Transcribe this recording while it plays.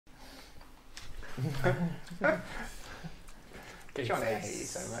John, I hate you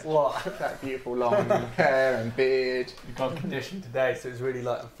so much. What? That beautiful long hair and beard. You got conditioned today, so it's really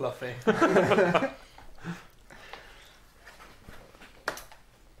light and fluffy.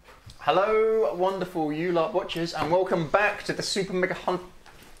 Hello, wonderful you lot watchers, and welcome back to the Super Mega Hunt.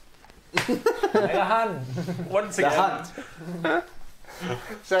 Mega Hunt. Once The again. Hunt.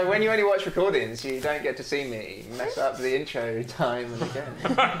 So when you only watch recordings, you don't get to see me mess up the intro time and again.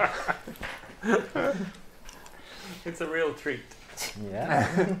 It's a real treat. Yeah.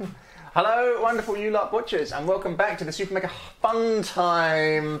 Hello, wonderful you lot watchers, and welcome back to the Super Mega Fun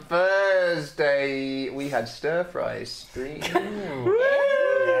Time Thursday. We had stir fry stream.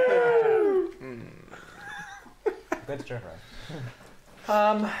 Good stir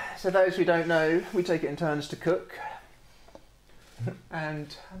fry. So those who don't know, we take it in turns to cook,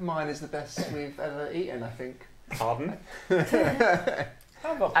 and mine is the best we've ever eaten, I think, Pardon?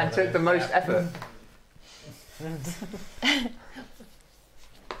 and took the most effort.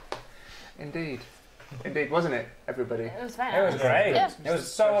 Indeed, wasn't it, everybody? It was very It was nice. great. Yeah. It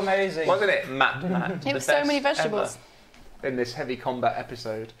was so amazing. Wasn't it, Matt? It The was so many best vegetables. ever in this heavy combat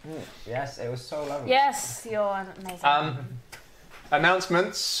episode. Yes, it was so lovely. Yes, you're amazing.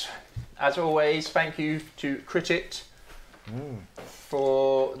 Announcements, as always. Thank you to Critit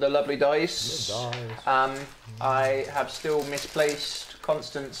for the lovely dice. I have still misplaced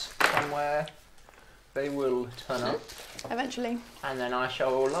Constance somewhere. They will turn up, Eventually. and then I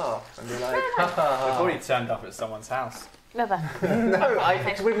shall laugh and be like, ha I ha thought he turned up at someone's house. Never. ha. No,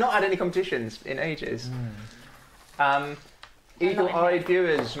 because we've not had any competitions in ages. Eagle-eyed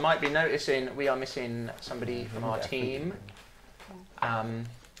viewers might be noticing we are missing somebody from our team.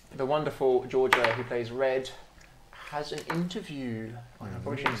 The wonderful Georgia, who plays Red, has an interview. I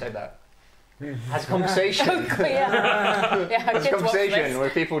probably shouldn't say that. Has a conversation. Yeah, Has a kids watch conversation this.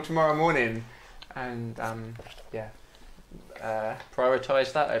 with people tomorrow morning, and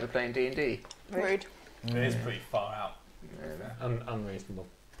prioritise that over playing D&D. Rude. It is pretty far out. Unreasonable.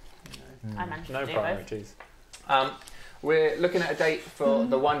 I managed No to do both. priorities. We're looking at a date for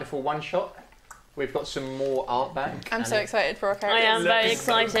the wonderful one-shot. We've got some more art back. I'm and so excited for our characters. I am very Looks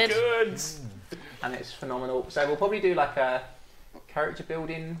so excited. good. and it's phenomenal. So we'll probably do like a character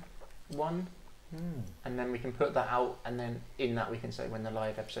building one, and then we can put that out, and then in that we can say when the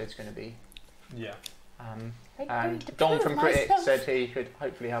live episode's going to be. Yeah. And Dom from Critic said he could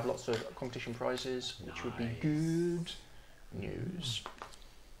hopefully have lots of competition prizes, which would be good news.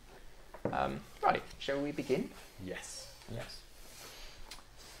 Right, shall we begin? Yes. Yes.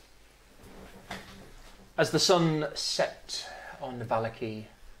 As the sun set on the Valaki,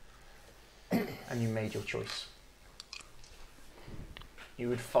 and you made your choice. You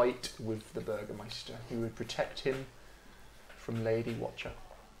would fight with the Burgermeister. You would protect him from Lady Watcher.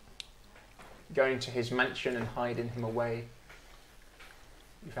 Going to his mansion and hiding him away,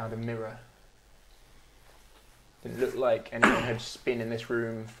 you found a mirror. Didn't look like anyone had been in this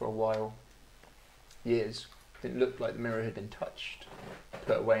room for a while. Years. Didn't look like the mirror had been touched,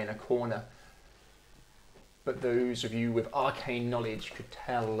 put away in a corner. But those of you with arcane knowledge could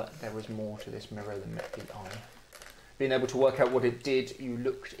tell that there was more to this mirror than met the eye. Being able to work out what it did, you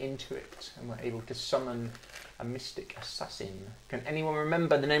looked into it and were able to summon a mystic assassin. Can anyone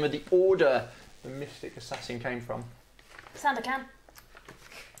remember the name of the order the mystic assassin came from? Santa can.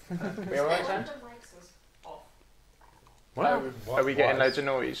 We alright, Sam? What? Are we getting loads of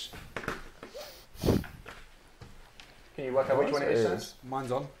noise? Can you work out which one it is, Sam?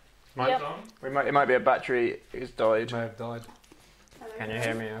 Mine's on. Mine's Yep. on. It might be a battery. It's died. May have died. Can you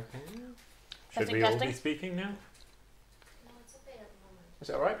hear me okay? Should Testing, we all testing. be speaking now? Is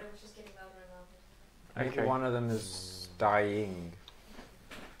that alright? I think Okay. one of them is dying.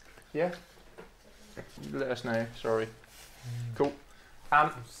 Yeah. Let us know. Sorry. Cool.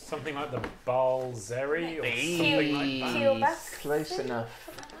 Something like the Balzeri or something like that. Heel back. Close enough.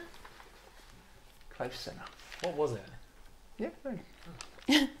 Close enough. What was it? Yeah.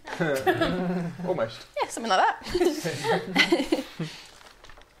 Almost. Yeah, something like that.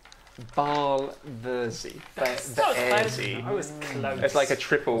 Balverzi. I was close. It's like a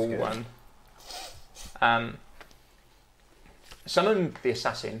triple one. Summoned the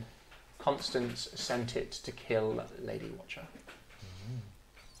assassin. Constance sent it to kill Lady Watcher.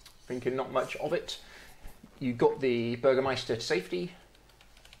 Thinking not much of it, you got the Burgermeister to safety,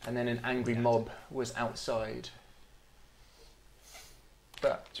 and then an angry mob was outside.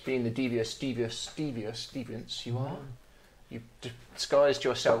 But being the deviants you are, you disguised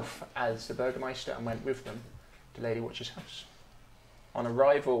yourself as the Burgermeister and went with them to Lady Watcher's house. On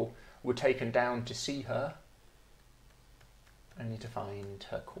arrival, were taken down to see her, only to find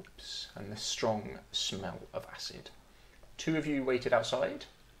her corpse and the strong smell of acid. 2 of you waited outside,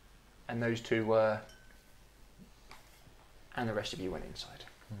 and those 2 were... and the rest of you went inside.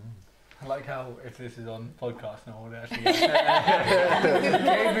 I like how, if this is on podcast, no one would actually get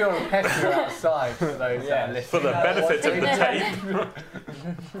Gabriel and Hester are outside for those listening. For the benefit of the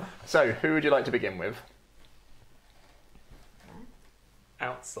tape. So, who would you like to begin with?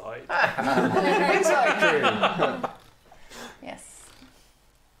 Outside. Inside crew! Yes.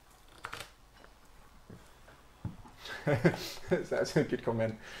 That's a good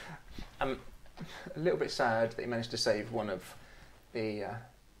comment. A little bit sad that you managed to save one of the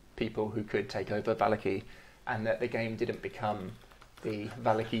people who could take over Valaki, and that the game didn't become the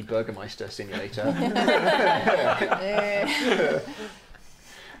Valaki Burgermeister simulator.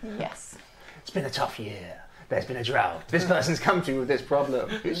 Yes. It's been a tough year. There's been a drought. This person's come to you with this problem.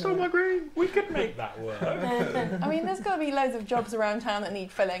 You stole my grain. We could make that work. I mean, there's got to be loads of jobs around town that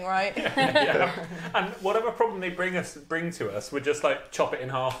need filling, right? Yeah. And whatever problem they bring to us, we're just like chop it in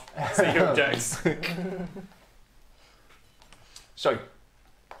half, see who objects. So,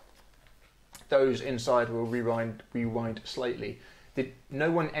 those inside will rewind slightly.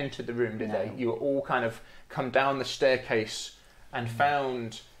 No one entered the room, did No. they? You were all kind of come down the staircase and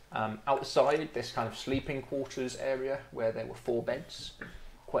found outside this kind of sleeping quarters area where there were 4 beds,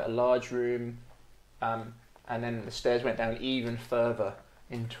 quite a large room, and then the stairs went down even further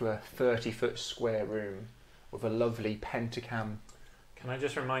into a 30-foot square room with a lovely pentacam Can I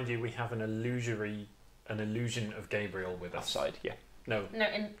just remind you, we have an illusion of Gabriel with us. outside. Yeah. No, No,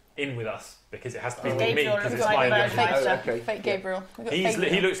 in with us, because it has to be Oh. with me, Gabriel because looks it's like my the illusion. Burgermeister. Oh, okay. Fake Yeah. Gabriel. We've got He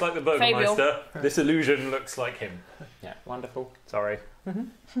Fabian. looks like the Burgermeister. This illusion looks like him. Yeah. Wonderful. Sorry.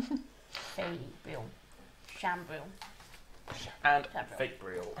 Fabiel. Shambriel. And Shambriel. Fake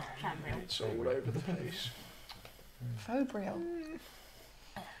Briel. Shambriel. it's all over the place. Fobriel.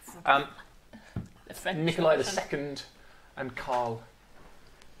 The French Nikolai version. II and Karl.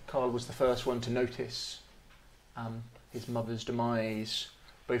 Karl was the first one to notice his mother's demise.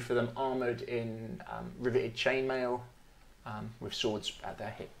 Both of them armoured in riveted chainmail with swords at their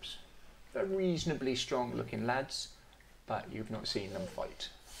hips. They're reasonably strong looking lads, but you've not seen them fight.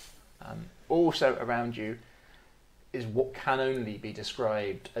 Also around you is what can only be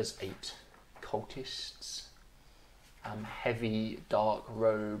described as 8 cultists. Heavy, dark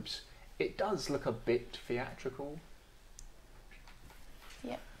robes. It does look a bit theatrical.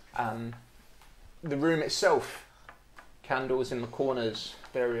 Yep. The room itself, candles in the corners,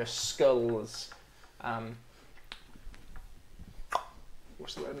 various skulls.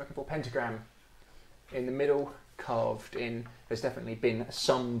 What's the word I'm looking for? Pentagram. In the middle, carved in. There's definitely been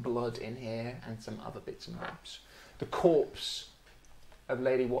some blood in here and some other bits and bobs. The corpse of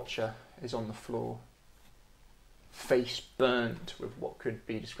Lady Watcher is on the floor. Face burnt with what could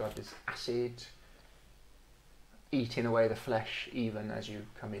be described as acid, eating away the flesh even as you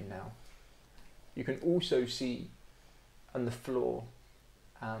come in now. You can also see on the floor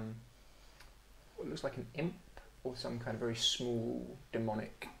what looks like an imp or some kind of very small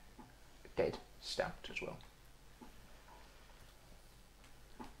demonic dead stout as well.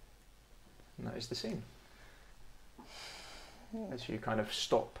 And that is the scene. As you kind of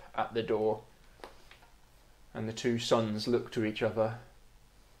stop at the door and the 2 sons look to each other.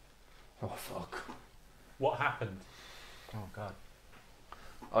 Oh fuck. What happened? Oh god.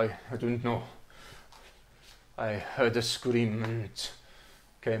 I don't know. I heard a scream and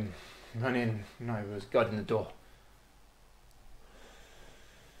came running and I was guarding the door.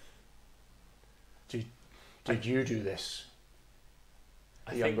 Did you do this?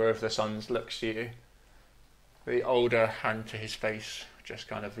 I The think younger of the sons looks to you. The older, hand to his face, just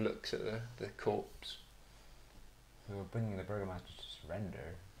kind of looks at the corpse. We were bringing the Burgermeister to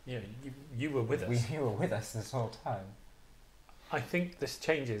surrender. you were with us. You were with us this whole time. I think this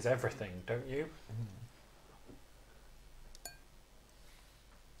changes everything, don't you?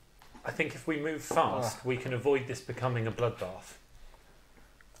 I think if we move fast, we can avoid this becoming a bloodbath.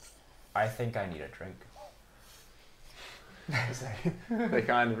 I think I need a drink. They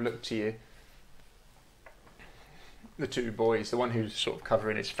kind of look to you. The 2 boys, the one who's sort of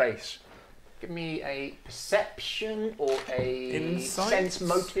covering his face. Give me a perception or a Insight? sense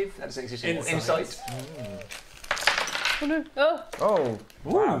motive. That doesn't exist anymore. Insight. Oh, Oh,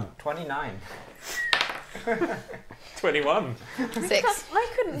 wow. 29. 21. 6. I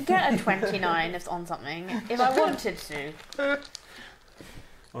couldn't get a 29 if on something if I wanted to.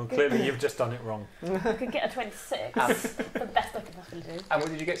 Well, clearly you've just done it wrong. I could get a 26. That's the best I could possibly do. And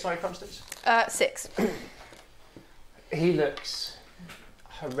what did you get, sorry, Constance? 6. He looks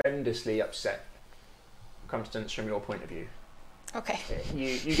horrendously upset, Constance, from your point of view. Okay.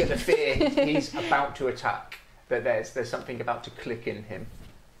 You get the fear he's about to attack. That there's something about to click in him.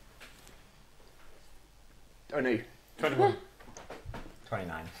 Oh no. 21.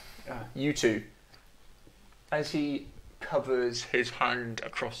 29. You two. As he covers his hand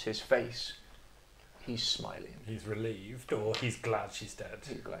across his face, he's smiling. He's relieved, or he's glad she's dead.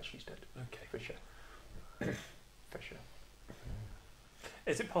 He's glad she's dead. Okay. For sure. For sure.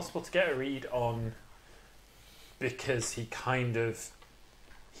 Is it possible to get a read on, because he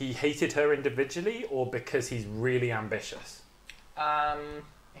hated her individually, or because he's really ambitious?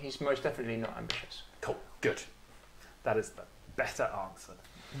 He's most definitely not ambitious. Cool. Good. That is the better answer.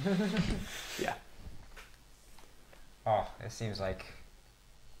 Yeah. Oh, it seems like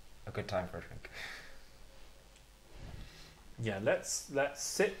a good time for a drink. Yeah, let's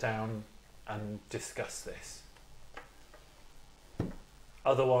sit down and discuss this.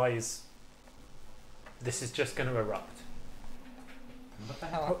 Otherwise, this is just going to erupt, What the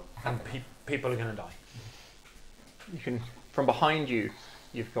hell? and people are going to die. You can, from behind you,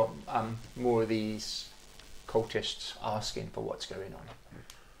 you've got more of these cultists asking for what's going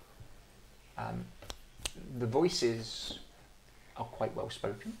on. The voices are quite well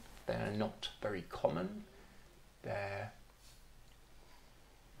spoken. They're not very common. They're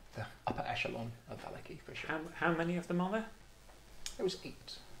the upper echelon of Valaki, for sure. How many of them are there? There was 8.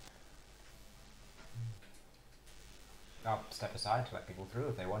 I'll step aside to let people through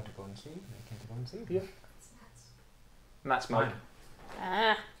if they want to go and see. They can go and see. Yeah. Matt's mic.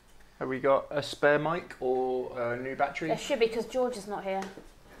 Fine. Have we got a spare mic or a new battery? There should be, because George is not here.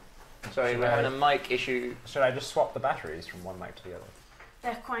 Sorry, we're having a mic issue. Should I just swap the batteries from one mic to the other?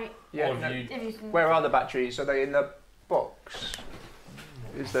 They're quite. Yeah. Or no. you- If you can. Where are the batteries? Are they in the box?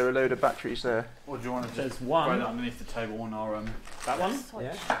 Is there a load of batteries there? Or do you want to There's just throw one. that underneath the table on our That one? Switch.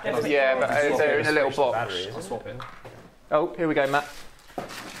 Yeah. Go for it. Yeah, but Swap they're it, in a little switch the box. batteries. I'll swap it. Oh, here we go, Matt.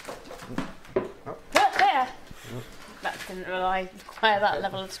 There. That didn't require that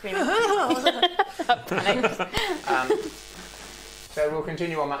level of screaming. Panic. So we'll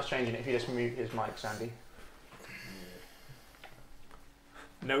continue while Matt's changing it. If you just mute his mic, Sandy.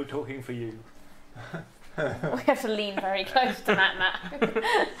 No talking for you. We have to lean very close to Matt.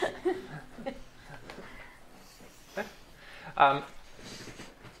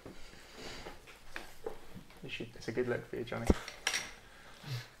 It's a good look for you, Johnny.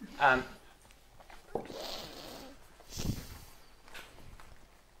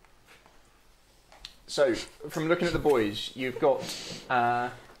 So, from looking at the boys, you've got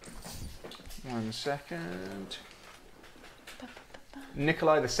 1 second.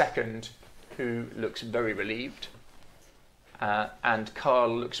 Nikolai II, who looks very relieved, and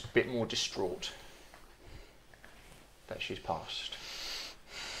Carl looks a bit more distraught that she's passed.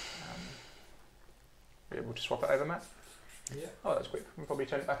 Are you able to swap it over, Matt? Yeah. Oh, that's quick. We'll probably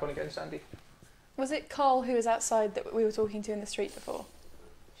turn it back on again, Sandy. Was it Carl who was outside that we were talking to in the street before?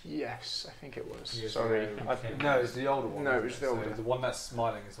 Yes, I think it was. Yes, Sorry. okay. No, it's the older one. No, isn't it was the older. So the one that's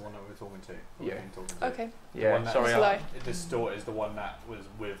smiling is the one that we're talking to. Yeah. Talking to. Okay. The Yeah, one that- sorry. Slow. It distorted is the one that was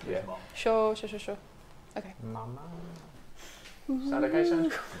with Yeah. his mum. Sure. Mama. Sound okay,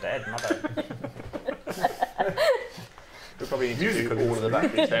 Sam? Dead mother. We probably need to do all of the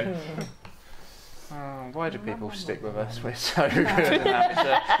batteries then. Oh, why do people stick with us? We're so good at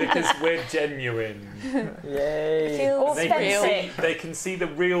that. Because we're genuine. Yay. Feels They can, real. they can see the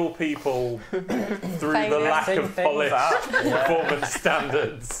real people through the Famous. lack of Things polish up. performance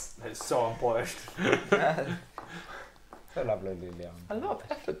standards. It's so unpolished. So lovely, Lilian. A lot of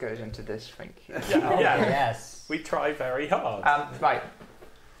effort goes into this, thank you. Yeah. Yes. We try very hard. Right.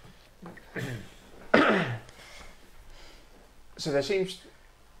 So there seems,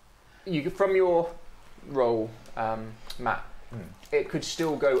 from your role, Matt, it could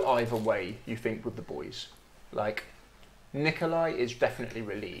still go either way, you think, with the boys. Like, Nikolai is definitely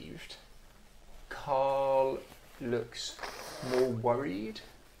relieved. Carl looks more worried.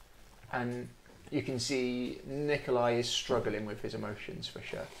 And you can see Nikolai is struggling with his emotions, for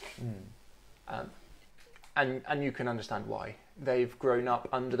sure. And you can understand why. They've grown up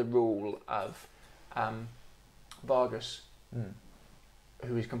under the rule of Vargas,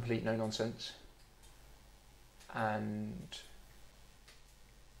 who is complete no nonsense, and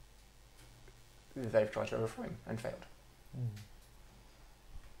they've tried to overthrow him and failed.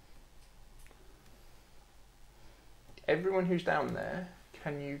 Everyone who's down there,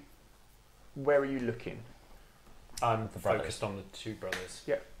 where are you looking? I'm The brothers. focused on the two brothers.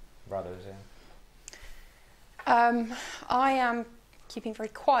 Brothers, yeah. I am keeping very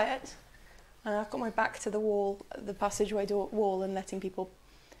quiet. I've got my back to the wall, the passageway wall, and letting people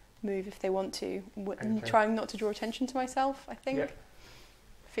move if they want to. Okay. Trying not to draw attention to myself, I think. Yep.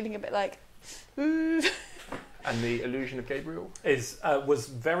 Feeling a bit like, ooh. And the illusion of Gabriel? Was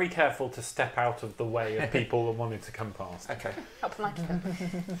very careful to step out of the way of people that wanted to come past. Okay. Help like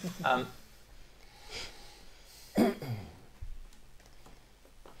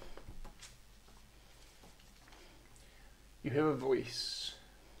You hear a voice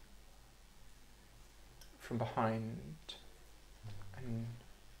from behind, and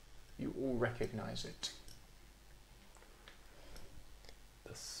you all recognise it.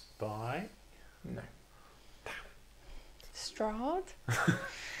 The spy. No. Strahd?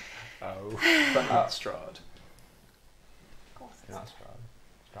 Oh. But not Strahd. Of course. Not Strahd.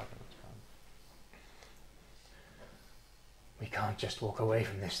 Strahd, not Strahd. We can't just walk away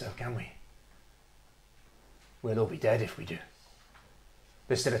from this though, can we? We'll all be dead if we do.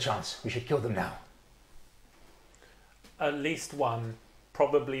 There's still a chance. We should kill them now. At least one,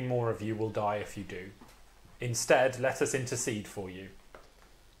 probably more of you will die if you do. Instead, let us intercede for you.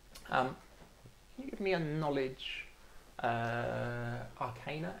 Can you give me a knowledge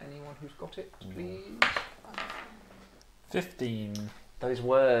arcana? Anyone who's got it, please? 15. Those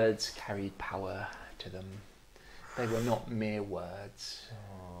words carried power to them. They were not mere words.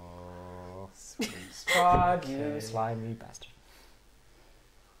 Oh, sweet Strahd, you slimy bastard.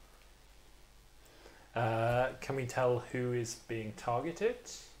 Can we tell who is being targeted?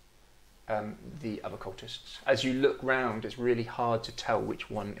 The other cultists. As you look round, it's really hard to tell which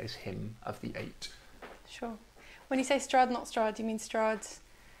one is him of the 8. Sure. When you say Strahd, not Strahd, do you mean Strahd?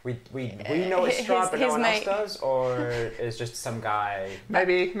 We know it's Strahd, but no his one else mate. does, or is just some guy?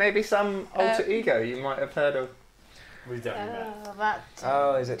 Maybe some alter ego you might have heard of. We don't know. That.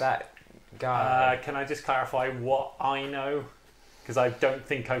 Oh, is it that guy? Can I just clarify what I know? Because I don't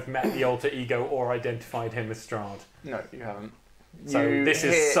think I've met the alter ego or identified him as Strahd. No, you haven't. So You this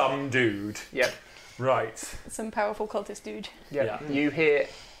hear- is some dude. Yep. Right. Some powerful cultist dude. Yep. Yeah. You hear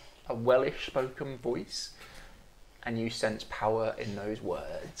a Welsh spoken voice, and you sense power in those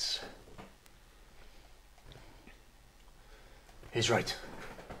words. He's right.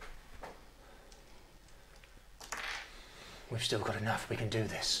 We've still got enough. We can do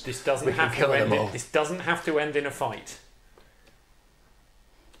this. This doesn't We can have kill to them end. all. This doesn't have to end in a fight,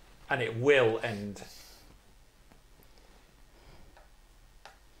 and it will end.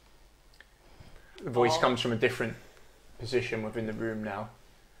 The voice comes from a different position within the room now.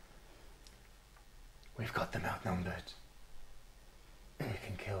 We've got them outnumbered. We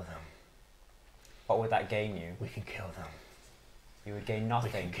can kill them. What would that gain you? We can kill them. You would gain We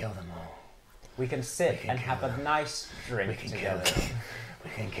nothing. can kill them all. We can sit We can and kill have a them. nice drink We can together. kill them. We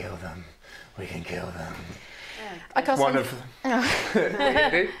can kill them. We can kill them. I cast One of what do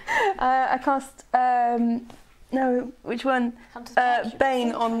you do? I cast no, which one? Hunter's Mark.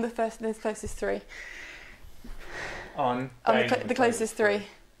 Bane on the closest 3. On On Bane. the closest 3.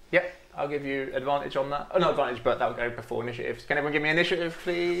 Yep, I'll give you advantage on that. Oh, not advantage, but that'll go before initiative. Can everyone give me initiative,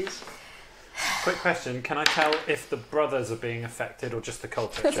 please? Quick question: can I tell if the brothers are being affected or just the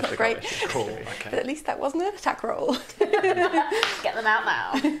cultists? That's great. Cool. But Okay. at least that wasn't an attack roll. Get them out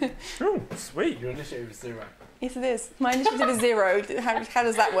now. Oh, sweet. Your initiative is 0. Yes, it is. My initiative is 0. How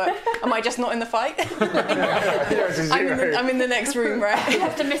does that work? Am I just not in the fight? I'm in the next room, right? You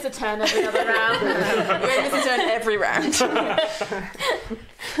have to miss a turn every other round. We're going to miss a turn every round.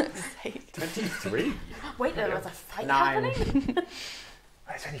 23. Wait, there was a fight 9. happening?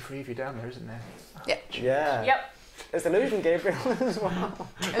 There's only 3 of you down there, isn't there? Yeah. Yep. It's Illusion Gabriel as well.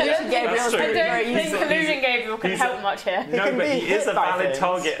 Illusion Gabriel's true. I very, don't very think easy. Illusion Gabriel can he's help much here. No, can but be he is hit a by valid things,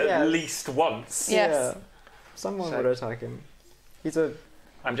 target at yes. least once. Yes. Yeah. Someone So- would attack him. He's a...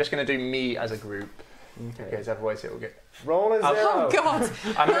 I'm just going to do me as a group, Okay. because otherwise it will get... Roll a 0. Oh, God.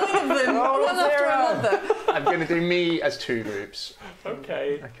 I'm, 9 of them, Roll a one after 0. another. I'm going to do me as 2 groups.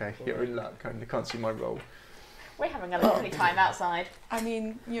 Okay. Okay, you're in luck. I can't see my roll. We're having a lovely time outside. I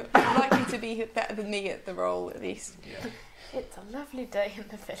mean, you're likely to be better than me at the roll, at least. Yeah. It's a lovely day in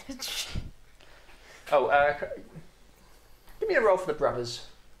the village. Oh, give me a roll for the brothers.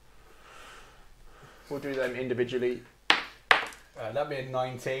 We'll do them individually. That'd be a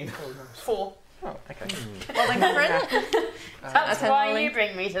 19. 4. Oh, okay. Well, then, friend. That's Okay, why rolling. you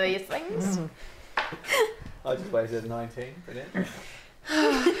bring me to these things. I just wasted 19. Brilliant.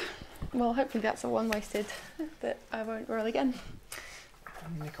 Well, hopefully that's a 1 wasted that I won't roll again.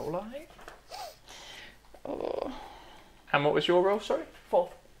 Nikolai. Oh. And what was your roll, sorry? 4.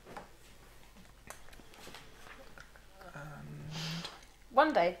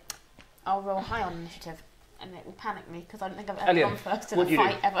 One day, I'll roll high on initiative, and it will panic me because I don't think I've ever Elliot, gone first in what a do you do?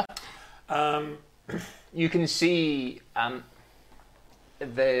 fight ever. You can see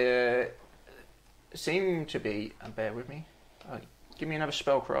There seem to be, bear with me, give me another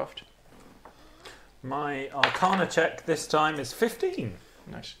spellcraft. My Arcana check this time is 15.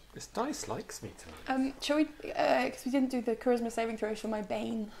 Nice. This dice likes me tonight. Shall we? Because we didn't do the charisma saving throws for my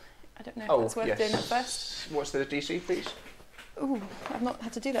bane. I don't know if that's worth doing that first. What's the DC, please? Ooh, I've not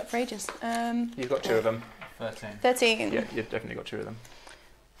had to do that for ages. You've got 2 of them. 13. Yeah, you've definitely got 2 of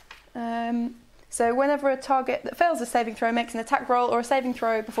them. So whenever a target that fails a saving throw makes an attack roll or a saving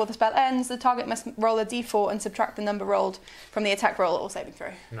throw before the spell ends, the target must roll a d4 and subtract the number rolled from the attack roll or saving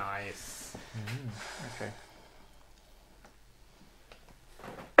throw. Nice.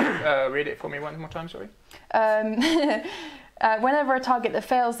 Okay. Read it for me one more time, sorry. Whenever a target that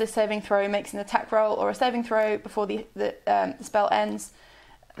fails this saving throw makes an attack roll or a saving throw before the spell ends,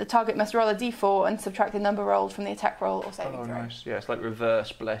 the target must roll a d4 and subtract the number rolled from the attack roll or saving throw. Nice. Yeah, it's like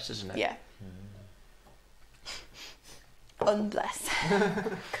reverse bless, isn't it? Yeah. Unbless.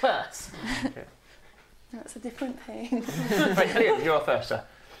 Curse. Okay. That's a different thing. Right, Liam, you're first, sir.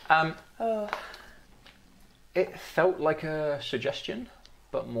 Oh. It felt like a suggestion,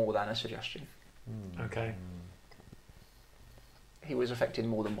 but more than a suggestion. Okay. He was affecting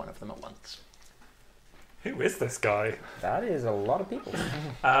more than one of them at once. Who is this guy? That is a lot of people.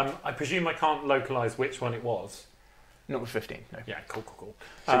 I presume I can't localise which one it was. Not with 15, no. Yeah, cool.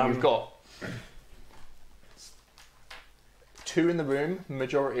 So you've got 2 in the room,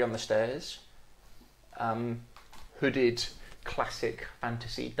 majority on the stairs. Hooded, classic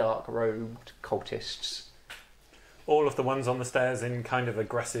fantasy, dark-robed cultists. All of the ones on the stairs in kind of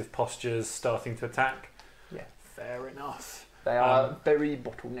aggressive postures, starting to attack. Yeah. Fair enough. They are very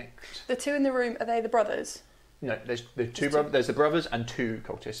bottlenecked. The 2 in the room, are they the brothers? No, there's the there's the brothers and 2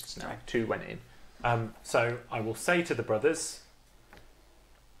 cultists now. 2 went in. So I will say to the brothers,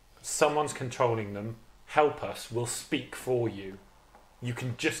 someone's controlling them. Help us. We'll speak for you. You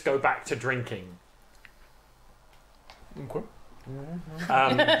can just go back to drinking. Okay.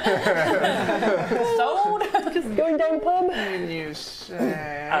 Sold. Just going down pub. And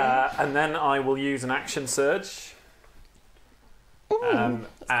then I will use an action surge. It's cool you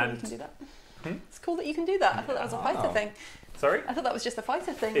and can do that. Hmm? It's cool that you can do that. I thought that was a fighter thing. sorry, I thought that was just a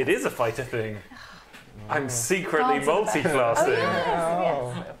fighter thing. it is a fighter thing. I'm secretly Answer that. multi-classing.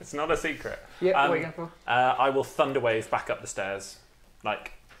 Oh, yes. It's not a secret. Yeah, what are you going for? I will thunderwave back up the stairs,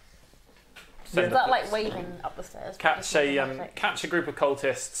 like. send Is that the- like waving up the stairs? catch a group of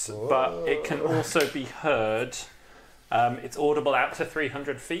cultists, but it can also be heard. It's audible out to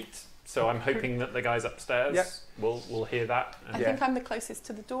 300 feet, so I'm hoping that the guys upstairs will hear that. I And think I'm the closest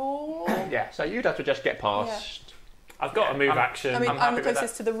to the door. Yeah, so you'd have to just get past. I've got a move action. I mean, I'm I'm happy the with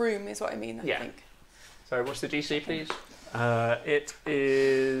closest to the room, is what I mean. I Yeah. think. So what's the DC, please? It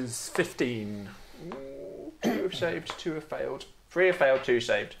is 15. Ooh, 2 have saved, 2 have failed. 3 have failed, 2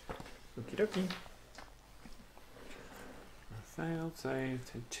 saved. Okie dokie. Failed save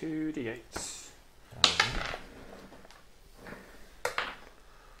to 2d8.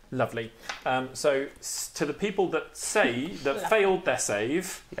 Lovely. So to the people that failed their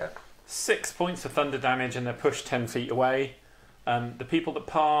save, Yeah. 6 points of thunder damage and they're pushed 10 feet away. The people that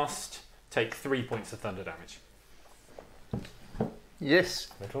passed take 3 points of thunder damage. Yes.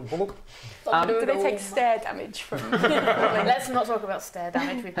 Little bullock. Do they take stare damage from? Let's not talk about stare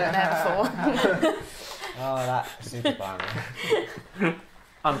damage. We've been there before. Oh, that super bomber.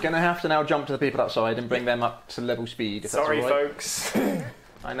 I'm going to have to now jump to the people outside and bring them up to level speed, if Sorry, that's all right. folks.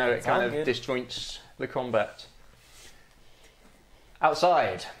 I know it kind Sounds of good. disjoints the combat.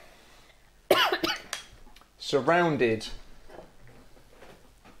 Outside. Surrounded,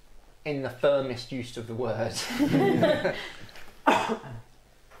 in the firmest use of the word,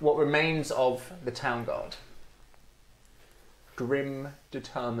 what remains of the town guard. Grim,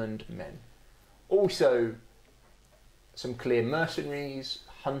 determined men. Also, some clear mercenaries,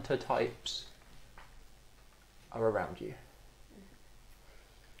 hunter types are around you.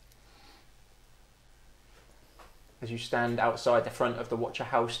 As you stand outside the front of the Watcher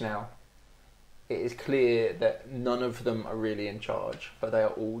house now, it is clear that none of them are really in charge, but they are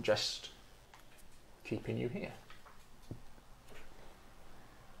all just keeping you here.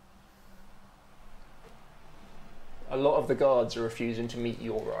 A lot of the guards are refusing to meet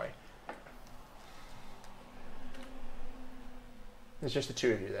your eye. There's just the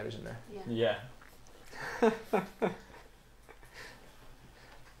 2 of you there, isn't there? Yeah.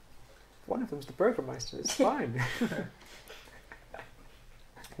 One of them's the Burgermeister. It's fine.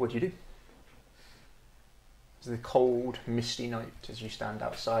 What do you do? It's the cold, misty night as you stand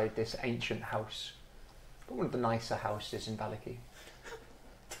outside this ancient house, but one of the nicer houses in Valaki.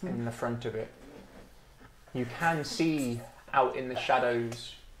 In the front of it, you can see out in the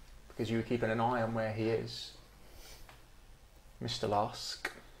shadows, because you were keeping an eye on where he is, Mr.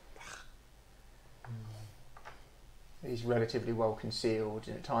 Lask. He's relatively well concealed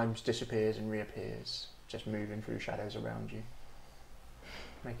and at times disappears and reappears, just moving through shadows around you,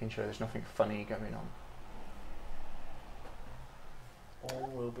 making sure there's nothing funny going on. All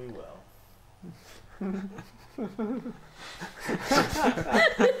will be well.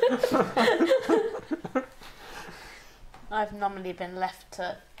 I've normally been left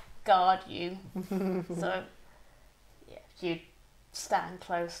to guard you, so yeah, if you stand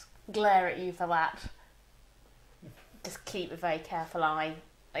close, glare at you for that. Just keep a very careful eye,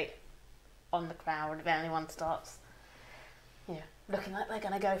 like, on the crowd. If anyone starts, looking like they're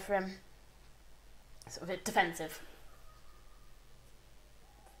going to go for him, sort of defensive.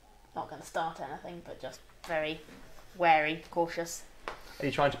 Not going to start anything, but just very wary, cautious. Are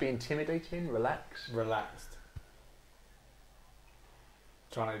you trying to be intimidating, relaxed? Relaxed.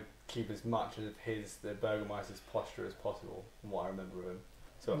 Trying to keep as much of the Burgermeister's posture as possible, from what I remember of him.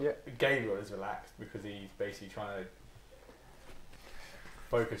 So Gabriel is relaxed because he's basically trying to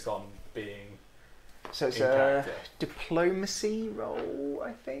focus on being So it's in a character. diplomacy roll,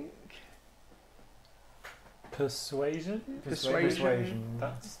 I think. Persuasion? Persuasion.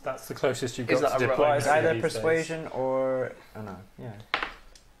 That's the closest you've Is got that to a roll? Well, it's diplomacy either these persuasion or no, yeah,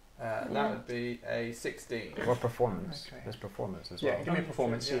 That would be a 16. or performance. Okay. There's performance as Yeah, well. give me a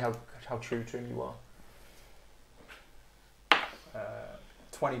performance, see how true to him you are.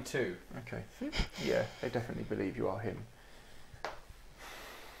 22. Okay. Yeah, they definitely believe you are him.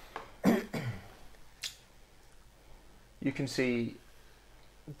 You can see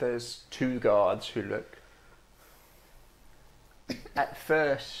there's two guards who look. At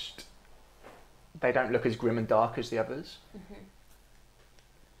first, they don't look as grim and dark as the others,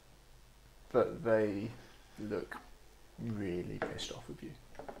 but they look really pissed off with you.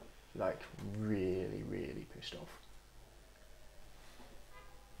 Like, really, really pissed off.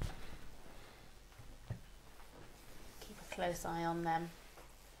 Keep a close eye on them.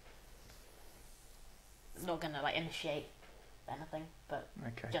 Not going to initiate anything, but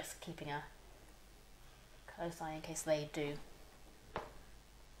Okay. just keeping a close eye in case they do.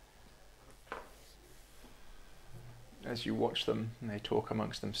 As you watch them, they talk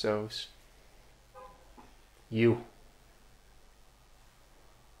amongst themselves. You.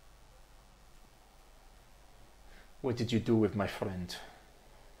 What did you do with my friend?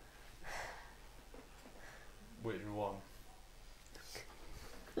 Which one?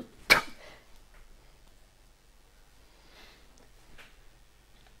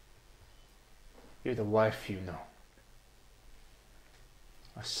 You're the wife, you know.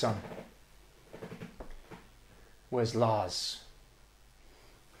 A son. Where's Lars?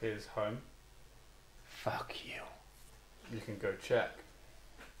 His home. Fuck you. You can go check.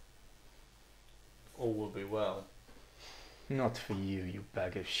 All will be well. Not for you, you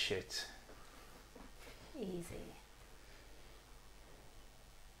bag of shit. Easy.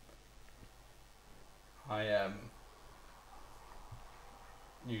 I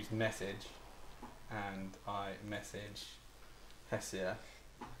use message, and I message Hessia.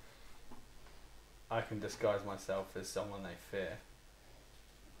 I can disguise myself as someone they fear.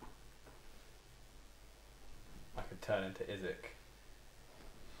 I could turn into Izek,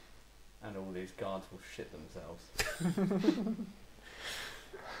 and all these guards will shit themselves.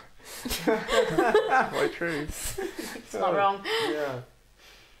 Quite true. It's not wrong. Yeah.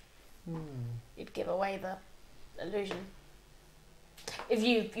 You'd give away the illusion. If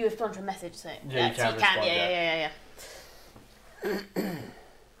you respond to a message, so Yeah, you can respond, yeah.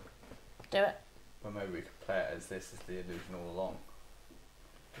 Do it. Well, maybe we could play it as this is the illusion all along,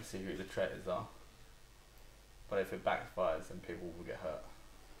 to see who the traitors are. But if it backfires, then people will get hurt.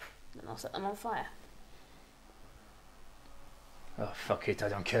 Then I'll set them on fire. Oh, fuck it, I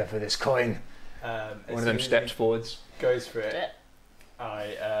don't care for this coin. As One of soon them as steps he forwards. goes for Do it. it.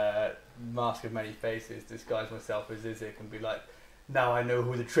 I mask of many faces, disguise myself as Izek, and be like, "Now I know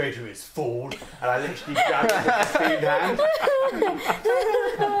who the traitor is, fool!" And I literally grab it with a steamed hand.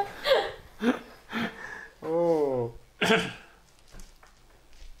 Oh.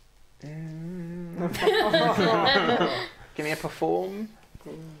 Give me a perform.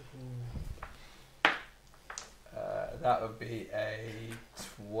 That would be a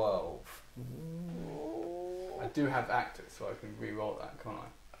 12. I do have actors, so I can re-roll that, can't I?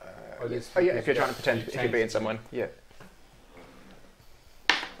 Or this- Oh yeah, if you're trying to pretend you if you're change being it. someone. Yeah.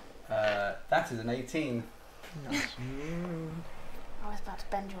 That is an 18. I was about to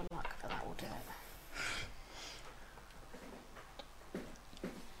bend your luck, but that will do it.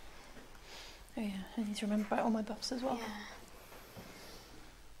 Oh yeah, I need to remember about all my buffs as well. Yeah.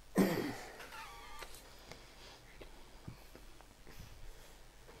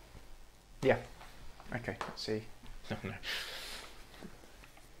 Okay, let's see. No.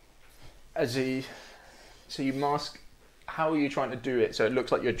 So you mask. How are you trying to do it? So it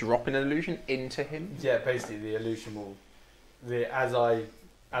looks like you're dropping an illusion into him. Yeah, basically the illusion will, as I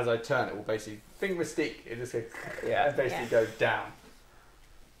turn, it will basically finger stick. It just goes, and basically go down.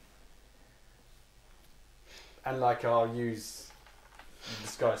 And like I'll use the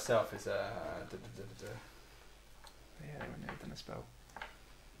disguise self as a. Yeah, they wouldn't have done a spell.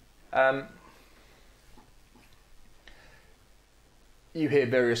 You hear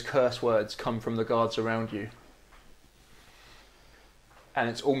various curse words come from the guards around you. And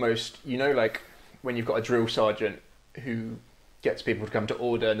it's almost, like when you've got a drill sergeant who gets people to come to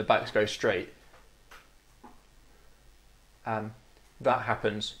order and the backs go straight. That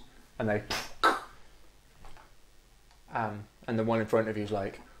happens, and they... and the one in front of you is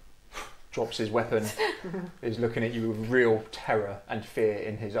like, drops his weapon, is looking at you with real terror and fear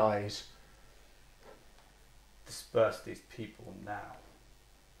in his eyes. Disperse these people now.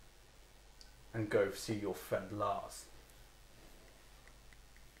 And go see your friend Lars.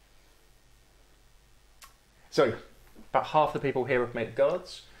 So, about half the people here have made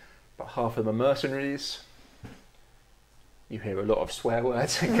guards, about half of them are mercenaries. You hear a lot of swear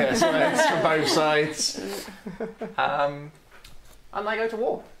words and curse words from both sides. And they go to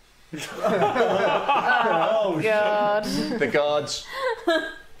war. Oh, God. The guards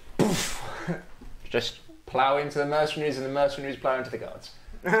just plough into the mercenaries and the mercenaries plough into the guards.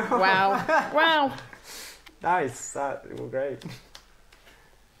 Wow. Wow. Nice. That was great.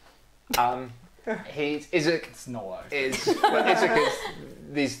 Isaac It's not what I was is... Well, Isaac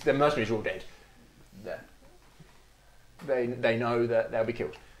is... The mercenaries are all dead. They know that they'll be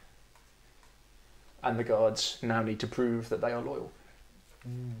killed. And the guards now need to prove that they are loyal.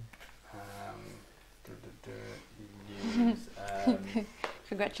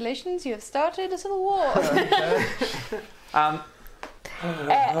 Congratulations, you have started a civil war.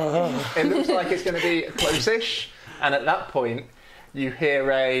 It looks like it's going to be close-ish, and at that point you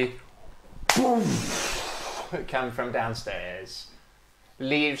hear a boom come from downstairs.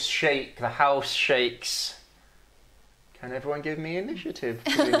 Leaves shake, the house shakes. Can everyone give me initiative,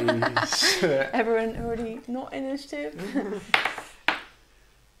 please? Everyone already not initiative.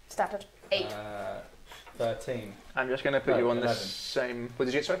 Started 8. 13. I'm just going to put you on the 11. same... What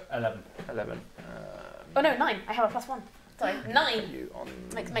did you get, sorry? 11. 11. Oh no, 9. I have a +1. Sorry, 9. You on...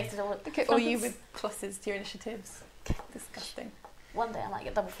 Makes it all. Okay, or you with pluses to your initiatives. Disgusting. One day I might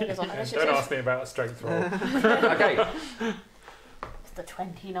get double figures on initiative. Don't ask me about a strength roll. Okay. It's the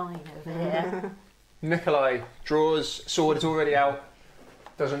 29 over here. Nikolai draws, sword is already out,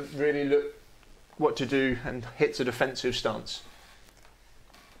 doesn't really look what to do, and hits a defensive stance.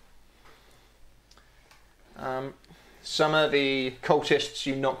 Some of the cultists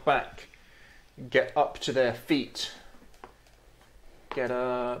you knock back get up to their feet. Get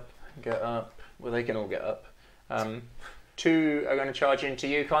up. Well, they can all get up. 2 are going to charge into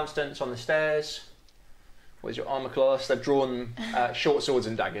you, Constance, on the stairs. What is your armour class? They've drawn short swords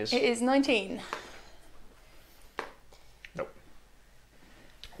and daggers. It is 19.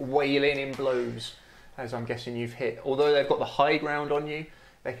 Wailing in blows, as I'm guessing you've hit. Although they've got the high ground on you,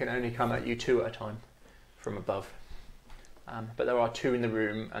 they can only come at you 2 at a time from above. But there are 2 in the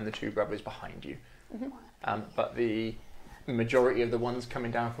room and the 2 brothers behind you. Mm-hmm. But the majority of the ones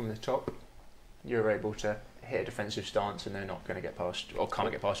coming down from the top, you're able to hit a defensive stance and they're not going to get past, or can't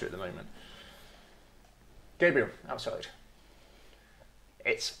get past you at the moment. Gabriel, outside.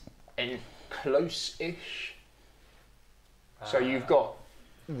 It's in close-ish. So you've got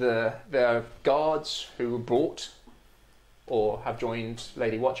the guards who were brought or have joined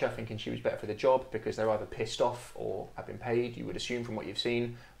Lady Watcher thinking she was better for the job because they're either pissed off or have been paid, you would assume from what you've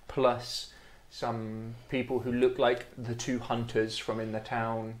seen, plus some people who look like the 2 hunters from in the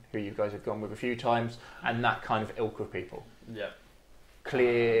town who you guys have gone with a few times, and that kind of ilk of people. Yeah.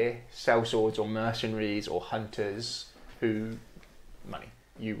 Clear sellswords or mercenaries or hunters who... money,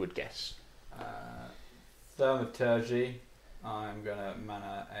 you would guess. Thaumaturgy. I'm going to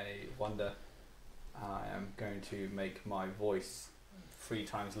mana a wonder. I am going to make my voice 3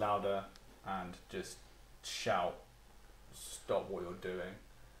 times louder and just shout, stop what you're doing.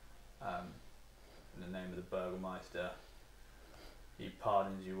 In the name of the Burgermeister, he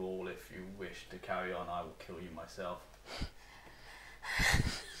pardons you all. If you wish to carry on, I will kill you myself.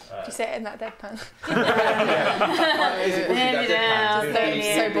 Did you say it in that deadpan?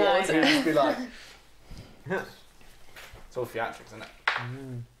 So bored. It'd be like... It's all theatrics, isn't it?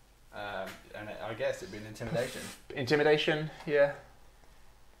 And I guess it'd be an intimidation. Intimidation, yeah.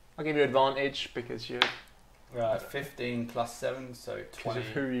 I'll give you advantage because you're 15 plus 7, so Because 20, of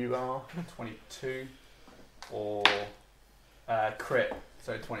who you are. 22. Or crit,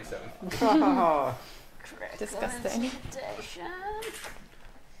 so 27. Disgusting. Intimidation.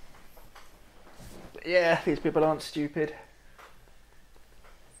 Yeah, these people aren't stupid.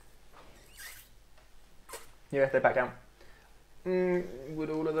 Yeah, they're back down. Would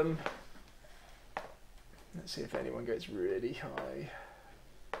all of them? Let's see if anyone gets really high.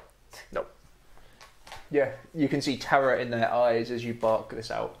 Nope. Yeah, you can see terror in their eyes as you bark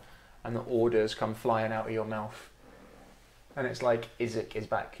this out, and the orders come flying out of your mouth. And it's like Izek is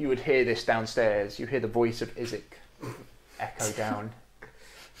back. You would hear this downstairs. You hear the voice of Izek echo down.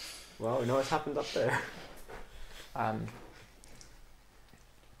 Well, we know what's happened up there.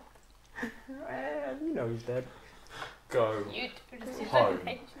 You know he's dead. Go You do Home.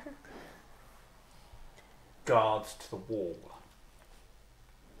 guards to the wall.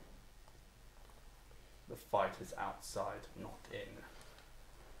 The fight is outside, not in.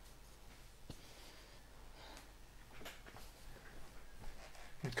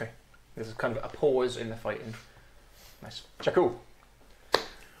 Okay. There's kind of a pause in the fighting. Nice. Jakul.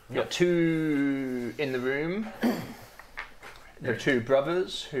 You've got two in the room. There are two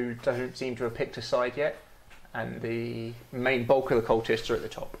brothers who don't seem to have picked a side yet. And the main bulk of the cultists are at the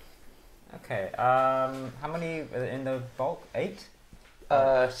top. Okay. How many in the bulk? 8?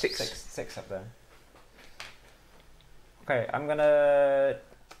 6. Six up there. Okay, I'm gonna.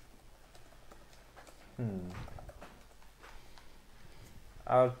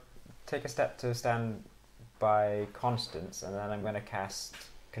 I'll take a step to stand by Constance, and then I'm gonna cast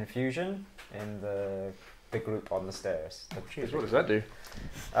Confusion in the group on the stairs. Jeez, what does that do?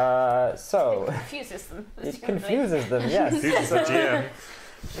 So It confuses them. it confuses them. Yes. Confuses the GM.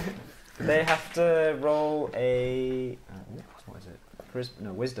 They have to roll a what is it?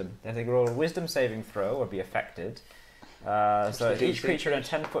 Wisdom. They have to roll a wisdom saving throw or be affected. So the each DC? creature in a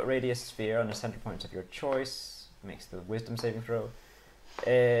 10-foot radius sphere on the center points of your choice makes the wisdom saving throw.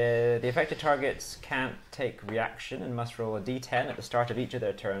 The affected targets can't take reaction and must roll a d10 at the start of each of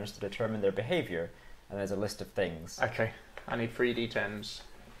their turns to determine their behavior. And there's a list of things. Okay. I need 3 d10s.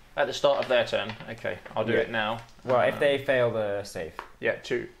 At the start of their turn. Okay, I'll do Yeah. it now. Well, if they fail the save. Yeah,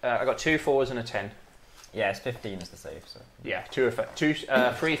 2. I got 2 4s and a 10. Yeah, it's 15 is the save. So Yeah, 3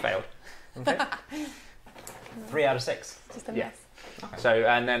 failed. okay. 3 out of 6. Just a Yeah. mess. So,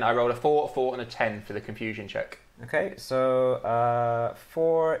 and then I rolled a 4, 4 and a 10 for the confusion check. Okay, so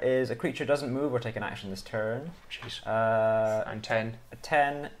 4 is a creature doesn't move or take an action this turn. Jeez. Uh, And 10.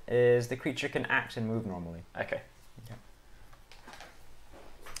 10 is the creature can act and move normally. Okay.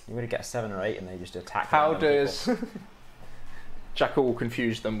 You would get a 7 or 8 and they just attack. How random does Jackal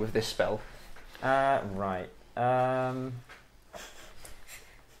confuse them with this spell? people. Right.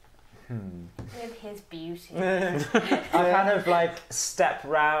 With his beauty. I kind of like step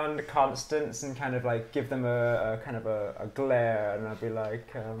round Constance and kind of like give them a kind of a glare, and I'll be like,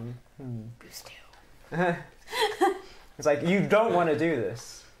 It's like, you don't want to do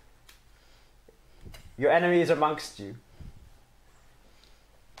this. Your enemy is amongst you.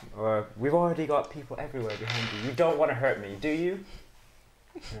 Or we've already got people everywhere behind you. You don't want to hurt me, do you?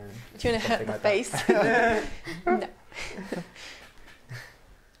 Do you want to hurt Something the like face? No.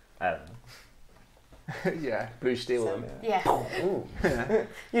 I don't know. Yeah, blue steel So, them. Yeah, Ooh.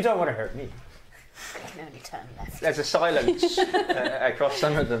 You don't want to hurt me. I can only turn left. There's a silence across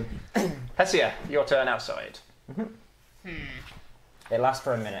some of them. Hessia, your turn outside. It lasts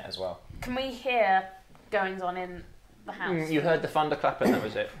for a minute as well. Can we hear goings on in the house? You heard the thunderclap and that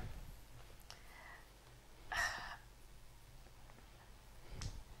was it.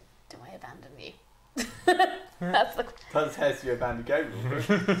 Do I abandon you? That's the. Does Hessia abandon Gabriel?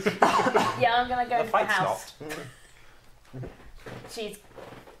 Yeah, I'm gonna go The into the fight house. stopped. She's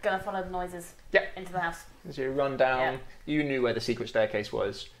gonna follow the noises. Yep. Into the house. As you run down, Yeah. you knew where the secret staircase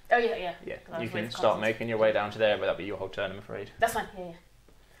was. Oh yeah, yeah. Yeah, Because I you was can with start Constance. making your way down to there, but that'll be your whole turn, I'm afraid. That's fine. Yeah, yeah.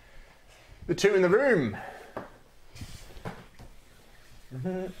 The two in the room.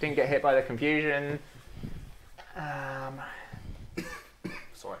 Didn't get hit by the confusion.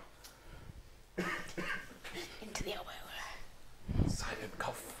 Sorry. Into the elbow. Silent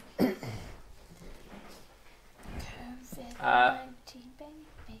cough. COVID-19,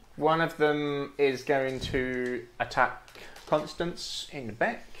 baby. One of them is going to attack Constance in the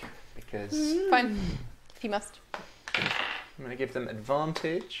back because Fine. If you must. I'm going to give them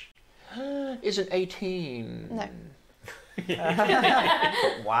advantage. Is an 18. No.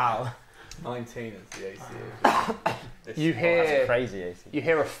 Wow. 19 is the AC. You That's hear crazy, AC. you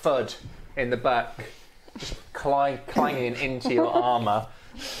hear a thud in the back, just clanging into your armour.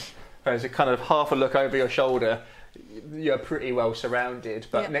 There's a kind of half a look over your shoulder. You're pretty well surrounded,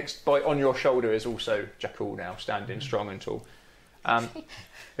 but on your shoulder is also Jakul now, standing strong and tall.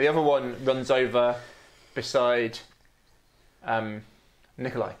 The other one runs over beside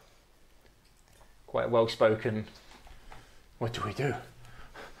Nikolai. Quite well spoken. What do we do?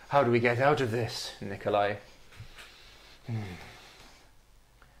 How do we get out of this, Nikolai?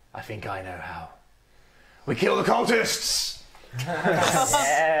 I think I know how. We kill the cultists!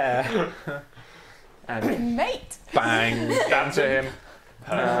 Yeah. And Mate! bang, down to him.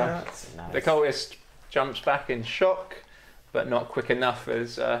 Nice. The cultist jumps back in shock, but not quick enough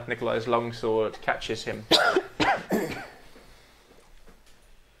as Nikolai's longsword catches him.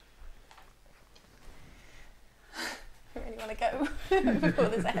 I really want to go before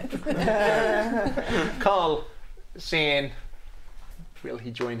this ends. Carl, seeing, will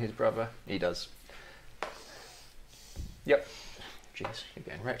he join his brother? He does. Yep. Jeez, you're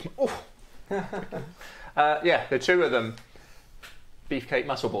getting wrecked. Oh. The two of them, Beefcake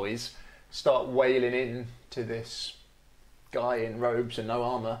Muscle Boys, start wailing in to this guy in robes and no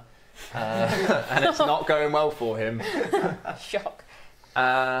armour. And it's not going well for him. Shock.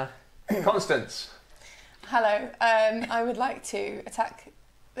 Constance. Hello. I would like to attack.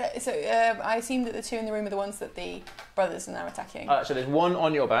 So I assume that the two in the room are the ones that the brothers are now attacking. So there's one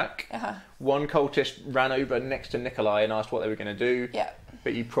on your back. Uh-huh. One cultist ran over next to Nikolai and asked what they were going to do. Yeah.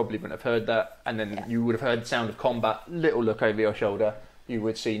 But you probably wouldn't have heard that. And then you would have heard the sound of combat. Little look over your shoulder. You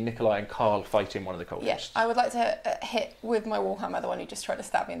would see Nikolai and Carl fighting one of the cultists. Yeah. I would like to hit with my warhammer the one who just tried to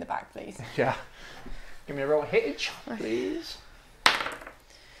stab me in the back, please. Yeah. Give me a roll hittage, please.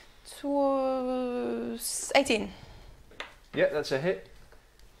 18. Yeah, that's a hit.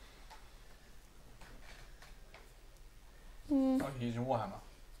 Are you using Warhammer?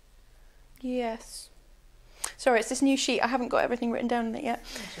 Yes. Sorry, it's this new sheet. I haven't got everything written down in it yet.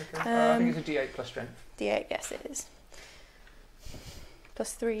 That's okay. I think it's a D8 plus strength. D8, yes it is.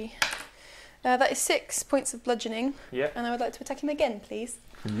 Plus 3. That is 6 points of bludgeoning. Yeah. And I would like to attack him again, please.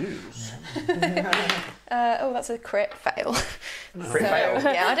 Use. That's a crit fail. Crit fail.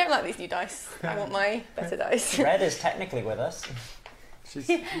 Yeah, I don't like these new dice. I want my better dice. Red is technically with us. She's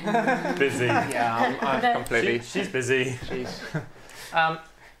busy. Yeah, I'm completely. She's busy. Jeez.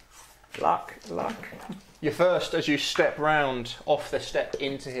 Luck. You're first as you step round off the step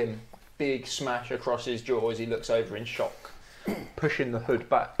into him. Big smash across his jaw as he looks over in shock, pushing the hood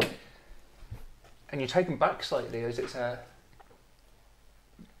back. And you take him back slightly as it's a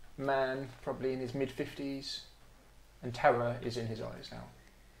man, probably in his mid-50s, and terror is in his eyes now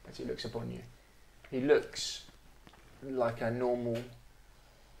as he looks upon you. He looks like a normal,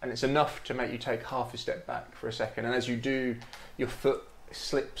 and it's enough to make you take half a step back for a second. And as you do, your foot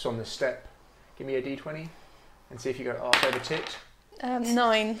slips on the step. Give me a d20 and see if you go arse over tit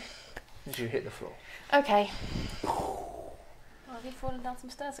 9. as you hit the floor. Okay. Oh, have you fallen down some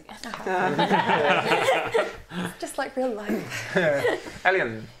stairs again? Just like real life.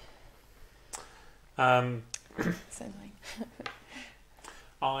 Elian. So annoying.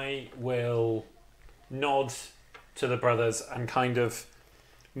 I will nod to the brothers and kind of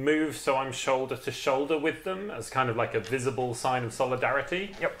move so I'm shoulder to shoulder with them as kind of like a visible sign of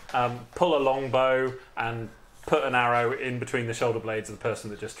solidarity. Yep. Pull a longbow and put an arrow in between the shoulder blades of the person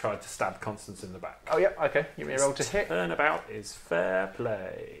that just tried to stab Constance in the back. Oh, yeah, okay. Give me a roll to hit. Turnabout is fair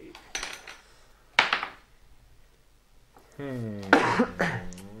play.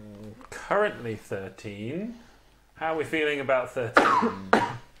 Currently 13. How are we feeling about 13?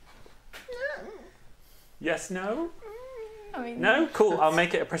 Yes, no? I mean, No? Cool. I'll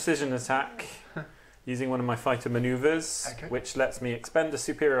make it a precision attack using one of my fighter maneuvers, Okay. which lets me expend a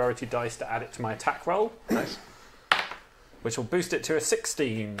superiority dice to add it to my attack roll, Nice. which will boost it to a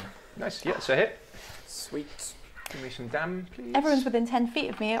 16. Nice. Yeah, so hit. Sweet. Give me some damn, please. everyone's within 10 feet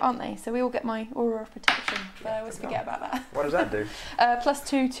of me, aren't they? So we all get my aura of protection. But I always forget about that. What does that do? Plus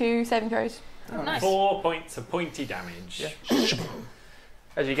 2 to saving throws. Oh, nice. 4 points of pointy damage. Yeah.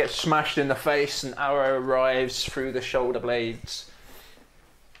 As you get smashed in the face, an arrow arrives through the shoulder blades.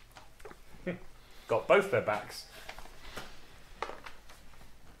 Got both their backs.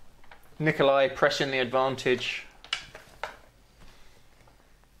 Nikolai pressing the advantage.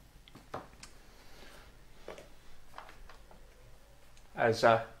 As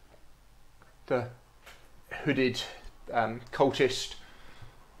the hooded cultist,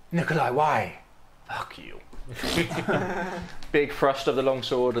 Nikolai, why? Fuck you. Big thrust of the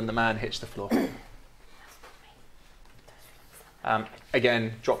longsword and the man hits the floor.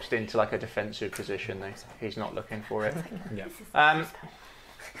 Again, drops it into like a defensive position. He's not looking for it. Yeah.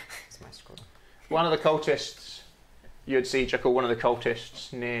 It's my scroll. One of the cultists, you'd see Jekyll, one of the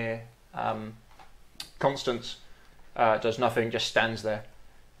cultists near Constance, does nothing, just stands there.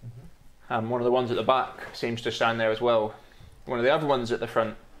 One of the ones at the back seems to stand there as well. One of the other ones at the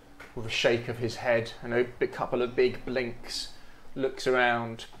front, with a shake of his head and a couple of big blinks, looks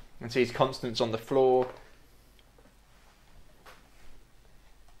around and sees Constance on the floor.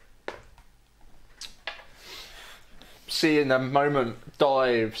 Seeing the moment,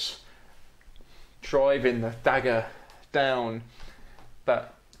 dives, driving the dagger down,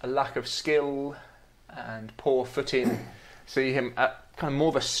 but a lack of skill and poor footing. See him at kind of more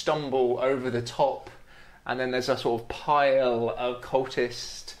of a stumble over the top, and then there's a sort of pile of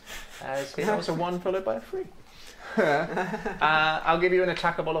cultists as that was a 1 followed by a 3. I'll give you an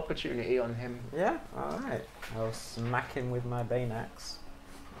attackable opportunity on him. Yeah, alright. I'll smack him with my Bane Axe.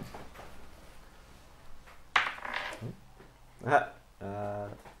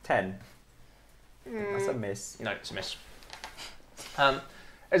 10. That's a miss. No, it's a miss.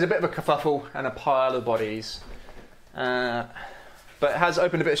 There's a bit of a kerfuffle and a pile of bodies. But it has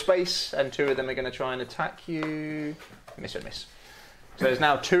opened a bit of space, and 2 of them are going to try and attack you. Miss and miss. So there's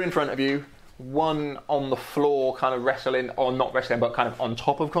now 2 in front of you, 1 on the floor, kind of wrestling, or not wrestling, but kind of on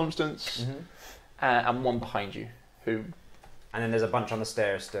top of Constance, and 1 behind you, who... And then there's a bunch on the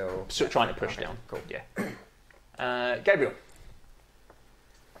stairs still. Trying to push down. Cool. Yeah. Gabriel.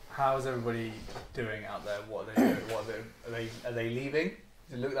 How's everybody doing out there? What are they doing? Are they leaving?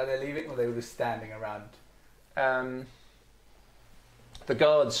 Does it look like they're leaving, or are they all just standing around? The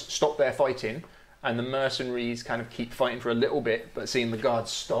guards stop their fighting, and the mercenaries kind of keep fighting for a little bit, but seeing the guards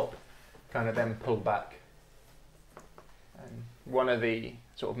stop, kind of then pull back. And one of the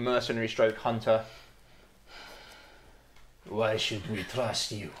sort of mercenary stroke hunter. Why should we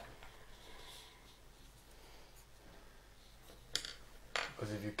trust you?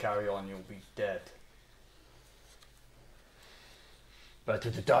 Because if you carry on, you'll be dead. But to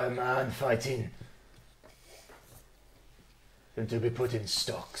die a man fighting, and to be put in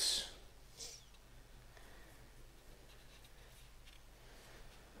stocks.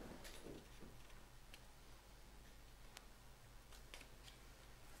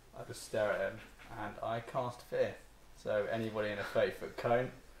 I just stare at him, and I cast Fear. So anybody in a 30-foot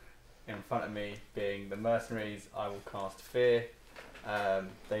cone, in front of me being the mercenaries, I will cast Fear.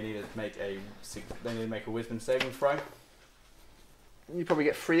 They need to make a Wisdom saving throw. You probably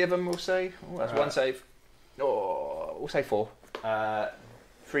get 3 of them, we'll say. Oh, that's 1 save. Oh, we'll say 4.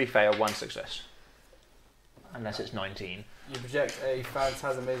 3 fail, 1 success. Unless it's 19. You project a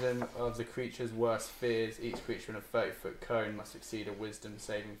phantasmism of the creature's worst fears. Each creature in a 30-foot cone must succeed a Wisdom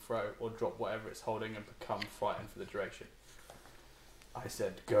saving throw or drop whatever it's holding and become frightened for the duration. I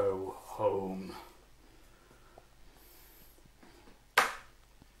said, go home. I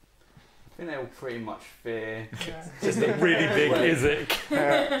think they all pretty much fear. Just a really big Izzy.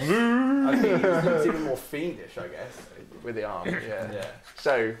 I think it's even more fiendish, I guess. With the arm, yeah. Yeah.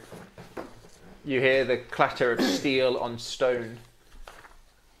 So, you hear the clatter of steel on stone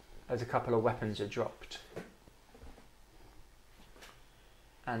as a couple of weapons are dropped.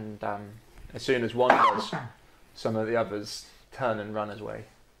 And as soon as one does, some of the others turn and run away.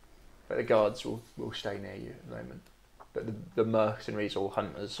 But the guards will stay near you at the moment. But the mercenaries or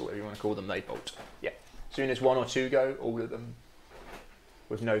hunters, or whatever you want to call them, they bolt. Yeah. As soon as 1 or 2 go, all of them,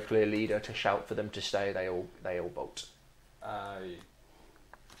 with no clear leader to shout for them to stay, they all bolt.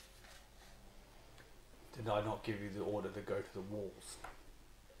 Did I not give you the order to go to the walls?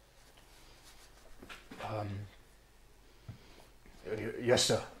 Yes,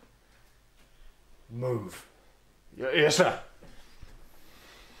 sir. Move. Yes, sir.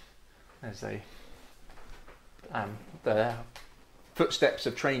 As they, the footsteps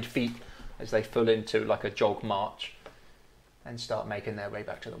of trained feet as they full into like a jog march and start making their way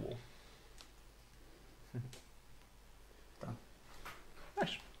back to the wall. Done.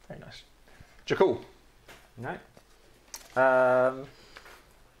 Nice, very nice. Jakul. No.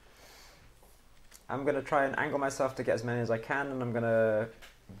 I'm going to try and angle myself to get as many as I can, and I'm going to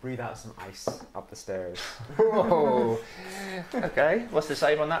breathe out some ice up the stairs. Whoa. Okay, what's the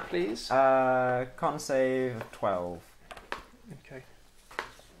save on that, please? Con save 12. Okay.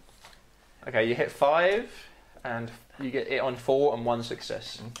 Okay, you hit 5, and you get it on 4 and 1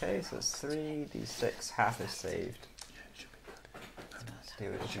 success. Okay, so it's 3d6, half is saved. Let's do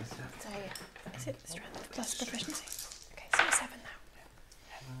it. So, is it strength plus proficiency? Okay, so 7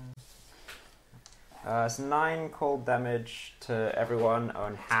 now. It's 9 cold damage to everyone,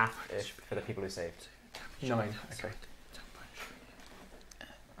 and half ish for the people who saved. 9, okay.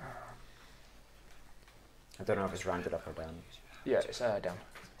 I don't know if it's rounded up or down. Yeah, it's down.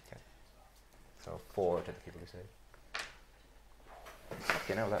 So 4 to the people who saved.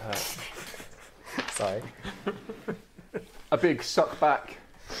 Fucking hell, that hurt. Sorry. A big suck back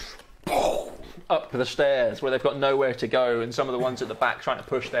up the stairs where they've got nowhere to go, and some of the ones at the back trying to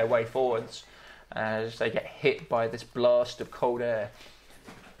push their way forwards as they get hit by this blast of cold air.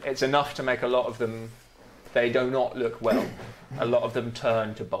 It's enough to make a lot of them, they do not look well. A lot of them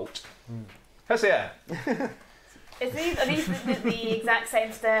turn to bolt. How's the air? Are these the exact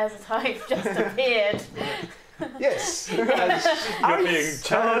same stairs that I've just appeared? Yes. You're being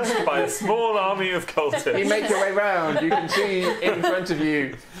charged by a small army of cultists. You make your way round. You can see in front of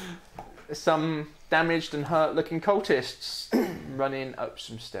you some damaged and hurt-looking cultists running up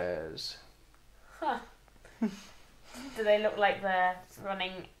some stairs. Huh. Do they look like they're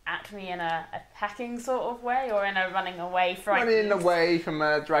running at me in a attacking sort of way, or in a running away frightened? Running away from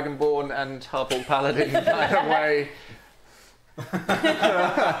a Dragonborn and Harbour Paladin kind of way.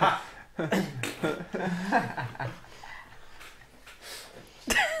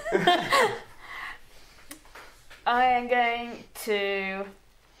 I am going to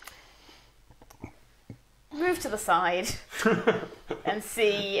move to the side and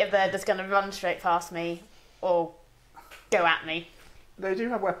see if they're just going to run straight past me or go at me. They do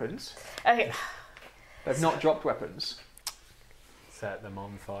have weapons. Okay. They've not dropped weapons. Set them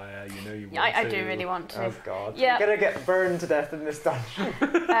on fire. You know you want I to. do really want to. Oh god. Yeah. You're gonna get burned to death in this dungeon.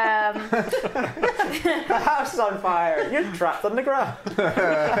 The house is on fire. You're trapped on the ground.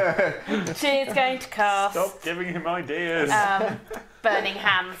 She's going to cast Stop giving him ideas. Burning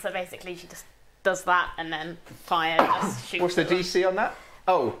Hands. So basically, she just does that and then fire just shoots. What's the at them. DC on that?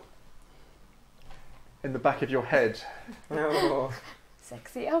 Oh. In the back of your head. No.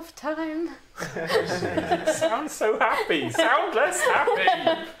 Sexy elf time. Sound so happy. Sound less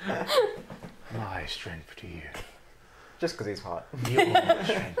happy. My strength to you. Just because he's hot. Your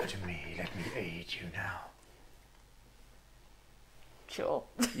strength to me. Let me aid you now. Sure.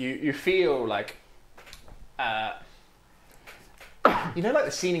 You feel like... you know, like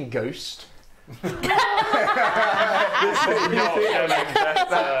the scene in Ghost? This is not getting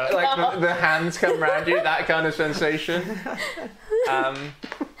better. Like the hands come around you, that kind of sensation.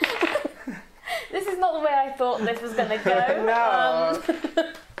 This is not the way I thought this was going to go.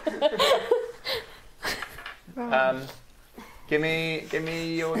 No. Give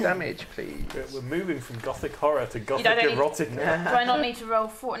me your damage, please. We're moving from gothic horror to gothic don't need- erotica. Do I not need to roll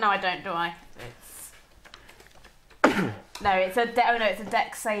 4? No, I don't, do I? No, it's a it's a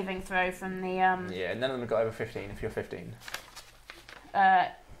dex saving throw from the Yeah, none of them got over 15 if you're 15.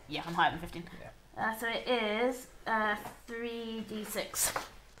 yeah, I'm higher than 15. Yeah. So it is 3d6.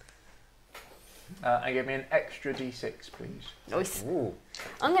 And give me an extra d6, please. Nice. Ooh.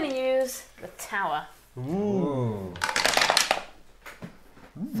 I'm going to use the tower. Ooh.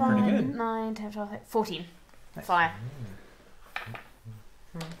 5, 9, 10, 12, 14. Fire.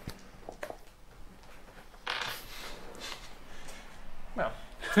 Well.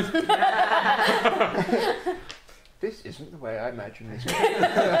 This isn't the way I imagined this.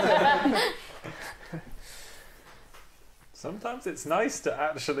 Sometimes it's nice to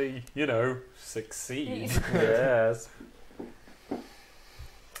actually, succeed. Yes.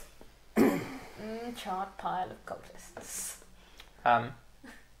 Charred pile of cultists.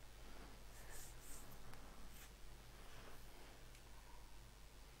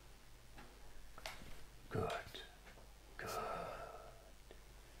 Good.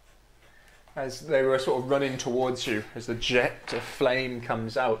 As they were sort of running towards you, as the jet of flame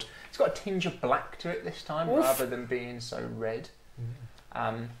comes out, it's got a tinge of black to it this time, rather than being so red.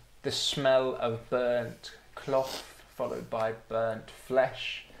 The smell of burnt cloth, followed by burnt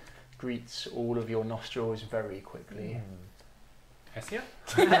flesh, greets all of your nostrils very quickly. Essia?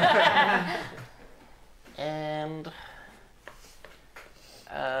 And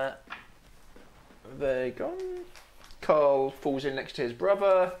they're gone. Carl falls in next to his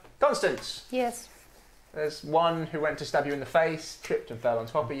brother. Constance! Yes. There's one who went to stab you in the face, tripped and fell on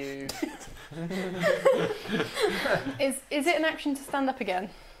top of you. Is it an action to stand up again?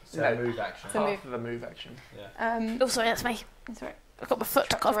 It's a move action. It's a move. Half of a move action. Yeah. Oh, sorry, that's me. It's all right. I've got my foot.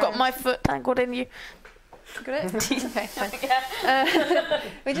 Trapped I've got around. my foot tangled in you. Got it? Okay, fine. Yeah.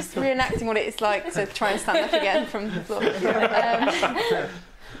 We're just reenacting what it's like to try and stand up again from the floor.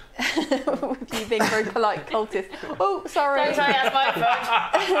 With you being very polite cultist. Oh, sorry. Sorry, that's my foot.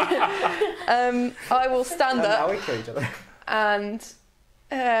 I will stand And now up we kill each other. and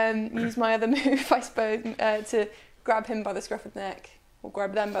use my other move, I suppose, to grab him by the scruff of the neck, or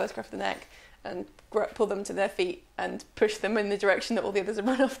grab them by the scruff of the neck, and pull them to their feet and push them in the direction that all the others have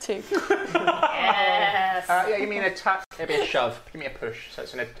run off to. Yes. Yeah, give me an attack. Maybe a shove. Give me a push. So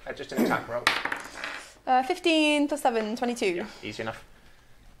it's just an attack roll. 15 plus 7, 22. Yeah, easy enough.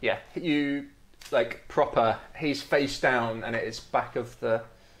 Yeah, you like proper. He's face down, and it's back of the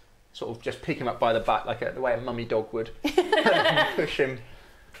sort of just pick him up by the back, like the way a mummy dog would, and push him.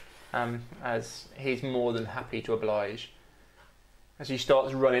 As he's more than happy to oblige. As he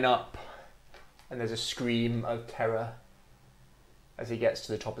starts running up, and there's a scream of terror as he gets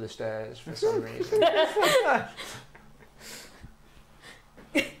to the top of the stairs for some reason.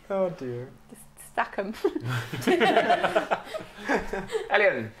 Oh dear. Just stack them.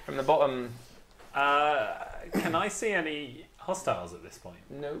 Elian, from the bottom. Can I see any hostiles at this point?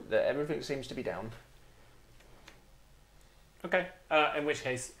 No, everything seems to be down. Okay. In which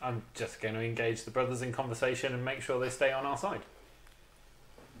case, I'm just going to engage the brothers in conversation and make sure they stay on our side.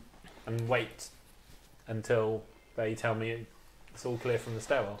 And wait until they tell me it's all clear from the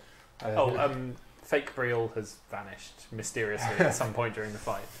stairwell. Fake Briel has vanished mysteriously at some point during the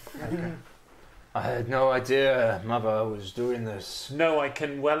fight. Okay. I had no idea Mother was doing this. No, I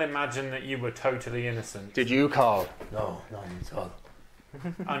can well imagine that you were totally innocent. Did you, Carl? No, not at all.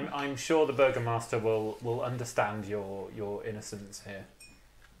 I'm sure the Burgomaster will understand your innocence here.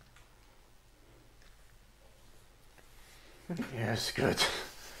 Yes, good.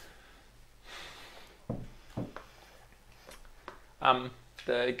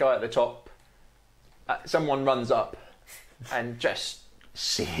 The guy at the top, someone runs up and just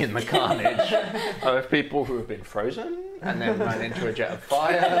seeing the carnage of people who have been frozen and then run into a jet of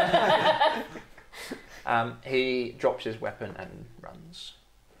fire. He drops his weapon and runs.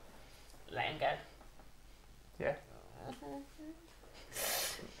 Let him go. Yeah.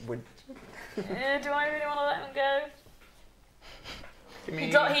 Would Do I really want to let him go? give me...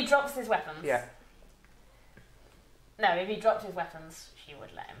 He drops his weapons. Yeah. No, if he dropped his weapons, she would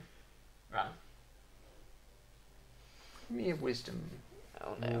let him run. Give me a wisdom.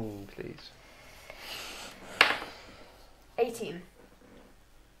 Oh no. Ooh, please. 18.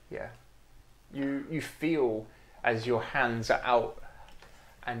 Yeah. You feel as your hands are out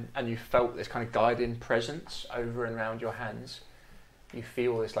and you felt this kind of guiding presence over and around your hands. You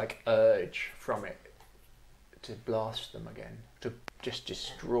feel this like urge from it to blast them again, to just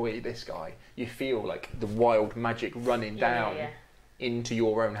destroy this guy. You feel like the wild magic running down into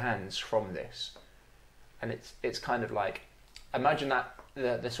your own hands from this. And it's kind of like, imagine that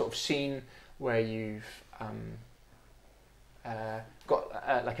the sort of scene where you've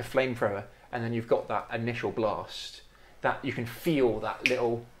got like a flamethrower, and then you've got that initial blast, that you can feel that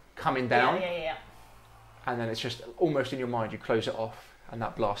little coming down, and then it's just almost in your mind, you close it off, and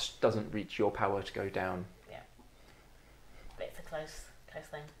that blast doesn't reach your power to go down. Yeah. But it's a close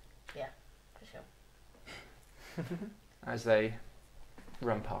thing. Yeah, for sure. As they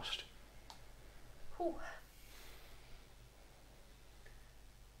run past. Ooh.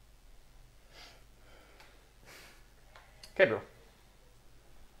 Gabriel.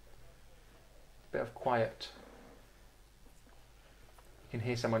 Bit of quiet. You can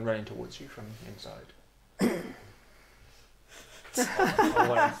hear someone running towards you from inside. I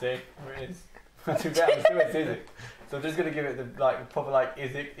want to see where it is. Too bad, I'm still with Izzy. So I'm just going to give it the proper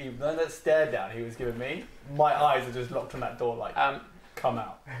Izzy, even though that stare down he was giving me, my eyes are just locked on that door come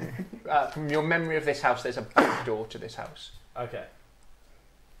out. From your memory of this house, there's a back door to this house. Okay.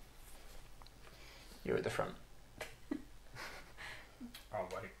 You're at the front. Oh,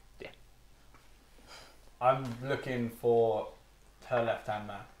 wait. Yeah. I'm looking for her left-hand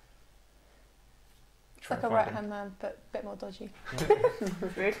man. It's like a right-hand man, but a bit more dodgy.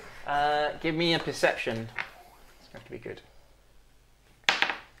 Give me a perception. It's going to be good.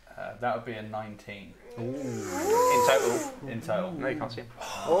 That would be a 19. Ooh. In total? In total. No, you can't see him.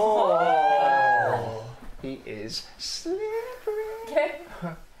 Oh! He is slippery.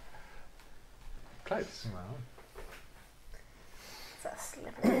 Close. Wow. It's a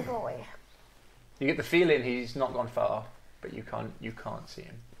slippery boy. You get the feeling he's not gone far, but you can't see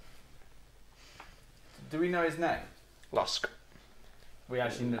him. Do we know his name? Lusk. We know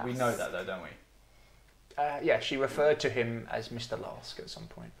that though, don't we? Yeah, she referred to him as Mr. Lusk at some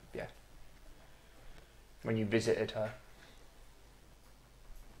point. Yeah. When you visited her.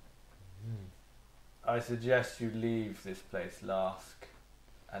 I suggest you leave this place, Lask,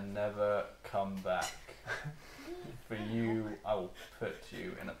 and never come back. For you, I will put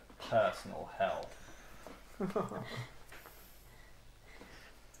you in a personal hell.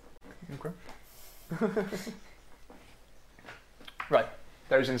 Okay. Right,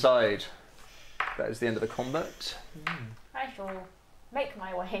 those inside. That is the end of the combat. I shall make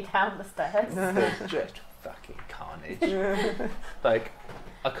my way down the stairs. There's just fucking carnage. Like,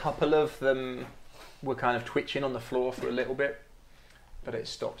 a couple of them were kind of twitching on the floor for a little bit, but it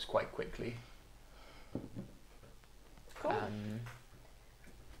stops quite quickly. Cool.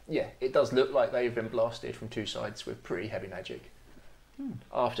 yeah, it does look like they've been blasted from two sides with pretty heavy magic.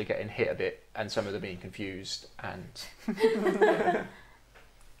 After getting hit a bit, and some of them being confused, and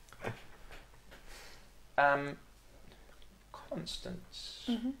Constance,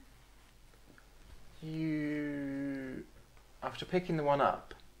 you, after picking the one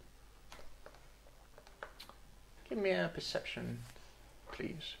up, give me a perception,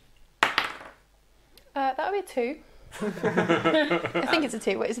 please. That would be a 2. I think it's a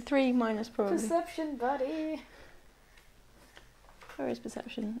 2. Wait, it's a 3 minus probably. Perception, buddy. Where is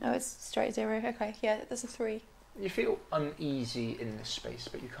perception? Oh, it's straight 0. Okay, yeah, there's a 3. You feel uneasy in this space,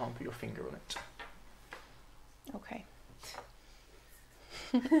 but you can't put your finger on it. Okay.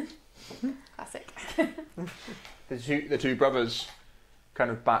 Classic. The two brothers kind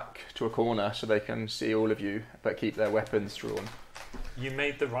of back to a corner so they can see all of you, but keep their weapons drawn. You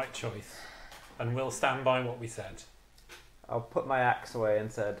made the right choice, and we'll stand by what we said. I'll put my axe away and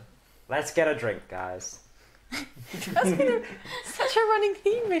said, "Let's get a drink, guys." That's been such a running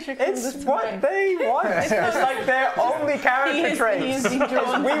theme, Bishop. It's what they want. It's like their only character traits. We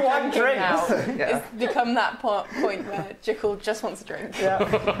want drinks. Now. Yeah. It's become that point where Jekyll just wants a drink.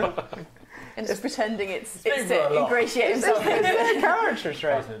 Yeah. And just pretending it's been to for a lot. ingratiate himself. It's their character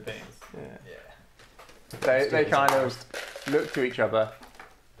trait. Cosmic beings. Yeah. They kind of look to each other.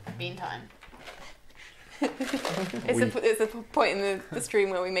 Meantime. It's a point in the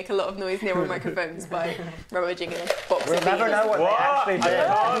stream where we make a lot of noise near our microphones by rummaging in a box We'll of never beans. know what they actually did.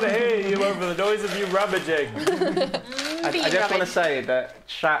 I can't hear you over the noise of you rummaging. I just want to say that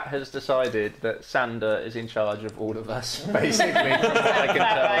chat has decided that Sander is in charge of all of us, basically. From what I can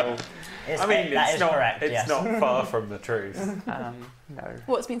tell. It's, I mean, that it's is not. correct. It's yes. not far from the truth. No,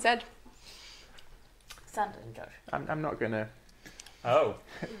 What's been said? Sanders and Josh. I'm not gonna. Oh,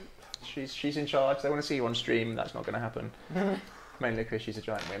 She's in charge. They want to see you on stream. That's not going to happen. Mainly because she's a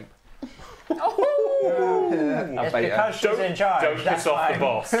giant wimp. I'll It's bait her. because she's in charge. don't that's piss off fine. the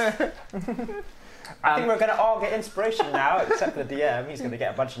boss. I think we're going to all get inspiration now, except for the DM. He's going to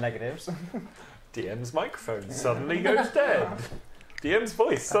get a bunch of negatives. DM's microphone suddenly goes dead. DM's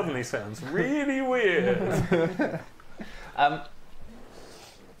voice suddenly sounds really weird.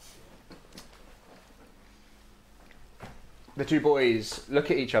 The two boys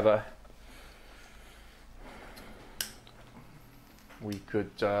look at each other. We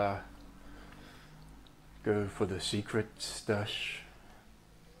could go for the secret stash.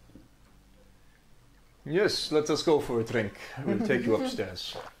 Yes, let us go for a drink. We'll take you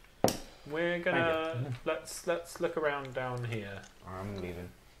upstairs. We're gonna let's look around down here. I'm leaving.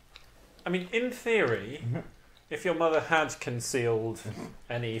 I mean, in theory, if your mother had concealed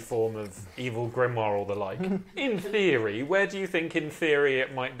any form of evil grimoire or the like, in theory, where do you think in theory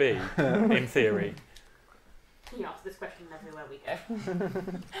it might be? In theory. He asks this question everywhere we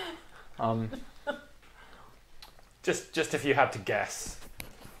go. Just if you had to guess.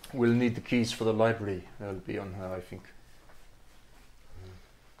 We'll need the keys for the library. They'll be on her, I think.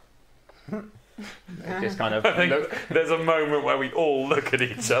 They just kind of I think look. there's a moment where we all look at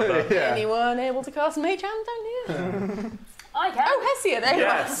each other. Yeah. Anyone able to cast Mage Hand down here? I can. Oh, Hessia, there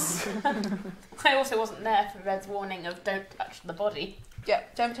Yes. I also wasn't there for Red's warning of don't touch the body. you are. Yeah,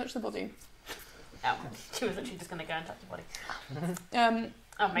 don't touch the body. She was literally just going to go and touch the body.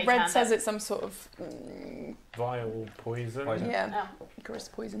 Mage Red Hand says it. it's some sort of Vile poison. yeah, Oh, Icarus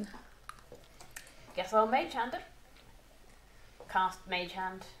poison. guess I'll Mage Hand it. Cast Mage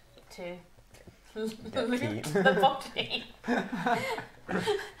Hand to loot the body.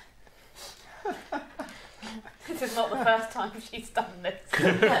 This is not the first time she's done this.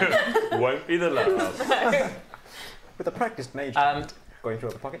 Won't be the last. With a practiced mage going through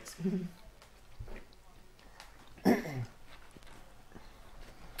all the pockets. As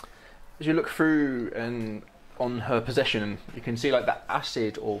you look through and on her possession, you can see like the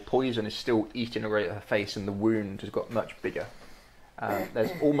acid or poison is still eating away at her face, and the wound has got much bigger.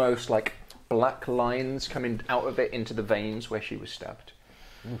 There's almost like black lines coming out of it into the veins where she was stabbed.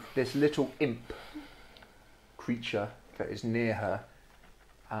 This little imp creature that is near her,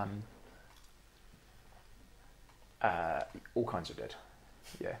 all kinds of dead.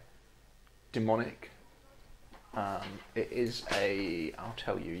 Yeah, demonic. It is I'll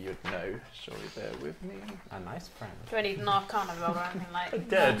tell you, you'd know. Sorry, bear with me. A nice friend. Do I need an Arcana roll or anything like A that?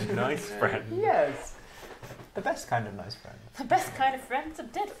 dead nice friend. Yes. The best kind of nice friend. The best kind of friends are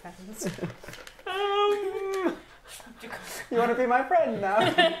dead friends. You want to be my friend now?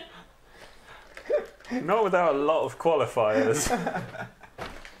 Not without a lot of qualifiers. I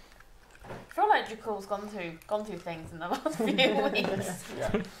feel like Magical's gone through things in the last few weeks.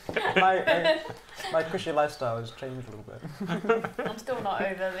 My cushy lifestyle has changed a little bit. I'm still not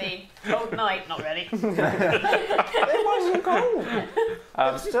over the cold night. Not ready. It wasn't cold.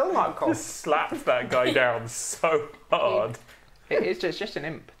 It's still not cold. Just slapped that guy down so hard. It's just an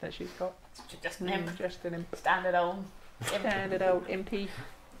imp that she's got. Just an imp. Just an imp. Standard old imp. Standard old impy.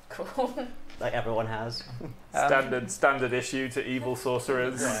 Cool. Like everyone has. Standard issue to evil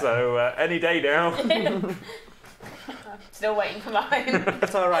sorcerers. So any day now. Still waiting for mine.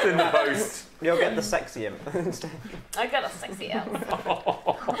 It's all right. In the post. You'll get the sexy imp. I got a sexy elf.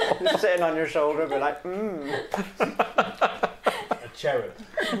 Just sitting on your shoulder, be like, A cherub.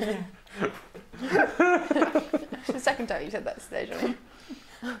 It's the second time you said that today, Johnny.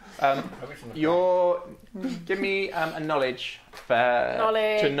 Give me a knowledge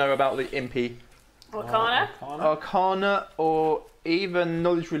to know about the impy. Arcana. Arcana or even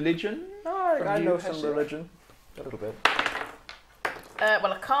knowledge religion. I you, know Hesse? some religion. A little bit.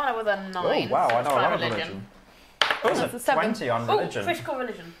 Well, Arcana with a 9. Oh, wow, I know a Try lot of religion. religion. Oh, that's a 7. 20 on Oh, religion. critical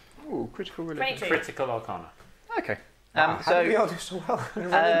religion. Ooh, critical religion. 22. Critical Arcana. Okay. How do we all do so well?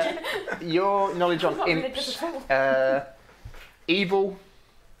 Your knowledge I'm on not religious imps, at all. evil,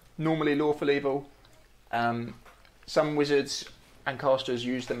 normally lawful evil. Some wizards and casters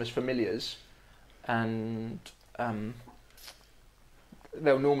use them as familiars, and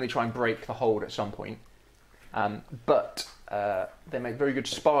they'll normally try and break the hold at some point. But they make very good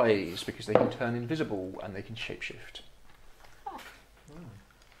spies because they can turn invisible and they can shapeshift.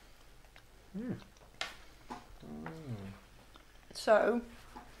 So,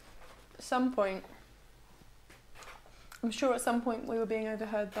 at some point, I'm sure at some point we were being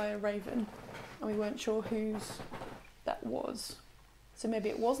overheard by a raven, and we weren't sure whose that was. So maybe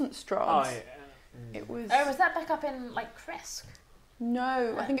it wasn't Strahd's. It was. Oh, was that back up in like Kresk?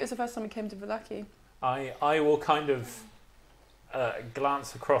 No, I think it was the first time we came to Vallaki. I will kind of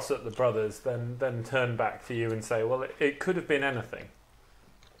glance across at the brothers, then turn back to you and say, well, it could have been anything.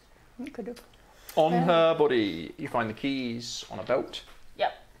 It could have. On her body, you find the keys on a belt.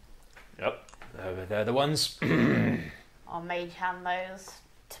 Yep. They're the ones. I'll mage hand those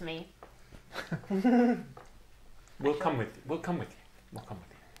to me. We'll come with you. We'll come with you.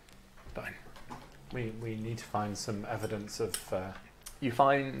 Fine. We need to find some evidence of. You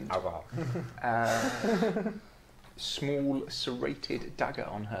find Alcohol. small serrated dagger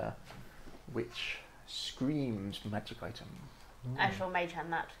on her, which screams magic item. I shall mage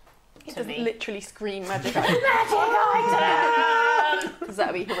hand that It to does me. literally scream magic. Magic item! Because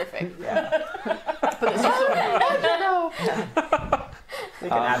that would be horrific. Yeah. But it's just You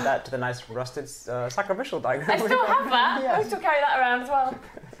can add that to the nice rusted sacrificial dagger. I still have that. Yeah. I still carry that around as well.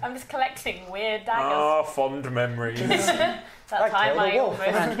 I'm just collecting weird daggers. Ah, fond memories. That time killed a I wolf.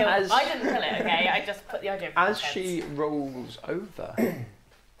 almost And killed. as- I didn't kill it. Okay, I just put the idea. As she rolls over,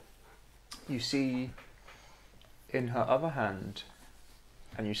 you see in her other hand,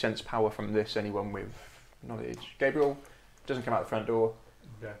 and you sense power from this, anyone with knowledge. Gabriel doesn't come out the front door.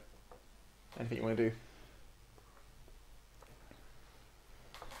 Okay. Anything you want to do?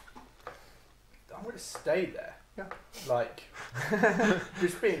 I'm going to stay there. Yeah. Like,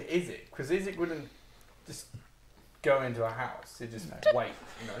 just being Izzy, because Izzy wouldn't just go into a house. He'd just wait,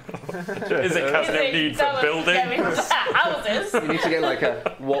 you know. Isaac has no need for building. Houses. You need to get like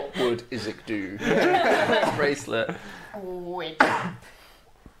a what would Izzy do bracelet. Wait.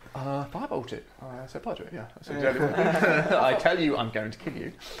 Firebolt it. I said part of it, yeah. That's exactly what I tell you I'm going to kill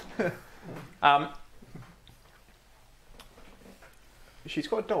you. She's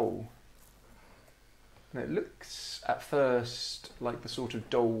got a doll. And it looks at first like the sort of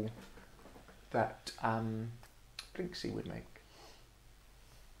doll that Blinksy would make.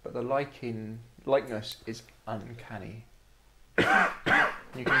 But the likeness is uncanny.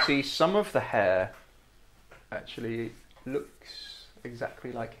 You can see some of the hair actually looks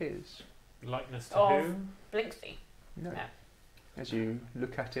exactly like his. Likeness to Of who? Blinksy. No. No. As you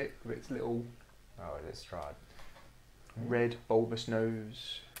look at it with its little Oh, it is Strahd. red bulbous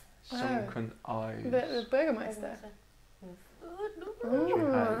nose, sunken eyes. the Burgermeister. She Ooh,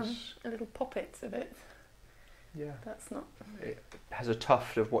 has, a little poppet of it. yeah, That's not. it has a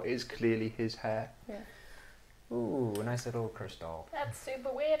tuft of what is clearly his hair. Ooh, a nice little curse doll. That's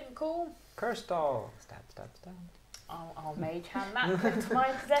super weird and cool. Curse doll. Stab, stab, stab. I'll mage hand that into my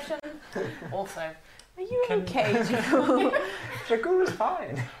possession. Also, Are you Can- okay, Jacob? Dragul is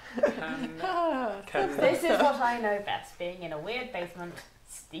fine. Can this is what I know best: being in a weird basement,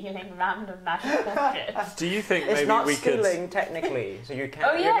 stealing random magical shit. do you think It's maybe not we stealing technically, so you can't.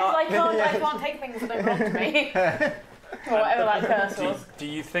 Oh you're yeah, not, I can't take things that don't belong to me. Or whatever that curse Do, was. do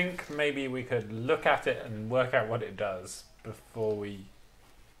you think maybe we could look at it and work out what it does before we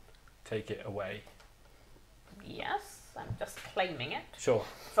take it away? Yes, I'm just claiming it Sure.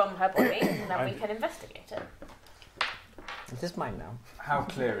 from her body, and then we can investigate it. It is mine now. How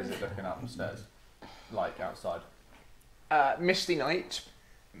clear is it looking up the stairs? Like outside? Misty night.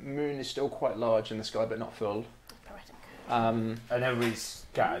 Moon is still quite large in the sky, but not full. Poetic. And everybody's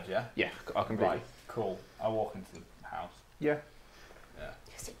scattered, yeah? Yeah, I completely. Right, cool. I walk into the house. Yeah.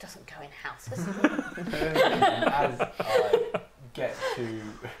 Yes, it doesn't go in houses. As I get to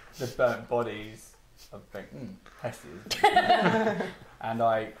the burnt bodies, I think, Hessies. And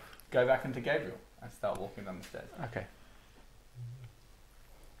I go back into Gabriel and start walking down the stairs. Okay.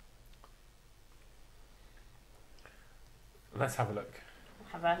 Let's have a look.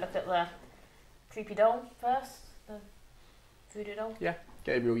 Have a look at the creepy doll first. The voodoo doll.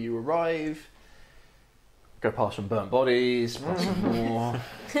 Gabriel, you arrive. Go past some burnt bodies, past some more.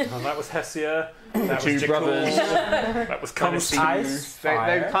 Oh, that was Hessia. That Two was Jakul. brothers. That was Kind of Constance. Ice, They've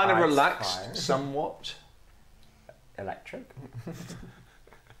fire, kind of ice, relaxed fire. somewhat. Electric.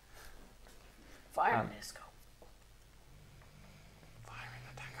 Fire Um, in his skull.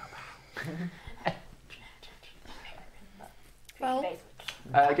 Well,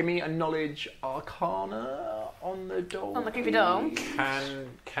 Give me a knowledge arcana on the doll. On the creepy doll?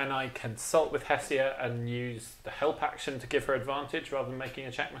 Can I consult with Hessia and use the help action to give her advantage rather than making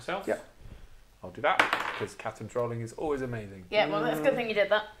a check myself? Yep. I'll do that because Captain's rolling is always amazing. Yeah, well, that's a good thing you did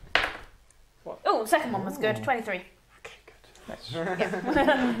that. What? Oh, the second one was good. 23. Okay, good. Nice.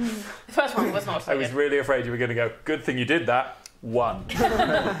 The first one was not so I was good. really afraid you were going to go, good thing you did that. 1.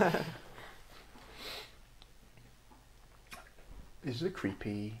 This is a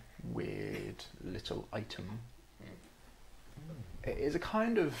creepy, weird little item. It is a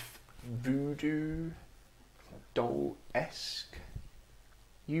kind of voodoo doll-esque.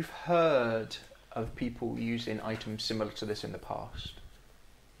 You've heard of people using items similar to this in the past.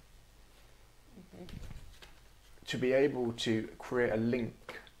 To be able to create a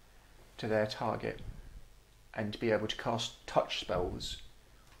link to their target and to be able to cast touch spells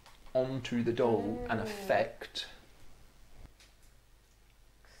onto the doll and affect.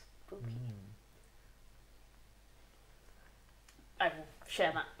 I will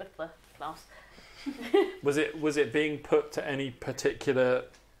share that with the class. Was it being put to any particular,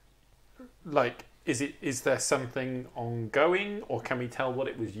 like, is there something ongoing, or can we tell what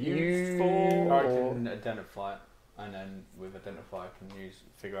it was used for? I or- can identify it, and then with identify, I can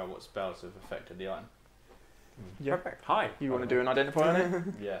figure out what spells have affected the item. Yeah. Perfect. Hi. You want to do an identify on it?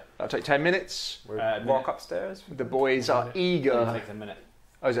 Yeah. That'll take 10 minutes. We'll minute. walk upstairs. The boys are It eager. takes a minute.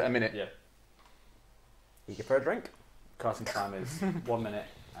 Oh, is it a minute? Yeah. Eager for a drink. Casting time is 1 minute,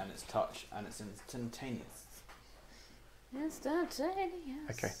 and it's touch, and it's instantaneous. Instantaneous.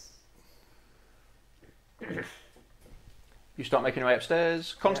 Okay. You start making your way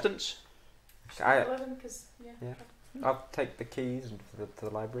upstairs. Constance? I'll take the keys to the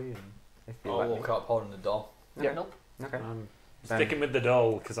library, and if you I'll let walk up holding the doll. Yeah. Nope. me. Okay. I'm Then- sticking with the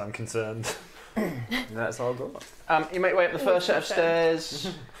doll because I'm concerned. Let's all go. You make your way up the first set of stairs.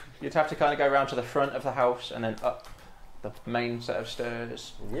 You'd have to kind of go around to the front of the house and then up the main set of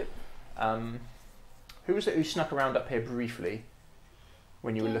stairs. Yep. Who was it who snuck around up here briefly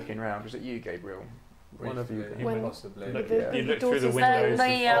when you were looking around? Was it you, Gabriel? One of you. Briefly, When- possibly. Look, the- you the look through the daughters windows.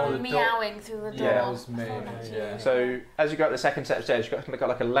 The Oh, the door. meowing through the door. Yeah, it was me. Yeah. So as you go up the second set of stairs, you've got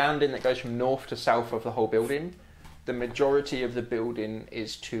like a landing that goes from north to south of the whole building. The majority of the building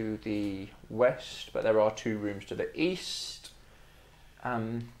is to the west, but there are 2 rooms to the east.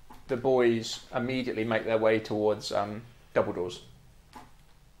 The boys immediately make their way towards double doors.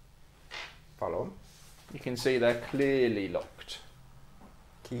 Follow 'em. You can see they're clearly locked.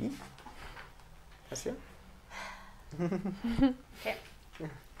 Key. That's you.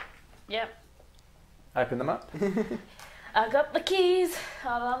 Yep. Open them up. I got the keys.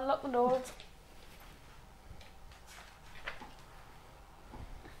 I'll unlock the doors.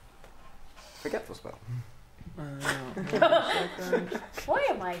 Forgetful spell. Why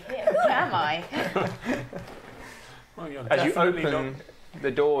am I here? Who am I? Well, you're As you definitely open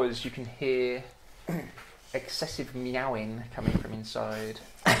the doors, you can hear excessive meowing coming from inside.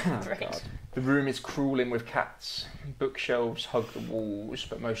 Great. The room is crawling with cats. Bookshelves hug the walls,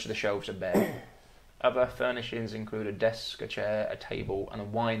 but most of the shelves are bare. Other furnishings include a desk, a chair, a table, and a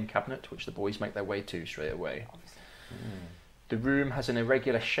wine cabinet, which the boys make their way to straight away. The room has an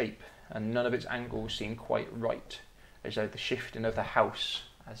irregular shape, and none of its angles seem quite right, as though the shifting of the house,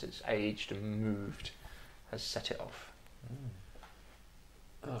 as it's aged and moved, has set it off.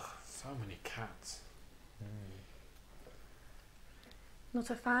 Ugh, so many cats. Not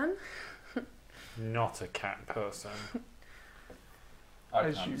a fan. Not a cat person. I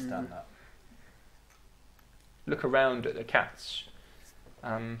As can you- understand that. Look around at the cats.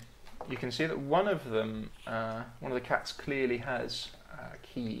 You can see that one of them, one of the cats clearly has a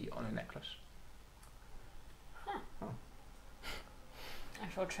key on a necklace. I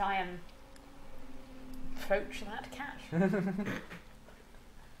shall try and approach that cat.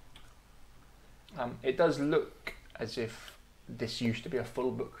 It does look as if this used to be a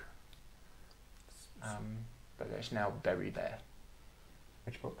full book, but it's now very bare,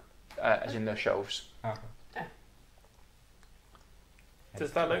 Which book? as in the shelves. Oh.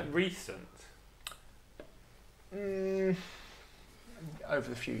 Does that look recent? Over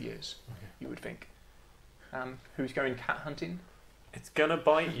the few years, you would think. Who's going cat hunting? It's gonna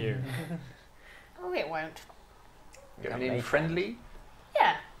bite you. Oh, it won't. Going in Maybe. friendly?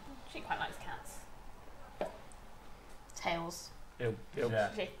 Yeah, she quite likes cats. Tails. Yeah.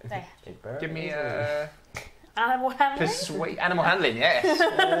 Big bird. Give me Animal handling? animal handling, yes.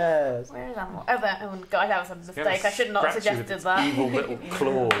 Yes. Where is animal? Oh, there. Oh, God, that was a It's gonna mistake. I should not have scratch you with suggested its that. Evil little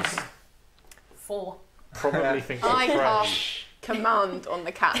claws. 4. Probably thinks I it's have fresh. command on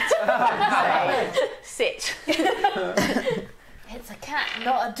the cat. Say, sit. It's a cat,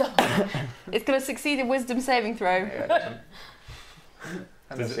 not a dog. It's going to succeed a wisdom saving throw. Yeah, it doesn't. Does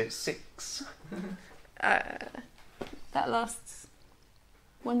Unless it's 6. That lasts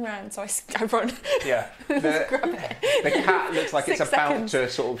 1 round, so I run. Yeah. The cat looks like it's 6 about seconds. to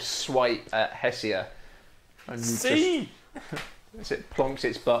sort of swipe at Hessia. And you See? as it plonks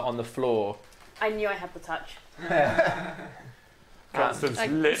its butt on the floor. I knew I had the touch. Constance I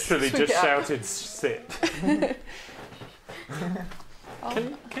literally sweep just it up. shouted, sit.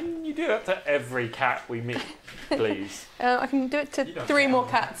 Can you do that to every cat we meet, please? I can do it to You don't 3 more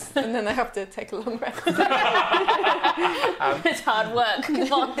count. cats, and then I have to take a long rest. It's hard work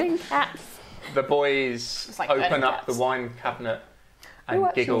commanding cats. The boys It's like open burning up the cats. wine cabinet and Oh,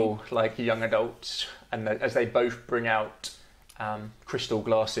 actually- giggle like young adults, and as they both bring out crystal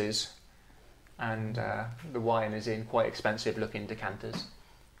glasses, and the wine is in quite expensive looking decanters.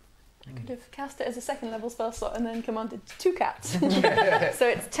 I could have cast it as a 2nd level spell slot and then commanded 2 cats. So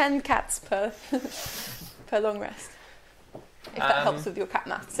it's 10 cats per long rest. If that helps with your cat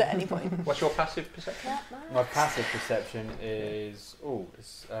maths at any point. What's your passive perception? My passive perception is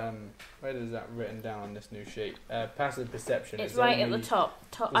where is that written down on this new sheet? Passive perception. It's is right at only, the top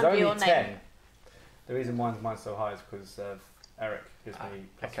It's under only your 10. name. The reason why mine's so high is because Eric gives me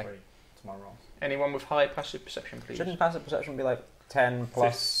 +3 okay. to my rolls. Anyone with high passive perception, please? Shouldn't passive perception be like 10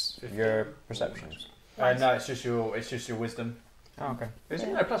 plus 15. your perceptions? No, it's just your wisdom. Oh, okay. Is it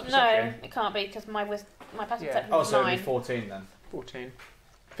no plus No, perception? it can't be because my passive Yeah. perception Oh, is so it'll 9. be 14 then. 14.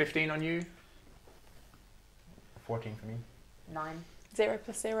 15 on you? 14 for me. 9. 0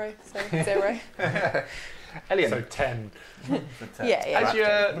 plus 0, so 0. Elian, So 10. So 10. Yeah, yeah. as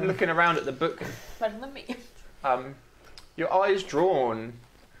you're looking around at the book, Better than me. your eyes drawn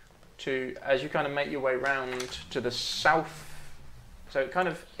to, as you kind of make your way round to the south, so it kind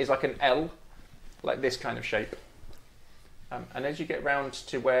of is like an L, like this kind of shape. And as you get round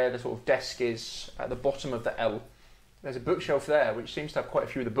to where the sort of desk is at the bottom of the L, there's a bookshelf there which seems to have quite a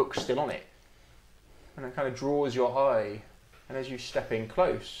few of the books still on it. And it kind of draws your eye, and as you step in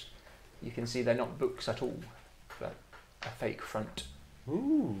close, you can see they're not books at all, but a fake front.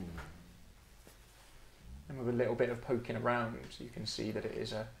 Ooh. And with a little bit of poking around, you can see that it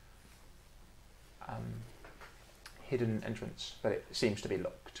is a hidden entrance, but it seems to be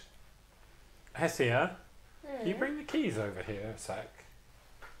locked. Hessia, can you bring the keys over here a sec?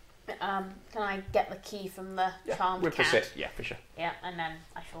 Can I get the key from the charmed with the cat? sit, yeah, for sure. Yeah, and then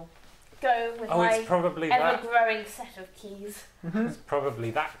I shall go with Oh, my it's probably that. ever-growing set of keys. It's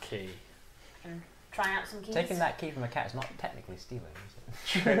probably that key. Try out some keys. Taking that key from a cat is not technically stealing,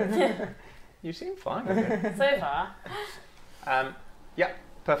 is it? You seem fine with it. So far. Yeah,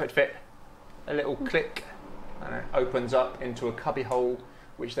 perfect fit. A little click, and it opens up into a cubby hole,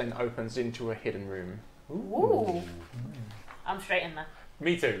 which then opens into a hidden room. Ooh. I'm straight in there.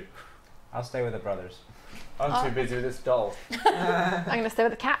 Me too. I'll stay with the brothers. I'm too busy with this doll. I'm going to stay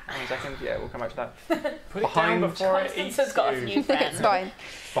with the cat. 1 second, yeah, we'll come back to that. Put Behind- it down before it Constance eats has got a you. few friends. It's fine.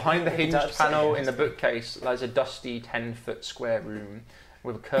 Behind the hinged That's panel it. in the bookcase lies a dusty 10-foot square room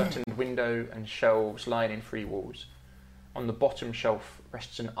with a curtained window and shelves lining 3 walls. On the bottom shelf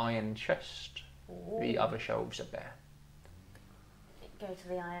rests an iron chest. The other shelves are bare. Go to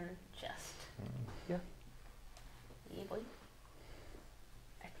the iron chest. Yeah. Yeah, boy.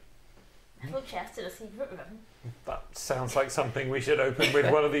 Little chest in a secret room. That sounds like something we should open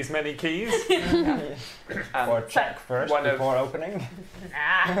with one of these many keys. Or check first one of- before opening.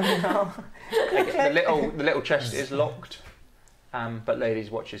 Nah. The little chest is locked, but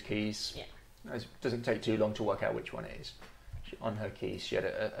Lady's watches keys. Yeah. It doesn't take too long to work out which one it is. On her keys, she had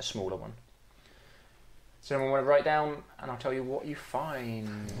a smaller one. So anyone want to write down, and I'll tell you what you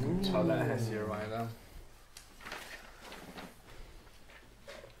find. I'll let Hessia write it down.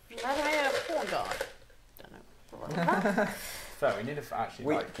 How do I get a pawn guard? Don't know. So we need to actually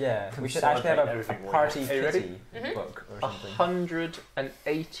We like. should actually have a everything we party Are you ready? kitty Mhm. book or something.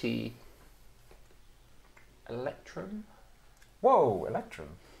 180 electrum Whoa,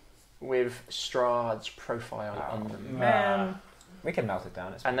 Electrum. with Strahd's profile Oh, on them. man. We can melt it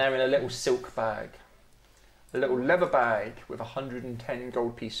down. It's And they're in a little silk bag. A little leather bag with 110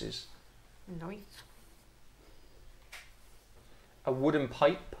 gold pieces. Nice. A wooden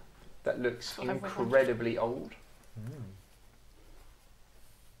pipe that looks I'll have one. incredibly old. Mm.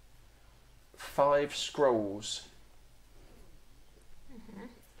 5 scrolls.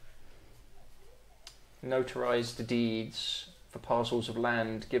 Notarized deeds for parcels of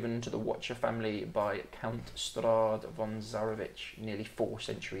land given to the Watcher family by Count Strahd von Zarevich nearly 4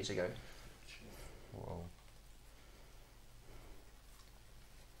 centuries ago. Whoa.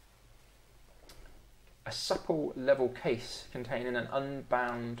 A supple level case containing an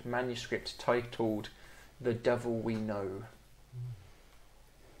unbound manuscript titled The Devil We Know.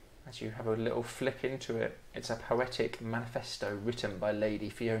 As you have a little flick into it, it's a poetic manifesto written by Lady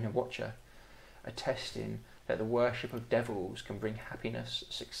Fiona Watcher, attesting that the worship of devils can bring happiness,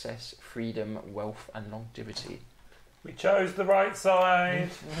 success, freedom, wealth, and longevity. We chose the right side.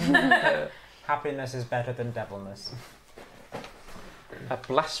 Happiness is better than devilness. A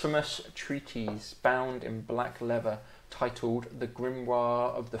blasphemous treatise bound in black leather titled The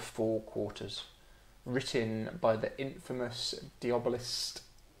Grimoire of the Four Quarters, written by the infamous Diabolist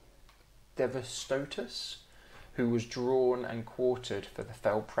Devastatus, who was drawn and quartered for the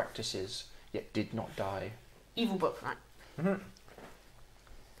fell practices, yet did not die. Evil book, right? Mm-hmm.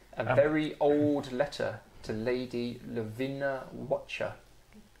 A very old letter to Lady Lavinia Watcher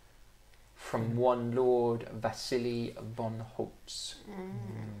from one Lord Vasily von Holtz,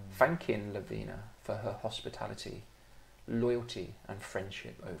 thanking Lavinia for her hospitality, loyalty, and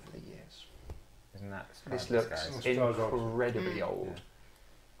friendship over the years. Isn't that This Strahd's looks disguise? incredibly Mm. old.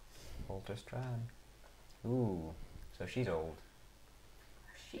 Walter Strahd. Ooh, so she's old.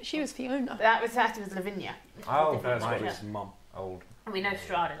 She was Fiona. That was Lavinia. Oh, That's right. what his mum. Old. And we know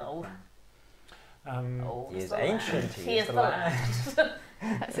Strahd is old. Old He as is the ancient. land. He is the land.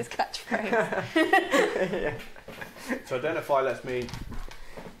 That's his catchphrase. So identify lets me.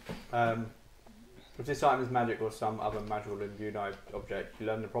 If this item is magic or some other magical imbued object, you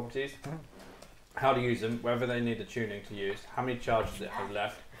learn the properties, how to use them, whether they need a tuning to use, how many charges it has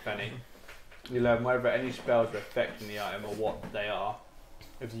left, if any. You learn whether any spells are affecting the item or what they are.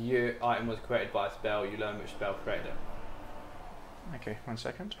 If the item was created by a spell, you learn which spell created it. Okay, 1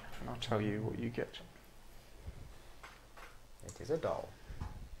 second, and I'll tell you what you get. It is a doll.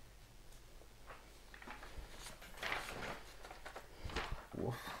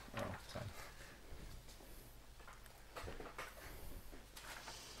 Woof. Oh, sorry.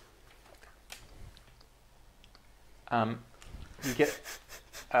 You get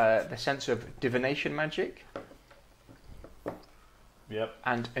the sense of divination magic Yep.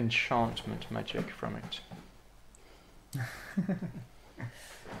 and enchantment magic from it.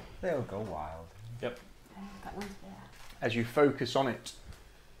 They'll go wild. That one's there. As you focus on it,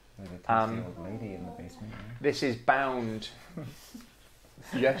 There's a old lady in the basement. Yeah. this is bound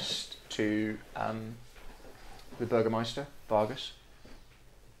just to the Burgermeister, Vargas.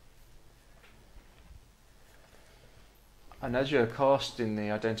 And as you're casting the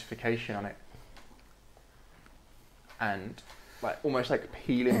identification on it, and almost like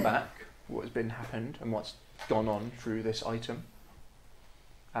peeling back what has been happened and what's gone on through this item,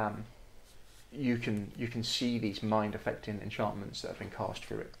 you can see these mind affecting enchantments that have been cast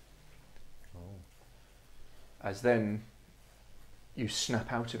through it. Oh. As then you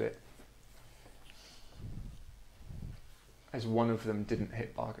snap out of it, as one of them didn't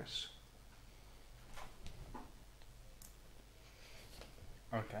hit Vargas.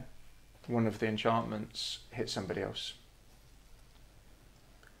 Okay. One of the enchantments hit somebody else.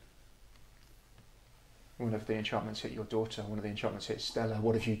 One of the enchantments hit your daughter. One of the enchantments hit Stella.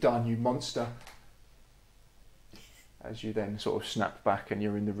 What have you done, you monster? As you then sort of snap back and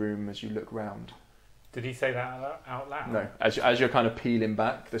you're in the room as you look round. Did he say that out loud? No, as you're kind of peeling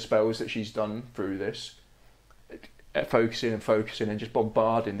back the spells that she's done through this, focusing and just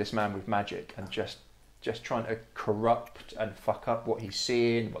bombarding this man with magic and just trying to corrupt and fuck up what he's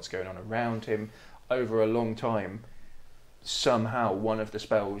seeing, what's going on around him over a long time. Somehow one of the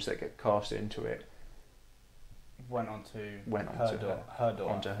spells that get cast into it Went onto her daughter.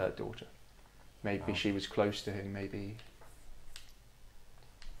 onto her daughter. Maybe she was close to him, maybe.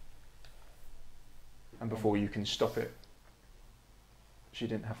 And before you can stop it, she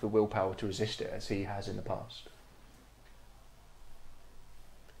didn't have the willpower to resist it as he has in the past.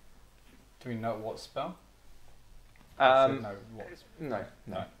 Do we know what spell? No. No.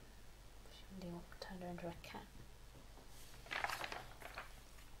 She really turned her into a cat.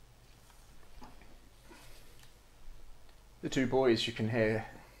 The two boys you can hear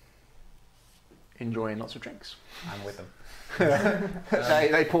enjoying lots of drinks. I'm with them.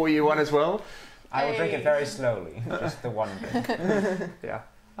 They pour you one as well. I will drink it very slowly, just the one drink. Yeah.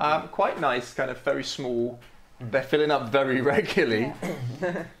 Quite nice, kind of very small. They're filling up very regularly.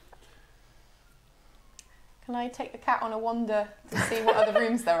 Yeah. Can I take the cat on a wander to see what other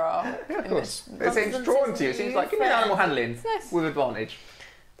rooms there are? Yeah, of in course. this? It seems drawn to you. It seems like, give me an animal handling It's nice. with advantage.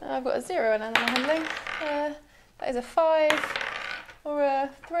 I've got a 0 in animal handling. That is a 5 or a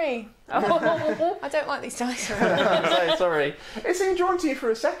 3. Oh. I don't like these dice. So sorry. It seemed drawn to you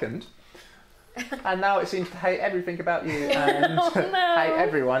for a second. And now it seems to hate everything about you and hate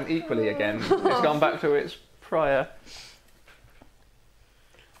everyone equally again. It's gone back to its prior.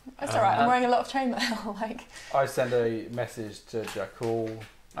 That's alright, I'm wearing a lot of chainmail. Like, I send a message to Jackal.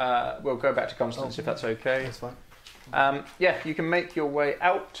 We'll go back to Constance if that's okay. That's fine. Yeah, you can make your way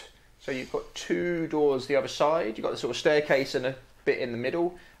out. So you've got 2 doors the other side. You've got the sort of staircase and a bit in the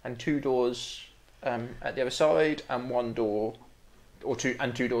middle, and 2 doors at the other side, and 1 door, or 2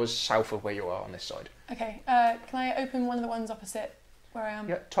 doors south of where you are on this side. okay, can I open one of the ones opposite where I am?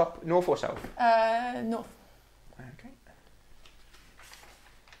 Yeah, top, north or south? North. Okay.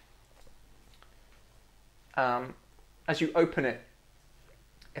 As you open it,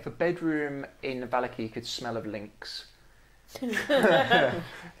 if a bedroom in Valaki could smell of lynx,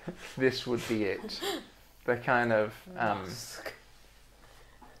 this would be it. The kind of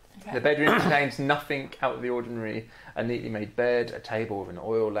Okay. the bedroom contains nothing out of the ordinary. A neatly made bed, a table with an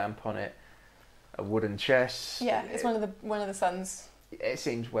oil lamp on it, a wooden chest. Yeah, it's one of the sons. It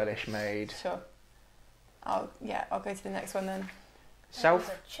seems wellish made. Sure. I'll go to the next one then. South.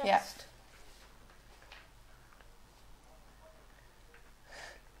 There's a chest. Yeah.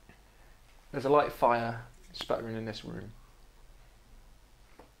 There's a light fire sputtering in this room.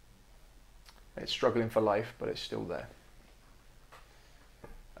 It's struggling for life, but it's still there.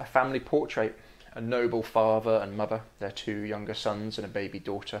 A family portrait, a noble father and mother, their 2 younger sons and a baby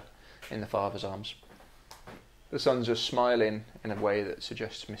daughter in the father's arms. The sons are smiling in a way that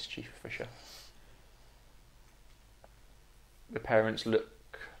suggests mischief for sure. The parents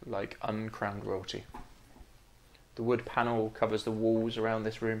look like uncrowned royalty. The wood panel covers the walls around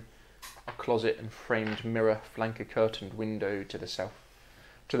this room. A closet and framed mirror flank a curtained window to the south.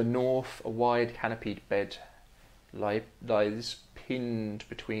 To the north, a wide canopied bed lies pinned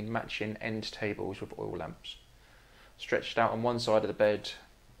between matching end tables with oil lamps. Stretched out on one side of the bed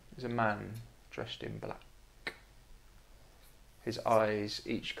is a man dressed in black. His eyes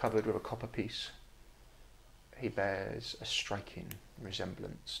each covered with a copper piece. He bears a striking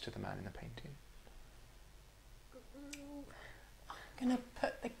resemblance to the man in the painting. I'm gonna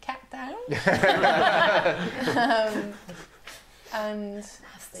put the cat down and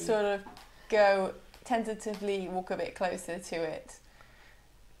sort of go tentatively walk a bit closer to it.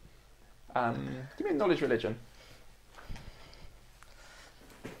 Give me a knowledge religion.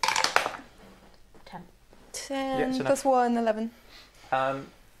 10 it's plus 1, 11.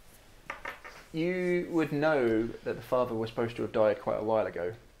 You would know that the father was supposed to have died quite a while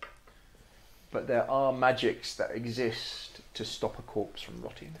ago, but there are magics that exist to stop a corpse from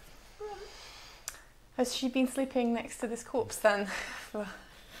rotting. Has she been sleeping next to this corpse then for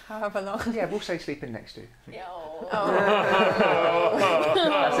however long? Yeah, we'll say sleeping next to. Oh.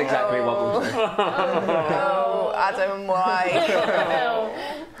 That's exactly what we'll say. Oh, Adam,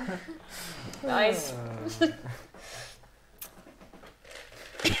 why? Nice.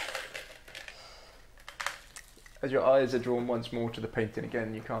 As your eyes are drawn once more to the painting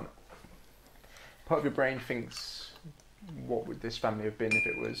again, you can't. Part of your brain thinks, what would this family have been if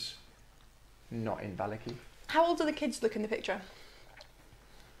it was not in Valaki? How old do the kids look in the picture?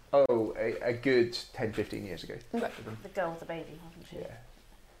 Oh, a good 10, 15 years ago. Okay. The girl with the baby, wasn't she?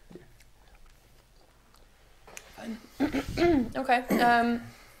 Yeah. Okay.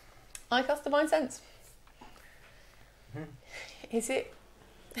 I cast Divine Sense. Is it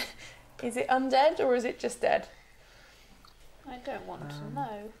undead or is it just dead? I don't want to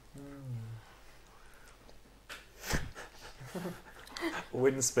know.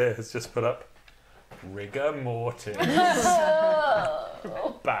 Windspear has just put up rigor mortis.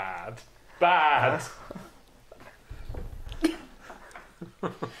 Bad. Bad.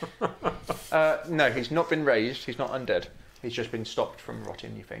 No, he's not been raised. He's not undead. He's just been stopped from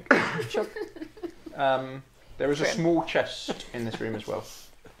rotting, you think. Sure. There is a Grim. small chest in this room as well,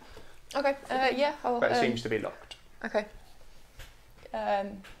 Okay. Yeah. I'll, but it seems to be locked. Okay.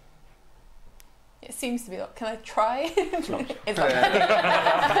 It seems to be locked. Can I try? It's locked. It's locked.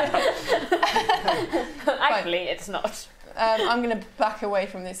 Actually, it's not. I'm going to back away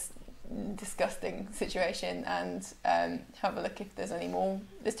from this disgusting situation and have a look if there's any more.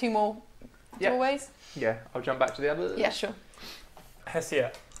 There's 2 more Yeah. doorways. Yeah, I'll jump back to the other. Yeah, sure.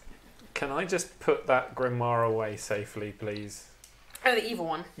 Hesia, can I just put that grimoire away safely, please? Oh, the evil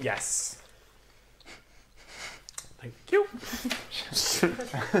one. Yes. Thank you.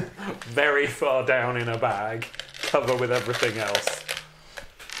 Very far down in a bag, cover with everything else.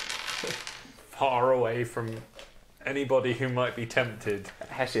 Far away from anybody who might be tempted.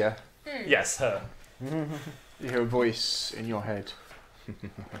 Hesia, Yes, her. you hear a voice in your head.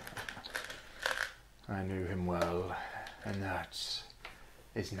 I knew him well, and that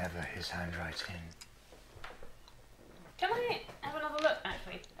is never his handwriting. Can I have another look,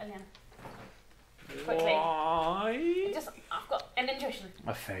 actually, again? Quickly. Why? Just, I've got an intuition.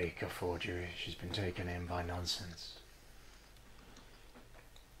 A fake, a forgery. She's been taken in by nonsense.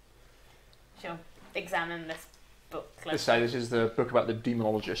 She'll examine this book. Let's say this is the book about the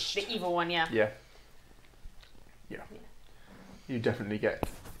demonologist. The evil one, yeah. Yeah. You definitely get.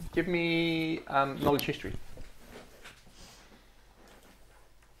 Give me knowledge history.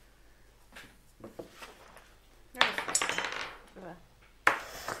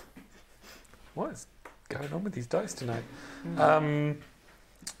 What is going on with these dice tonight?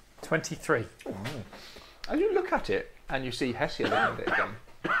 23. As you look at it and you see Hesia looking at it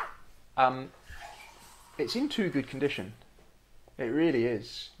again, it's in too good condition. It really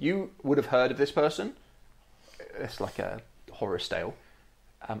is. You would have heard of this person. It's like a horror tale.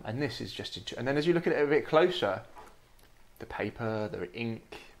 And this is just... And then as you look at it a bit closer, the paper, the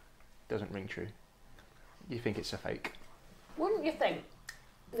ink, doesn't ring true. You think it's a fake. Wouldn't you think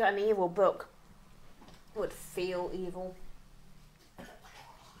that an evil book would feel evil?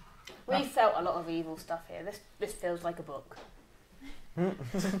 We felt a lot of evil stuff here. This feels like a book. When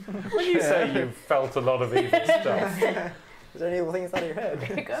you say you've felt a lot of evil stuff, Is there any evil things out of your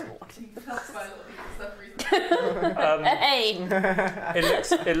head? Go. um, Hey!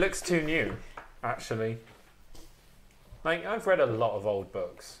 it looks too new, actually. Like, I've read a lot of old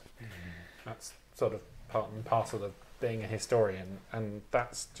books. That's sort of part and parcel of being a historian, and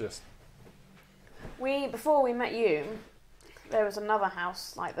that's just... Before we met you, there was another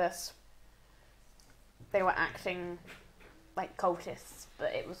house like this. They were acting like cultists,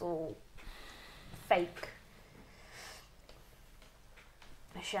 but it was all fake.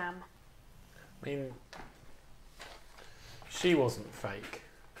 A sham. I mean, she wasn't fake,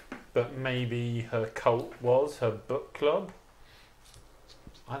 but maybe her cult was, her book club.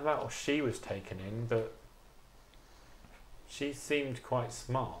 I thought she was taken in, but she seemed quite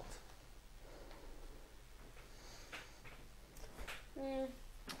smart.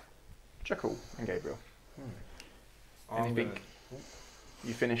 Jekyll and Gabriel. I'm Anything? gonna-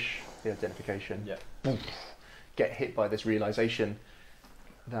 You finish the identification. Yeah. Get hit by this realization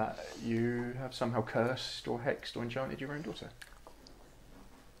that you have somehow cursed or hexed or enchanted your own daughter.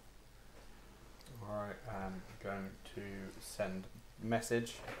 Alright, I'm going to send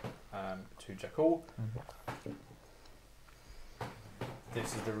message to Jekyll.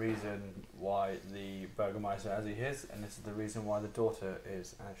 This is the reason why the Burgermeister as he is, and this is the reason why the daughter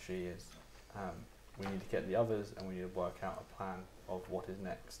is as she is. We need to get the others, and we need to work out a plan of what is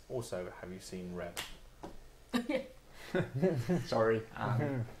next. Also, have you seen Red? Sorry.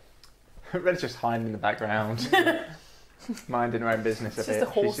 Red's just hiding in the background, minding her own business It's a just bit.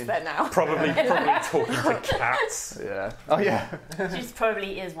 a horse She's there now. Probably talking to cats. Yeah. Oh yeah. She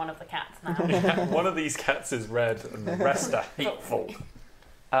probably is one of the cats now. One of these cats is red, and the rest are hateful.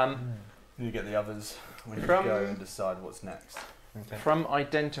 We need to get the others. We need From- to go and decide what's next. From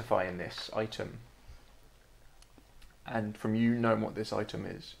identifying this item, and from you knowing what this item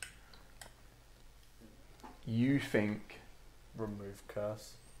is, you think Remove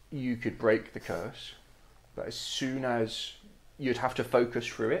curse. you could break the curse, but as soon as you'd have to focus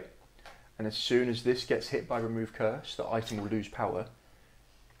through it, and as soon as this gets hit by remove curse, the item will lose power.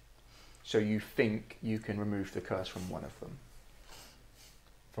 So you think you can remove the curse from one of them.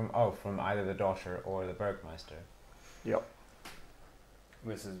 From either the daughter or the Burgmeister. Yep.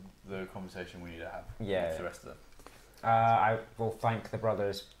 This is the conversation we need to have Yeah. with the rest of them. I will thank the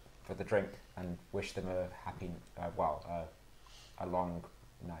brothers for the drink and wish them a happy, a long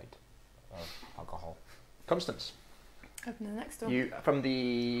night of alcohol. Constance, Open the next door. you from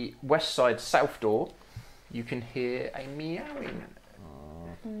the west side south door, you can hear a meowing.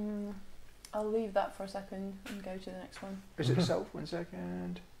 I'll leave that for a second and go to the next one. Is it south? 1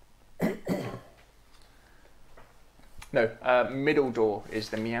 second. No, middle door is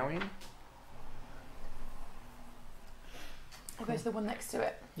the meowing. I'll go to the one next to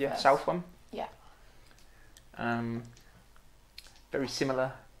it. Yeah, first. south one. Yeah. Very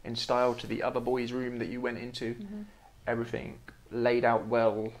similar in style to the other boys' room that you went into. Mhm. Everything laid out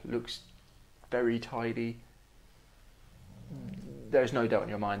well, looks very tidy. There's no doubt in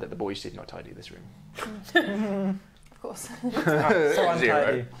your mind that the boys did not tidy this room. Of course. So untidy.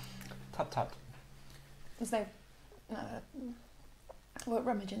 Zero. Tut tut. There's no. Won't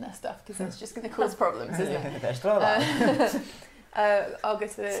rummage in their stuff because that's just going to cause problems, isn't it? There's still that. I'll go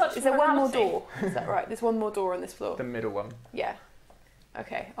to the. Such Is there one more morality. door? Is that right? There's one more door on this floor. The middle one, Yeah.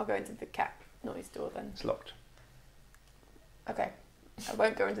 Okay, I'll go into the cat noise door then. it's locked. Okay. I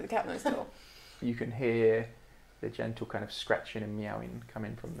won't go into the cat noise door. You can hear the gentle kind of scratching and meowing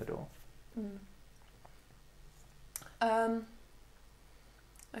coming from the door.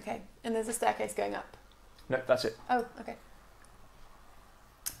 Okay, and there's a staircase going up. No, that's it. Oh, okay.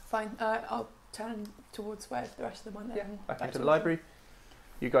 Fine. I'll turn towards where the rest of them went then. Yeah, back into the towards library.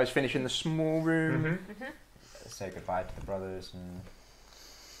 You guys finish in the small room. Say goodbye to the brothers and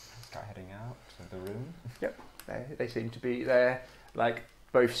start heading out of the room. They seem to be there, like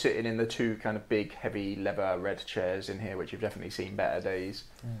both sitting in the two kind of big, heavy leather red chairs in here, which you've definitely seen better days.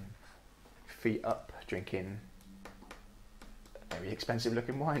 Feet up, drinking very expensive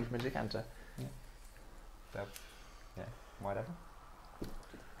looking wine from a decanter. Whatever.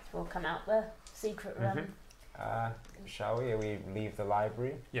 We'll come out the secret room. Shall we? We leave the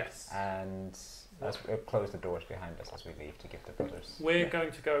library Yes. and we'll close the doors behind us as we leave to give the brothers. We're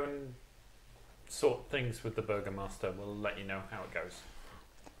going to go and sort things with the Burgomaster. We'll let you know how it goes.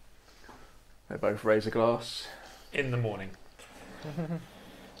 They both raise a glass. In the morning.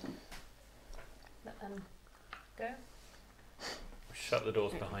 Let them go. Shut the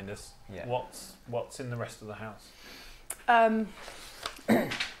doors behind us. Yeah. What's in the rest of the house?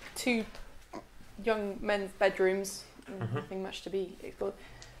 two young men's bedrooms. Nothing much to be explored.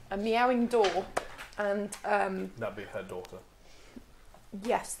 A meowing door, and That'd be her daughter.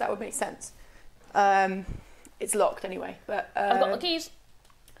 yes, that would make sense. It's locked anyway, but I've got the keys.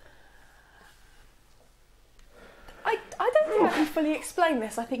 I don't think I can fully explain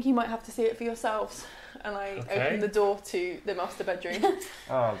this. I think you might have to see it for yourselves. And I Okay. open the door to the master bedroom.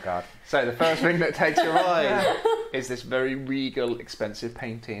 Oh God. So the first thing that takes your eye is this very regal, expensive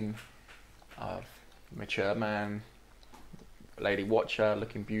painting of a mature man, Lady Watcher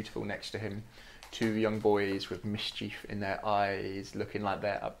looking beautiful next to him, two young boys with mischief in their eyes, looking like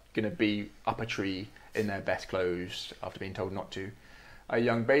they're going to be up a tree in their best clothes after being told not to. A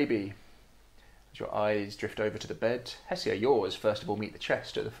young baby. As your eyes drift over to the bed, Hessia, yours first of all meet the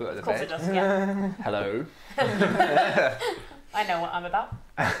chest at the foot of the Of course bed. it does, yeah. Hello. I know what I'm about.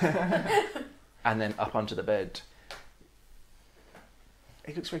 And then up onto the bed.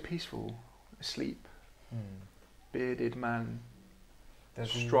 He looks very peaceful, asleep. Bearded man,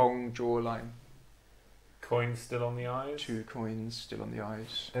 strong jawline, Coins still on the eyes? 2 coins still on the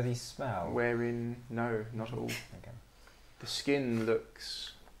eyes. Does he smell? Wearing, no, not all. Okay. The skin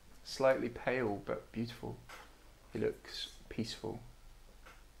looks slightly pale but beautiful. He looks peaceful.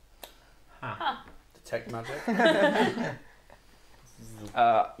 Detect magic.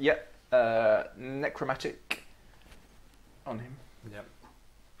 Necromantic on him. Yep.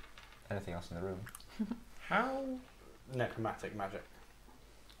 Anything else in the room? How? Necromantic magic.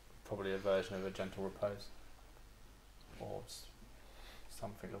 Probably a version of a gentle repose. Or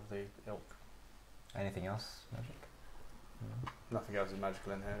something of the ilk. Anything else? Magic? Nothing else is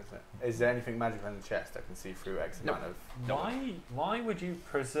magical in here, is it? Is there anything magical in the chest I can see through X amount of... Why would you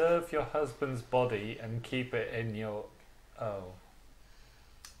preserve your husband's body and keep it in your... Oh.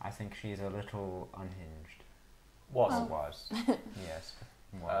 I think she's a little unhinged. Was. Oh. Or was. Yes.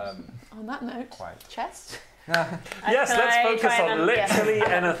 Was. On that note, Quite. chest. Yes, Can let's I focus try on and- literally yes.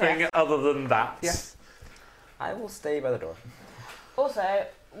 anything other than that. Yes. I will stay by the door. Also,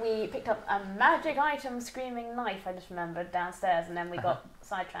 we picked up a magic item screaming knife, I just remembered, downstairs, and then we got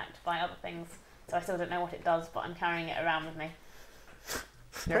sidetracked by other things. So I still don't know what it does, but I'm carrying it around with me.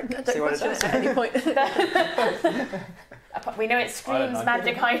 Don't See what it question does. at any point. We know it screams know.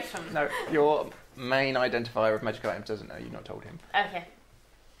 magic item. No, your main identifier of magic items doesn't know. You've not told him. Okay.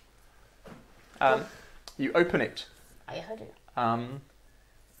 You open it. I heard you.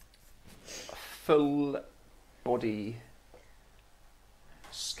 Full body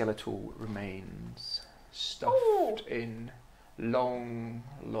skeletal remains stuffed Ooh. in long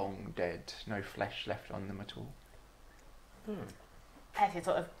dead. No flesh left on them at all. Percy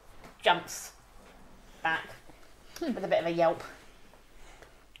sort of jumps back with a bit of a yelp.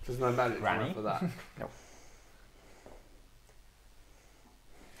 There's no magic Granny? for that.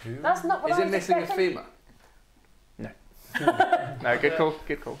 That's not what Is I it was missing a expecting. femur? No, good call.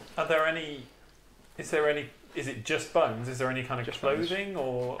 Good call. Are there any? Is there any? Is it just bones? Is there any kind of Just bones. clothing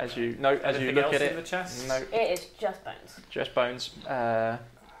or As you anything look else at in it, the chest? no, It is just bones. just bones.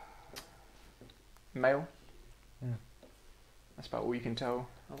 Male. Hmm. That's about all you can tell.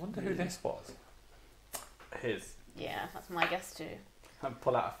 I wonder who this was. His. Yeah, that's my guess too. I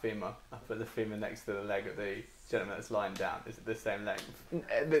pull out a femur. I put the femur next to the leg of the gentleman that's lying down. Is it the same length?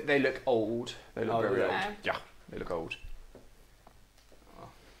 They look old. They look Oh, very do old. they? No. Yeah, they look old.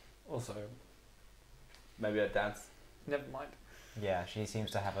 Also, Maybe her dad's. never mind. Yeah, she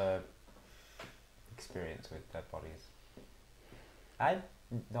seems to have a experience with dead bodies. I'm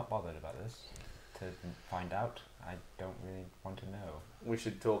not bothered about this to find out. I don't really want to know. We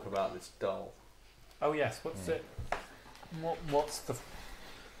should talk about this doll. Oh yes, what's it? What's the?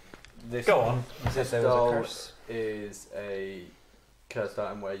 This Go on. You said This there was a doll curse. is a cursed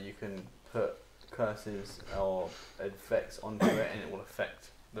item where you can put curses or effects onto it and it will affect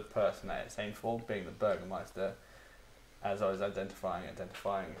the person that it's aimed for, being the Burgermeister. As I was identifying,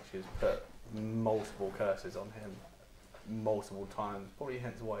 she's put multiple curses on him multiple times, probably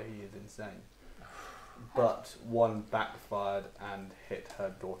hence why he is insane. But one backfired and hit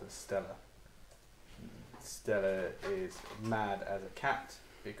her daughter Stella. Stella is mad as a cat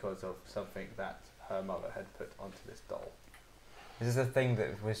because of something that her mother had put onto this doll. This is the thing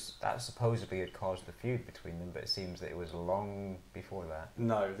that supposedly had caused the feud between them, but it seems that it was long before that.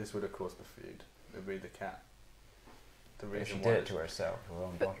 No, this would have caused the feud. It would be the cat. The But she reason did why it to herself, her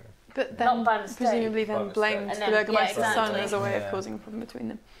own daughter. But Not then by mistake. presumably By then mistake. blamed And the then- Burgermeister's yeah, son exactly. as a way Yeah. of causing a problem between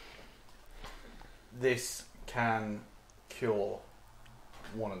them. this can cure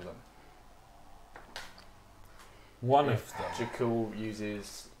one of them. One If of them. Jakul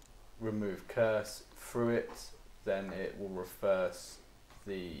uses remove curse through it, then it will reverse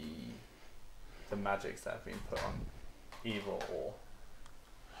the magics that have been put on either or.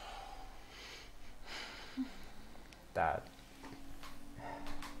 Dad.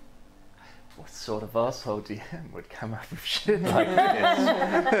 What sort of asshole DM would come up with shit like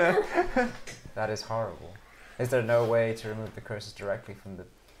this? That is horrible. Is there no way to remove the curses directly from the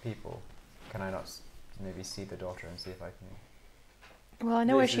people? Can I not maybe see the daughter and see if I can? Well, I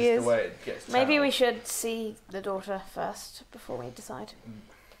know where This she is is. the way it gets Maybe we channeled. should see the daughter first before we decide.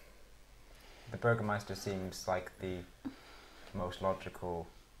 The Burgermeister seems like the most logical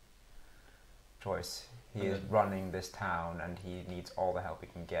choice. He is running this town and he needs all the help he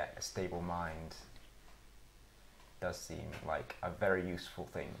can get. A stable mind does seem like a very useful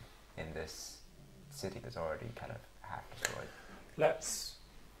thing in this city that's already kind of half destroyed.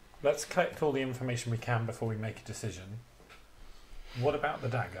 Let's collect all the information we can before we make a decision. What about the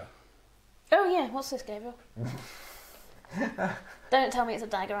dagger? Oh yeah, what's this, Gabriel? Don't tell me it's a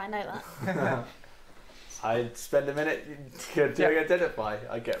dagger, I know that. I'd spend a minute doing identify.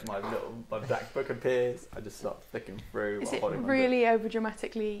 I get my black book appears. I just start flicking through. Is while it holding my really over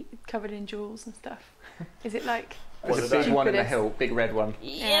dramatically covered in jewels and stuff? Is it like What There's is a big that? one in the Stupidest. hill, big red one.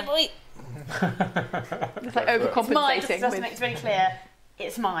 Yeah, boy. it's like Go for it. It's mine, overcompensating just with? makes very clear.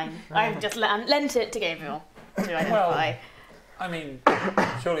 It's mine. I've just lent it to Gabriel to identify. I mean,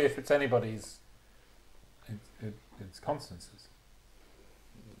 surely if it's anybody's, it's Constance's.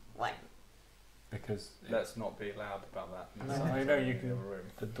 Why? Because Let's not be loud about that. No, Someone's I know in you the can- other room.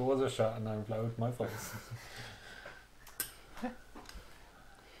 the doors are shut and I'm loud with my voice.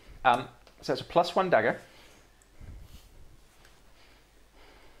 So it's a +1 dagger.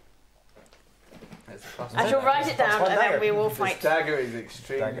 It's a plus I shall one. write it down Plus one and then dagger. we will This fight. dagger is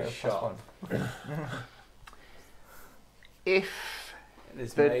extremely Dagger plus sharp. one. If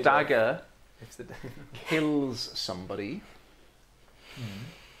It's the made of- dagger It's the kills somebody,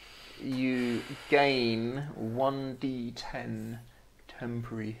 you gain 1d10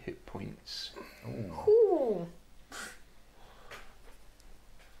 temporary hit points. Ooh.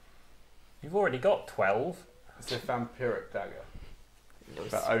 You've already got 12. It's a vampiric dagger.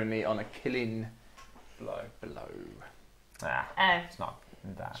 But only on a killing Blow. blow. Ah, Oh. it's not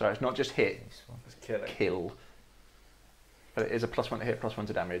that So it's not just hit, useful. It's killing. kill. But it is a +1 to hit, +1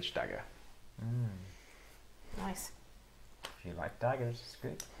 to damage dagger. Mm. Nice. If you like daggers, it's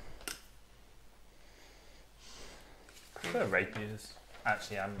good. prefer rapiers.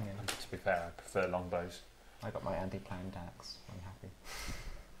 Actually, to be fair, I prefer longbows. I got my anti-planned axe. I'm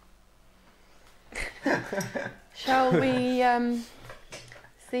happy. Shall we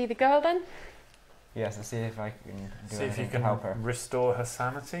see the girl then? Yes, let's see if I can do See if you anything can to help her. restore her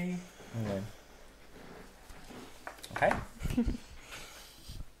sanity. Yeah. Okay.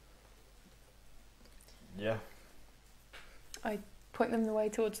 Yeah. Point them the way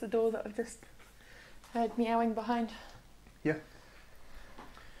towards the door that I've just heard meowing behind. I'll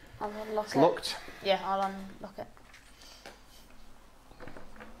unlock It's it. locked. Yeah, I'll unlock it.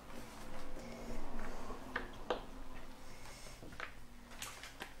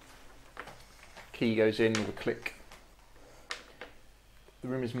 Key goes in with a click. The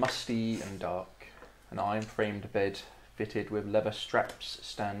room is musty and dark. An iron-framed bed fitted with leather straps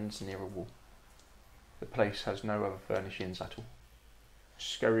stands near a wall. The place has no other furnishings at all.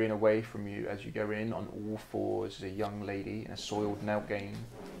 Scurrying away from you as you go in on all fours is a young lady in a soiled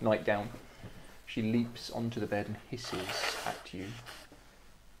nightgown. She leaps onto the bed and hisses at you.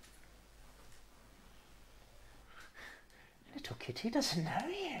 Little kitty doesn't know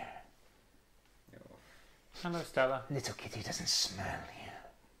you. Hello, Stella. Little kitty doesn't smell you.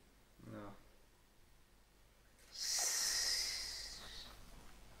 No.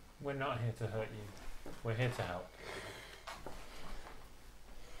 We're not here to hurt you. We're here to help.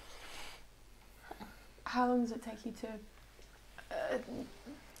 How long does it take you to?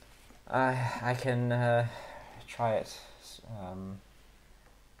 I can try it.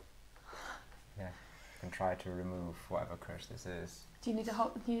 Yeah, I can try to remove whatever curse this is. Do you need to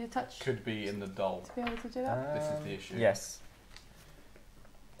hold? Do you need to touch Could be in the doll. to be able to do that? This is the issue. Yes.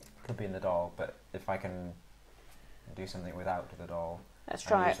 Could be in the doll, but if I can do something without the doll, Let's and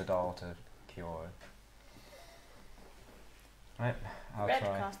try use it. the doll to cure. Right, I'll Red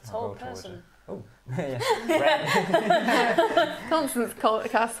try. casts I'll whole go towards person. Oh, yeah. Constance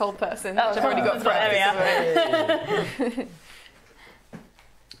casts whole person. Oh, which I've already got there we practice.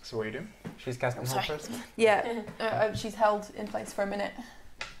 So what are you doing? She's casting whole Sorry. person. Yeah, she's held in place for a minute.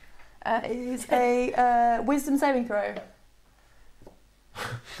 It is a wisdom saving throw.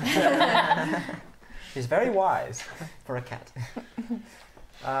 She's very wise for a cat.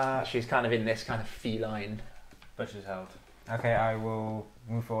 She's kind of in this kind of feline. But she's held. Okay, I will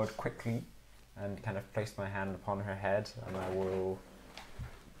move forward quickly and kind of place my hand upon her head, and I will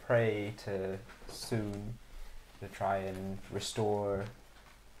pray to Soon to try and restore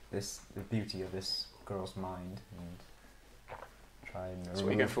the beauty of this girl's mind and try and remove So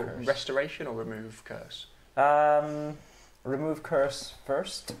we're going for curse. restoration or remove curse? Remove curse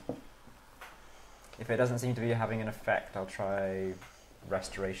first. If it doesn't seem to be having an effect, I'll try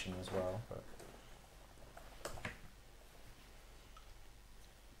restoration as well. But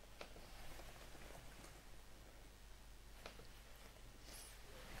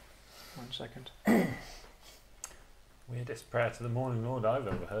One second. Weirdest prayer to the Morning Lord I've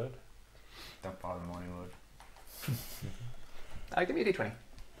ever heard. don't bother the Morning Lord. Give me a d20.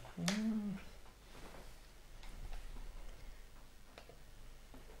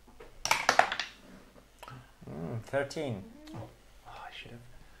 13. Oh, I should have.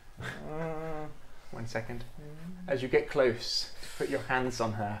 1 second. As you get close, put your hands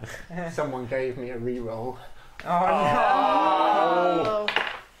on her. Someone gave me a reroll. Oh,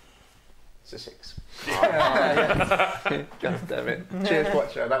 It's a 6. God damn it. Cheers,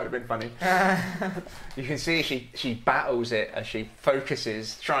 Watcher. That would have been funny. You can see she battles it as she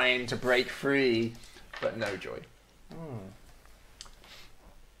focuses, trying to break free, but no joy.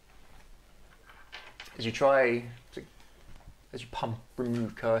 As you as you pump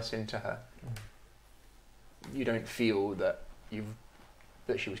remove curse into her, you don't feel that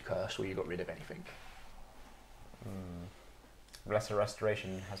she was cursed or you got rid of anything. Lesser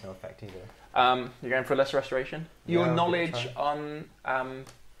restoration has no effect either. You're going for a lesser restoration. Yeah, Your I'll give it a knowledge try. on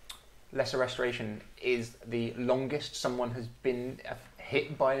lesser restoration is the longest someone has been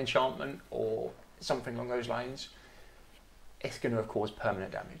hit by an enchantment or something along those lines. It's going to have caused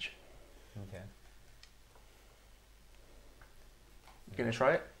permanent damage. Okay. You going to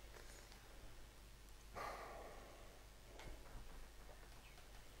try it?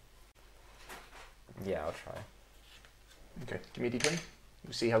 Yeah, I'll try. Okay, give me a d20.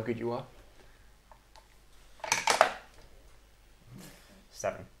 We'll see how good you are.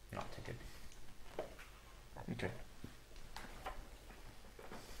 7. Not too good. Okay.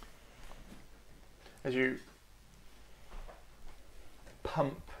 As you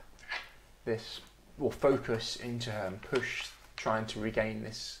pump this, or focus into her and push, trying to regain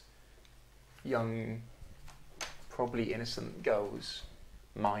this young, probably innocent girl's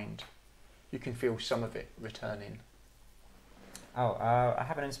mind, you can feel some of it returning Oh, I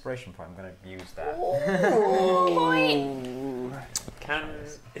have an inspiration point. I'm going to use that.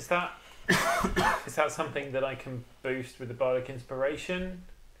 Is that is that something that I can boost with the bardic inspiration?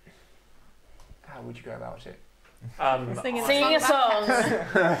 How would you go about it? Singing Singing a song.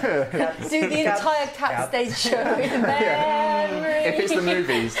 Do the entire cat stage show. If it's the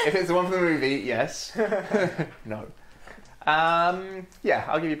movies, if it's the one from the movie, yes. No. Yeah,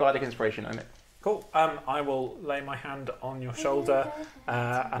 I'll give you bardic inspiration on it. Cool. I will lay my hand on your shoulder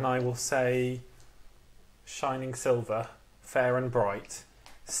and I will say, shining silver, fair and bright,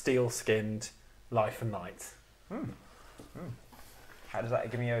 steel-skinned, life and light. How does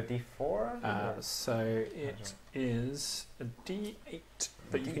that give me a D4? So it is a D8,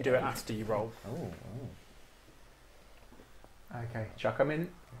 but you can do it after you roll. Okay, chuck them in.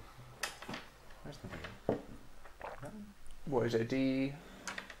 Where's the D8? What is it, a D? Here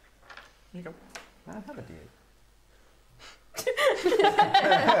you go. I have a D8.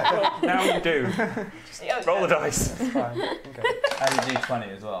 Well, now you do. Just roll the dice. That's fine. Okay. And you do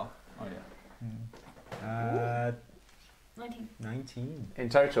 20 as well. Oh yeah. 19 In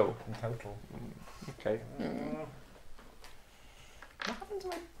total? in total. Okay. What happened to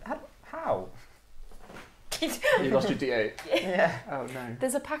my... How? You lost your D8? Yeah. Oh no.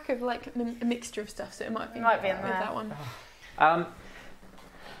 There's a pack of like a mixture of stuff, so it might be in there. that one.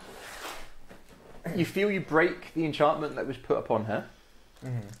 You feel you break the enchantment that was put upon her.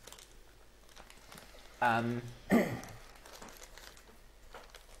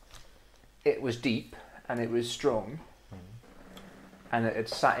 It was deep and it was strong, and it had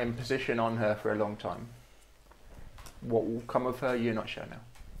sat in position on her for a long time. What will come of her, you're not sure now.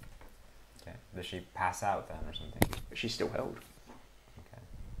 Okay. Does she pass out then or something? But she's still held. Okay.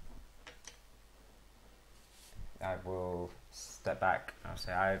 I will step back. I'll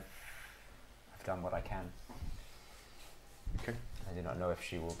say I've done what I can. Okay. I do not know if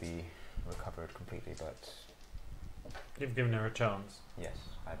she will be recovered completely, but You've given her a chance. yes,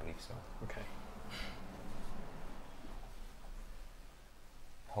 I believe so. Okay.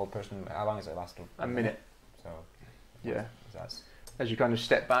 Whole person. How long does it last? A minute. So Yeah. that's As you kind of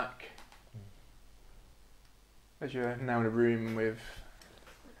step back, as you're now in a room with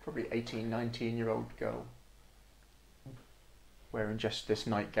probably 18, 19-year-old girl wearing just this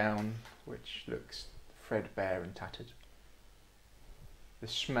nightgown, which looks threadbare and tattered. The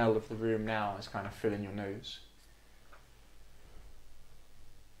smell of the room now is kind of filling your nose.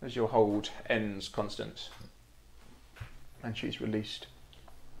 As your hold ends, Constance, and she's released.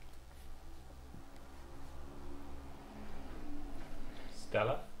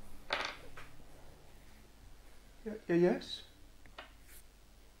 Stella? Yes?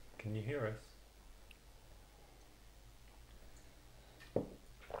 Can you hear us?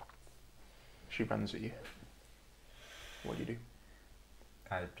 She runs at you. What do you do?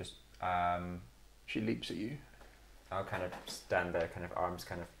 I just She leaps at you. I'll kind of stand there, kind of arms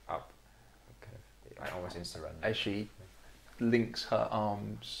kind of up, kind of like almost insta run. As she links her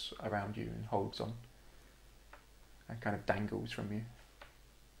arms around you and holds on and kind of dangles from you.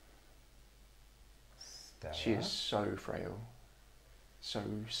 Stella? She is so frail, so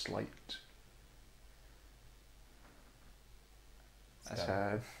slight. As Stella.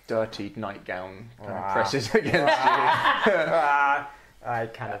 her dirty nightgown kind Wow. of presses against I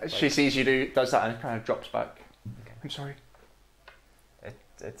kind of. you. She sees you does that and kind of drops back. Okay. I'm sorry.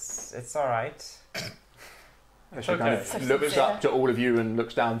 It's all right. As she kind of looks up to all of you and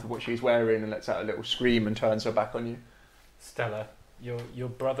looks down to what she's wearing and lets out a little scream and turns her back on you. Stella, your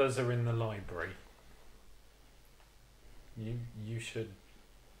brothers are in the library. You should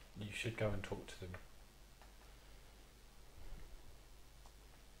go and talk to them.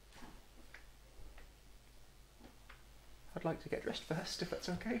 I'd like to get dressed first, if that's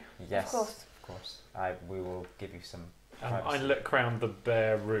okay. Yes, course. of course. We will give you some. I privacy. look round the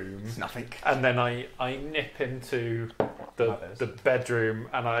bare room, It's nothing. and then I nip into Mothers. the bedroom,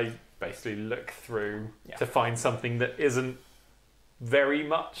 and I basically look through Yeah. to find something that isn't very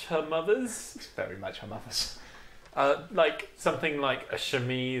much her mother's. It's very much her mother's. Like something like a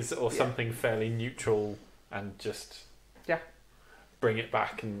chemise or Yeah. something fairly neutral, and just bring it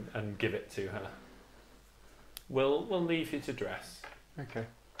back and give it to her. We'll leave you to dress. Okay.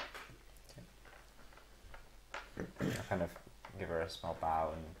 I kind of give her a small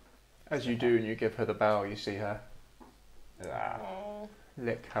bow and. As you do and you give her the bow, you see her Oh.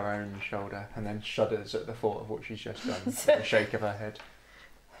 lick her own shoulder and then shudders at the thought of what she's just done with a shake of her head.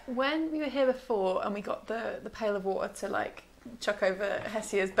 When we were here before and we got the pail of water to like chuck over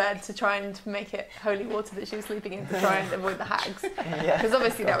Hesia's bed to try and make it holy water that she was sleeping in to try and avoid the hags. Yeah. Because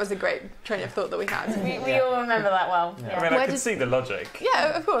obviously that was a great train of thought that we had. We all remember that well. Yeah. Yeah. I mean, I Where can did- see the logic.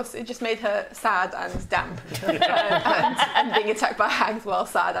 Yeah, of course. It just made her sad and damp. and being attacked by hags while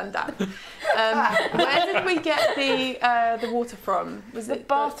sad and damp. Where did we get the water from? Was The it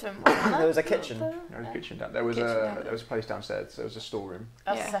bathroom. There was a kitchen. There was a kitchen down. There was Kitchen. a place downstairs. There was a storeroom.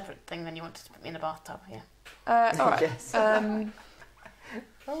 That's Yeah. a separate thing than you wanted to put me in a bathtub, yeah. All right. Yes. I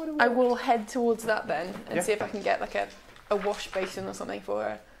will head towards that then and Yeah. see if I can get like a wash basin or something for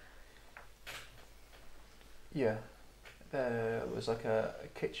her. Yeah, there was like a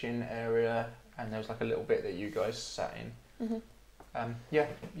kitchen area, and there was like a little bit that you guys sat in. Mm-hmm. Yeah,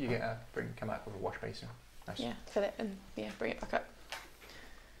 you get come back with a wash basin. Nice. Yeah, fill it and bring it back up.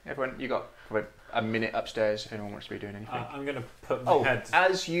 Everyone, you got probably a minute upstairs if anyone wants to be doing anything. I'm going to put my Oh, head.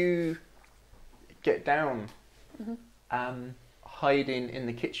 as you get down, Mm-hmm. hiding in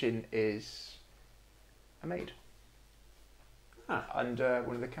the kitchen is a maid. Ah. Under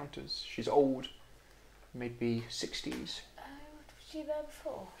one of the counters. She's old, maybe 60s. Was she there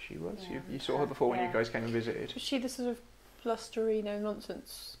before? She was. Yeah. You saw her before when you Yeah. guys came and visited. Was she the sort of blustery, no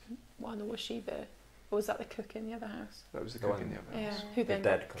nonsense one, or was she the? Or was that the cook in the other house? That was the The cook one- in the other Yeah, house. who The then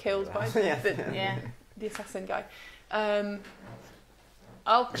dead got cook killed in by the house. the, Yeah. the assassin guy.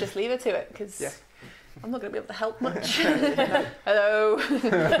 I'll just leave her to it because Yeah. I'm not going to be able to help much. Hello.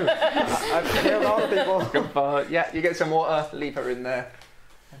 I've killed all the people. Good for- yeah, you get some water, leave her in there,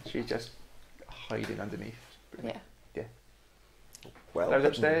 and she's just hiding underneath. Yeah. Well, Those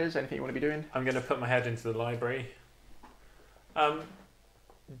upstairs, anything you want to be doing? I'm going to put my head into the library.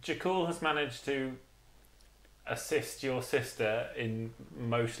 Jakul has managed to assist your sister in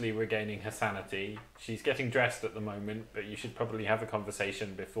mostly regaining her sanity. She's getting dressed at the moment, but you should probably have a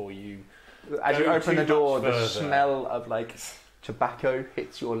conversation before you... As you Go open too the door, much the further. smell of like tobacco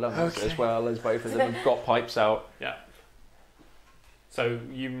hits your lungs as well as both of them have got pipes out. So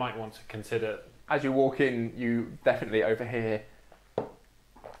you might want to consider... As you walk in, you definitely overhear,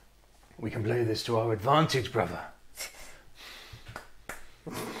 "We can play this to our advantage, brother."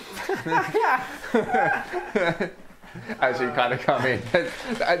 As you kind of come in,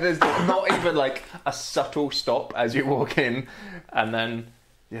 there's not even like a subtle stop as you walk in, and then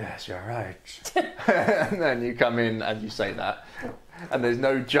 "Yes, you're right," and then you come in and you say that, and there's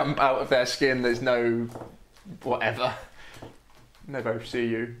no jump out of their skin. There's no whatever. They both see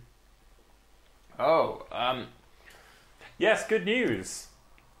you. Oh, Yes, good news.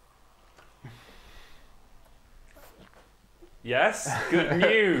 Yes, good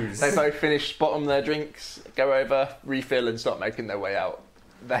news. They both finish, bottom their drinks, go over, refill, and start making their way out.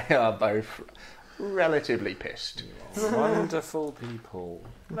 They are both relatively pissed. Wonderful people.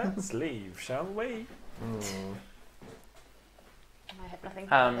 Let's leave, shall we? I have nothing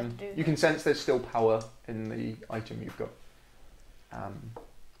further to do. You can sense there's still power in the item you've got.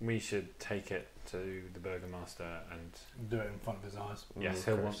 We should take it to the Burgomaster and Do it in front of his eyes. yes,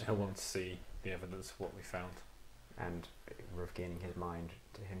 he'll want to see the evidence of what we found. And regaining his mind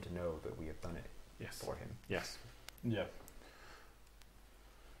to him to know that we have done it Yes. for him. Yes. Yeah.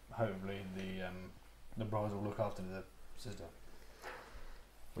 Hopefully the brothers will look after the sister.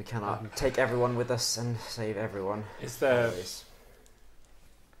 We cannot take everyone with us and save everyone. Is there... Always.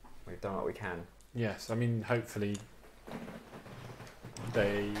 We've done what we can. Yes, I mean, hopefully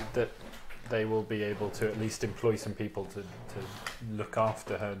they will be able to at least employ some people to look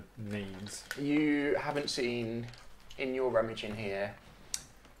after her needs. You haven't seen, in your rummaging here,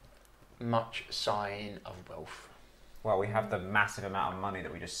 much sign of wealth. Well, we have the massive amount of money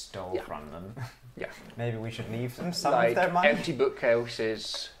that we just stole Yeah. from them. Yeah. Maybe we should leave them some Like of their money. empty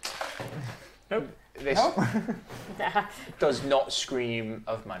bookcases. Nope. This does not scream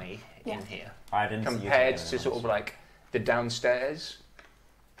of money in here. I didn't see you Compared taking to sort of like the downstairs,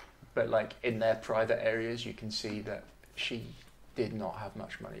 but like in their private areas, you can see that she did not have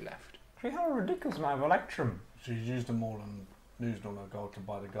much money left. We have a ridiculous amount of electrum. She's used them all and used all her gold to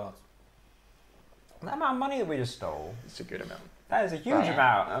buy the guards. That amount of money that we just stole, It's a good amount. that is a huge Yeah.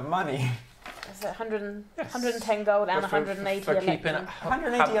 amount of money. Is it 100, Yes. 110 gold and But for 180 keeping electrum? it,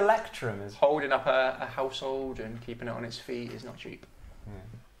 180 electrum is... holding up a household and keeping it on its feet is not cheap. Yeah.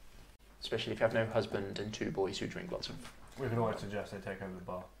 Especially if you have no husband and two boys who drink lots of. We could always suggest they take over the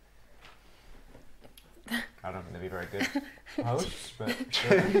bar. I don't think they'd be very good hosts, but...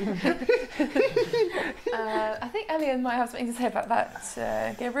 I think Elian might have something to say about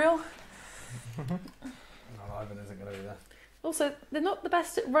that, Gabriel. No, Ivan isn't going to be there. Also, they're not the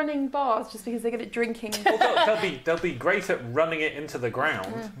best at running bars just because they're good at drinking. They'll be great at running it into the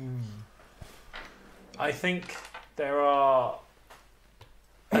ground. Mm. I think There are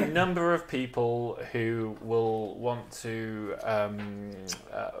a number of people who will want to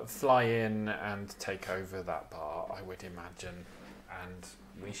fly in and take over that bar, I would imagine, and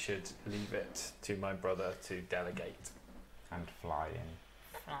we should leave it to my brother to delegate. And fly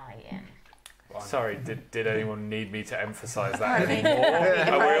in. Fly in. Sorry, did anyone need me to emphasise that anymore?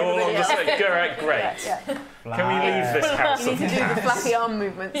 Are we all on the same? Great. Yeah. Can we leave this house You of need to do the cats? flappy arm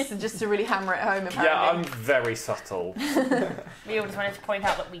movements just to really hammer it home. Apparently. Yeah, I'm very subtle. We all just wanted to point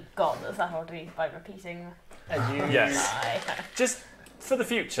out that we got the subtlety by repeating. Yes. Fly. Just for the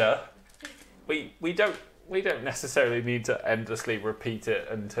future, we don't necessarily need to endlessly repeat it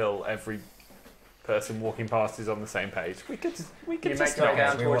until every person walking past is on the same page. We could You just make your way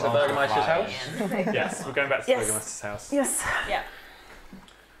down We towards the will all Burgermeister's fly house. Yes, we're going back to the Yes. Burgermeister's house. Yes. Yeah.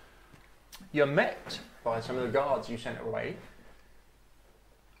 You're met by some of the guards you sent away.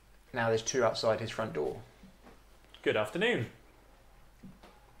 Now there's two outside his front door. Good afternoon.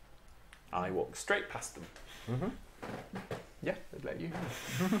 I walk straight past them. Yeah, they'd let you.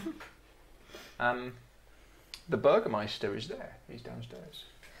 The Burgermeister is there. He's downstairs.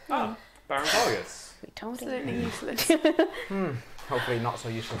 Ah, Baron Vargas. We told Absolutely useless. Hopefully not so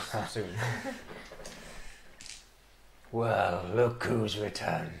useless so soon. Well, look who's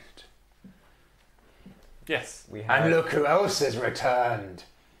returned. Yes. We have. And look who else has returned.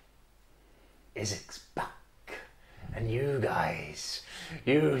 Izzik's back. And you guys,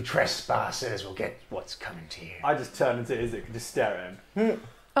 you trespassers will get what's coming to you. I just turn into Izzik and just stare at him.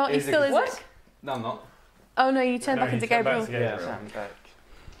 Oh, you Is it- still is What? it? No, I'm not. Oh no, you turned No, back he into turned back Gabriel. to Gabriel. Yeah.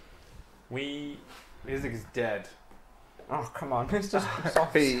 We Izzik is dead. Oh, come on. It's just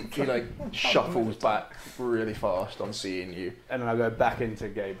soft. He like shuffles back really fast on seeing you. And then I go back into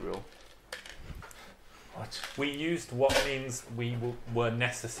Gabriel. What? we used what means were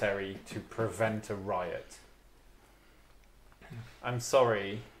necessary to prevent a riot. I'm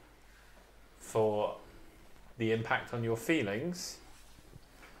sorry for the impact on your feelings,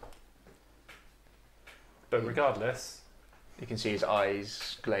 but regardless, You can see his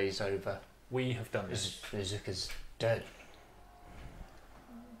eyes glaze over. we have done this. Izzik is dead.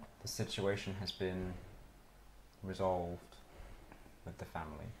 The situation has been resolved with the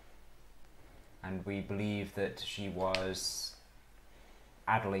family. And we believe that she was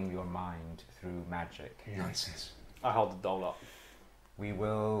addling your mind through magic. Nonsense. I hold the doll up. We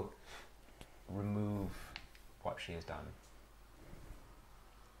will remove what she has done.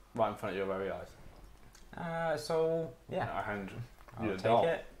 Right in front of your very eyes. So, yeah, I hand I'll you the take doll.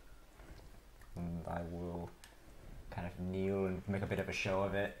 it. And I will kind of kneel and make a bit of a show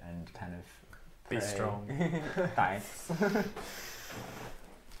of it and kind of Be pray. strong. Thanks.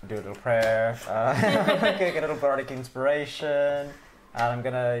 Do a little prayer. Get a little bardic inspiration. And I'm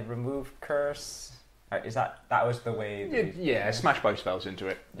gonna remove curse. Is that was the way? Yeah, smash both spells into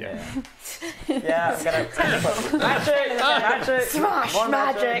it. Yeah. Yeah. I'm gonna magic. Smash One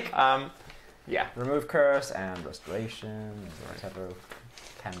magic. Yeah. Remove curse and restoration, or whatever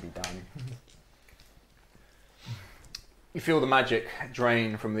can be done. You feel the magic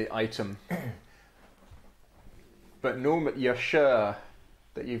drain from the item, but normally you're sure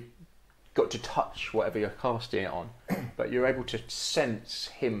that you've got to touch whatever you're casting it on, but you're able to sense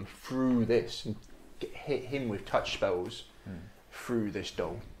him through this and hit him with touch spells through this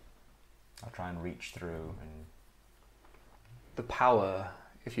doll. I'll try and reach through and The power,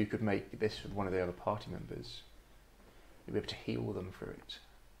 if you could make this with one of the other party members, you'd be able to heal them through it.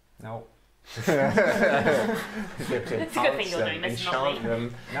 no. You'd be able to It's a good thing enhance you're them, doing this, not enchant me.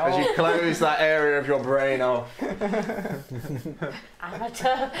 them, No. as you close that area of your brain off.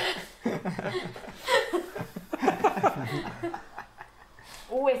 Amateur.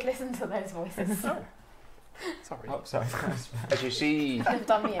 Always listen to those voices. Sorry. Oh, sorry. As you see They've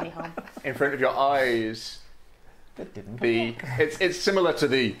done me any harm. in front of your eyes, It didn't. it's similar to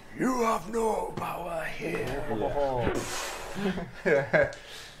the You have no power here.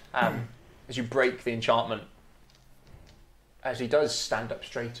 as you break the enchantment. As he does stand up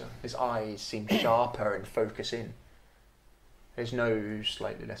straighter, his eyes seem sharper and focus in. His nose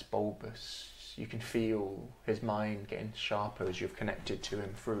slightly less bulbous. You can feel his mind getting sharper as you've connected to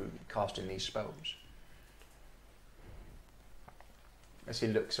him through casting these spells. As he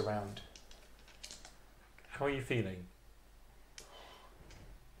looks around. How are you feeling?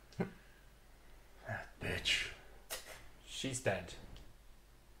 Bitch. She's dead.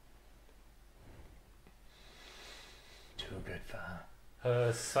 Too good for her.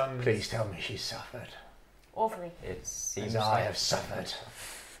 Her son. Please tell me she suffered. Awfully. It seems As I like have suffered.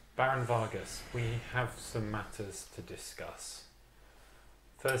 Baron Vargas, we have some matters to discuss.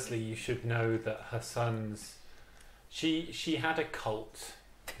 Firstly, you should know that her son's She had a cult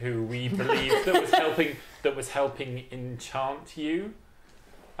who we believed that was helping enchant you.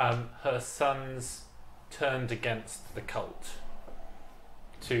 Her sons turned against the cult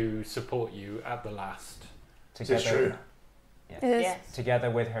to support you at the last. Is this true? Yes. It is. Yes. Together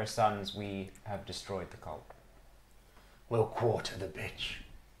with her sons, we have destroyed the cult. We'll quarter the bitch.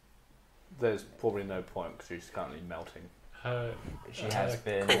 There's probably no point because she's currently melting. Her, She has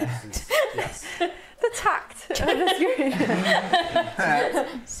been. corpses- yes. The tact of the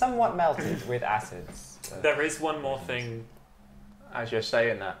screen. somewhat melted with acids. There is one more thing. As you're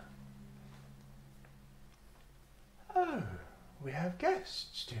saying that, Oh, we have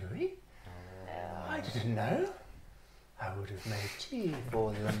guests, do we? I didn't know. I would have made tea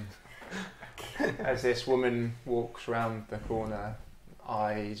for them. as this woman walks round the corner,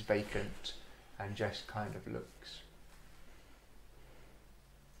 eyes vacant, and just kind of looks.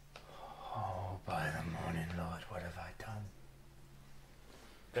 Oh, by the morning, Lord, what have I done?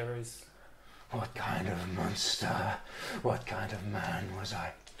 There is What kind of monster? What kind of man was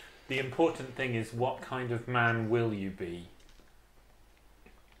I? the important thing is what kind of man will you be?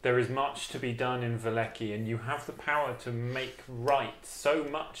 There is much to be done in Valeki, and you have the power to make right so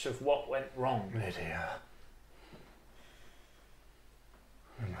much of what went wrong. Lydia.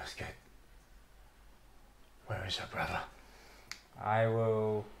 We must get... Where is her brother? I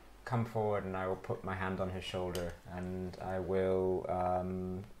will come forward and I will put my hand on his shoulder and I will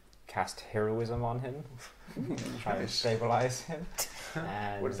cast heroism on him. Try to stabilize him.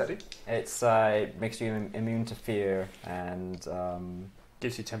 And What does that do? It makes you immune to fear and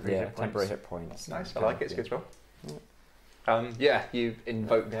Gives you temporary hit points. temporary hit points. Nice, I like it. It's a good spell. Yeah, you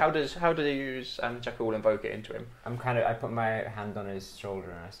invoke. Yeah. How do you use Jekyll will invoke it into him? I put my hand on his shoulder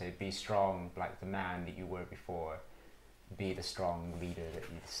and I say, "Be strong, like the man that you were before. Be the strong leader that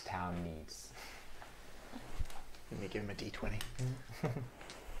this town needs." Let me give him a d20.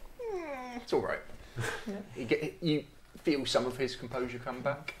 It's all right. You feel some of his composure come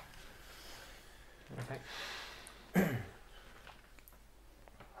back. Okay.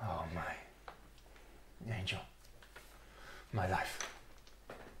 Oh, my angel. My life.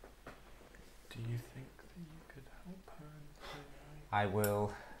 Do you think that you could help her? In any way?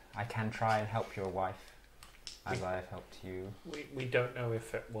 I can try and help your wife, as I have helped you. We don't know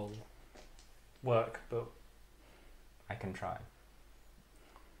if it will work, but I can try.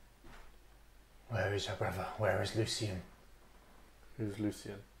 Where is her brother? Where is Lucian? Who's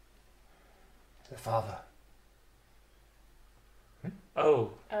Lucian? The father.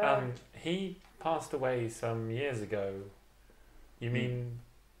 He passed away some years ago. You mean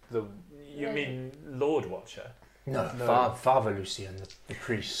Lord Watcher? No, No. Father Lucian, the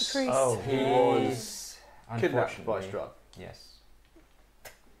priest. Priest. Oh, He was Kidnapped by unfortunately. Strahd. Yes.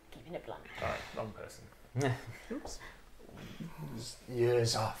 Keeping it blunt. Sorry, wrong person.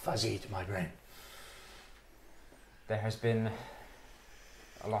 Years are fuzzy to my brain. There has been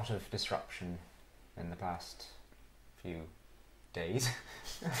a lot of disruption in the past few days.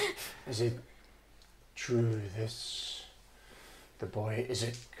 Is it true the boy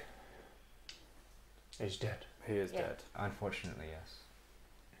Isaac is dead? He is Yeah. dead. Unfortunately, yes.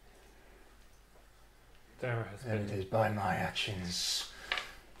 There has And it been. is by my actions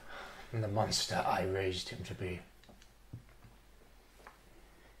and the monster I raised him to be.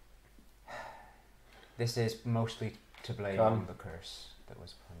 This is mostly to blame Come. on the curse that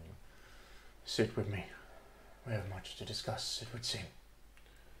was upon you. Sit with me. We have much to discuss, it would seem.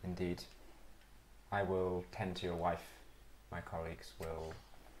 Indeed. I will tend to your wife. My colleagues will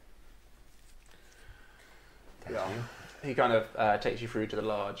tend Yeah. to you. He kind of takes you through to the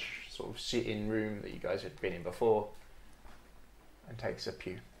large sort of sit-in room that you guys had been in before, and takes a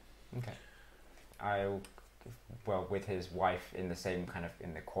pew. Okay. I'll, well, with his wife in the same kind of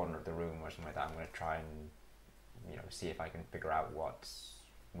in the corner of the room or something like that, I'm going to try and, see if I can figure out what's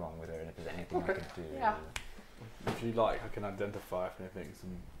wrong with her and if there's anything I Okay. can do. Yeah. If you like, I can identify if anything's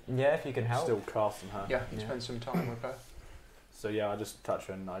and Yeah, if you can help. still cast on her. Yeah, you Yeah. spend some time with her. So yeah, I just touch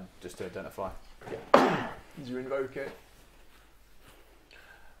her and I just identify. As you invoke it,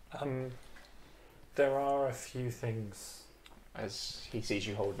 There are a few things. as he sees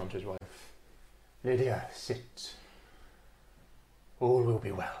you holding onto his wife. Lydia, sit. All will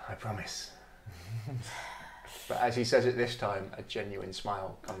be well, I promise. But as he says it this time, a genuine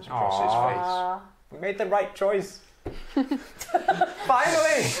smile comes across his face. Ah, We made the right choice.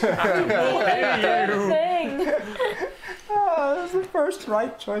 Finally! good thing. Oh, that's the first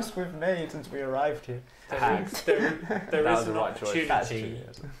right choice we've made since we arrived here. There That is was the an right choice. That's true, opportunity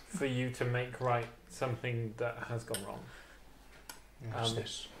yes. for you to make right something that has gone wrong. What's Um,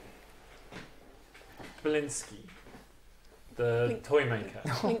 this? Belinsky the Blink- toy maker.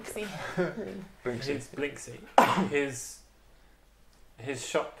 Blinksy. His Blinksy. His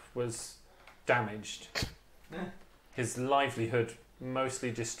shop was damaged. His livelihood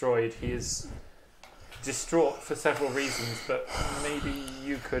mostly destroyed. He is distraught for several reasons, but maybe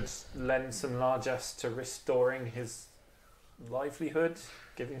you could lend some largesse to restoring his livelihood,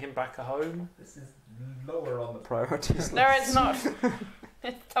 giving him back a home. This is lower on the Priorities list. No, it's not.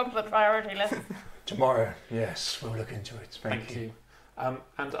 It's top of the priority list. Tomorrow, yes, we'll look into it. Thank you.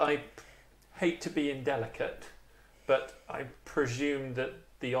 And I hate to be indelicate, but I presume that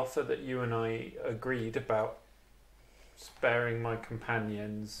the offer that you and I agreed about sparing my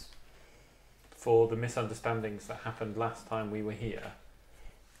companions for the misunderstandings that happened last time we were here,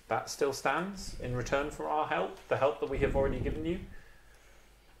 that still stands in return for our help, the help that we have already given you?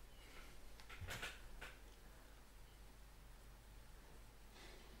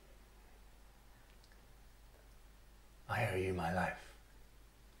 I owe you my life.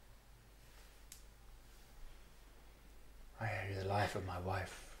 I owe you the life of my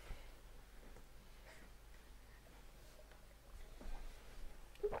wife.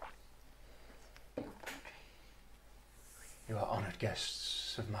 You are honoured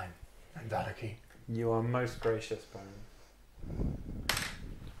guests of mine and Valaki. You are most gracious, Baron.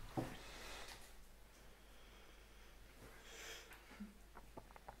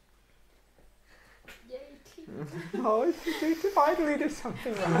 Oh, you finally did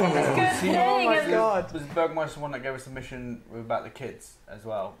something right. Good See, thing. oh my and- god. Was Bergmeister the one that gave us the mission about the kids as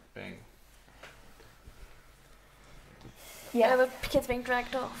well? Being Yeah, the kids being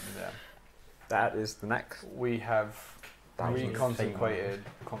dragged off. there. That is the next. We have That was the consecrated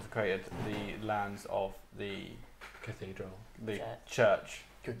the lands of the Cathedral. church.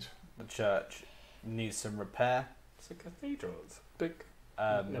 Good. The church needs some repair. It's a cathedral. It's a big.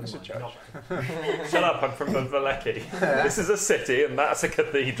 Um, Never It's a mind, church. not- Shut up! I'm from Valecki. This is a city, and that's a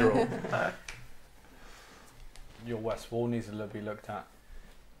cathedral. your west wall needs to be looked at.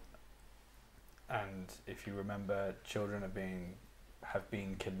 And if you remember, children have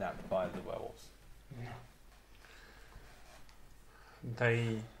been kidnapped by the werewolves.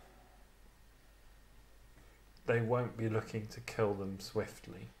 They won't be looking to kill them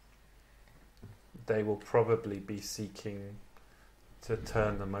swiftly. They will probably be seeking to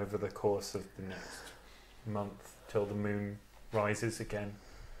turn them over the course of the next month till the moon rises again.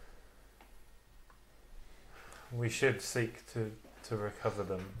 We should seek to recover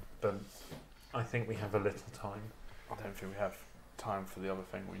them, but I think we have a little time. I don't think we have time for the other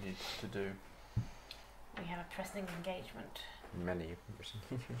thing we need to do. We have a pressing engagement. Many.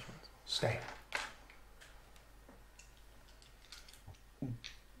 Stay.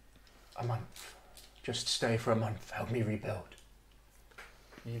 A month. Just stay for a month. Help me rebuild.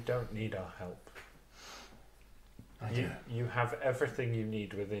 You don't need our help. I do. You have everything you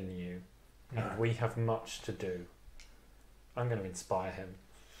need within you, No. and we have much to do. I'm going to inspire him.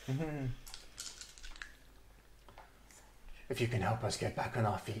 If you can help us get back on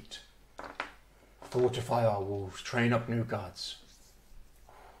our feet, fortify our walls, train up new guards,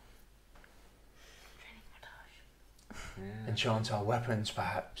 enchant our weapons,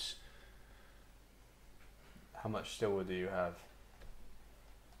 perhaps, How much silver do you have?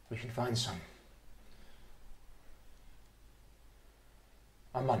 we can find some.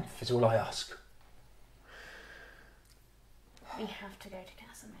 A month is all I ask. We have to go to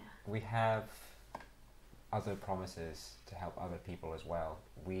Casimir. We have other promises to help other people as well.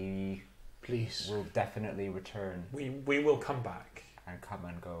 We Please. will definitely return We will come back. and come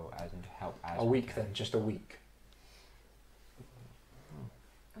and go and help as A we week can. then, just a week.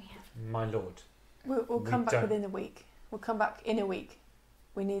 We have. My lord. We'll We come back don't- within a week. We'll come back in a week.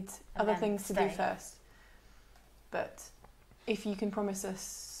 We need And other then things to stay. do first. But if you can promise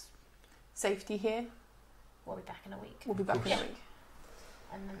us safety here, We'll be back in a week, we'll be back in Yeah. a week.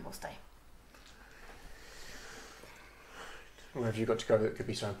 and then we'll stay. Where have you got to go that could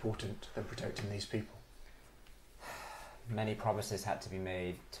be so important than protecting these people? Many promises had to be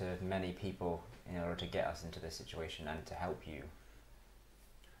made to many people in order to get us into this situation and to help you.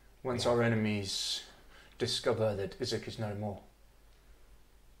 Once Yeah. our enemies discover that Isaac is no more,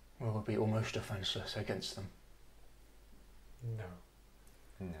 we will be almost defenseless against them. No.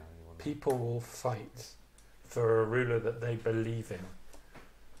 No, you will not. People will fight for a ruler that they believe in.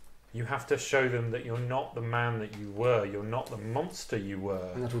 You have to show them that you're not the man that you were. You're not the monster you And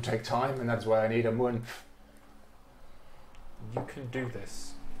were. that will take time, and that's why I need a month. You can do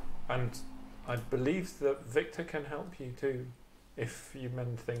this. And I believe that Victor can help you too, if you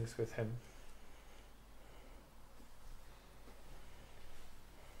mend things with him.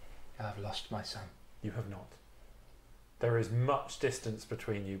 I have lost my son. You have not. There is much distance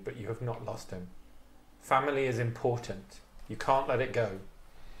between you, but you have not lost him. Family is important. You can't let it go.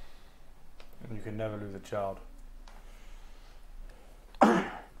 You can never lose a child.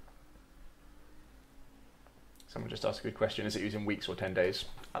 Someone just asked a good question. Is it using weeks or 10 days?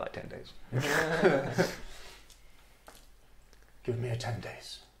 I like 10 days. Give me a 10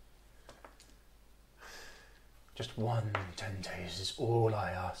 days. Just 10 days is all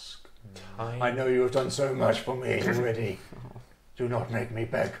I ask. Time. I know you have done so much for me already. Do not make me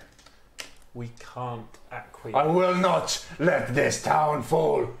beg. We can't acquiesce. I will not let this town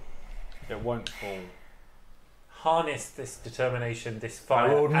fall. It won't fall. Harness this determination, this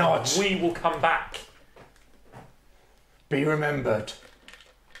fire, I will not. and we will come back. Be remembered.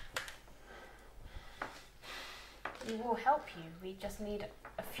 We will help you. We just need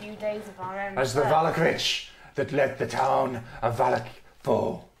a few days of our own. As the work. Valakvich that let the town of Valak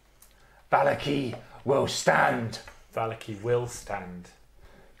fall. Valaki will stand. Valaki will stand.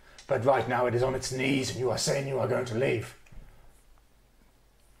 But right now it is on its knees and you are saying you are going to leave.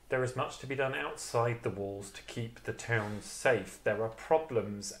 There is much to be done outside the walls to keep the town safe. There are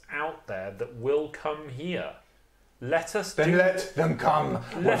problems out there that will come here. Let us Then do... let them come.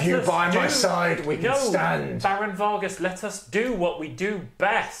 Let With you us by my do- side, we can stand. Baron Vargas, let us do what we do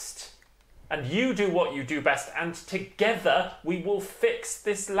best. And you do what you do best. And together we will fix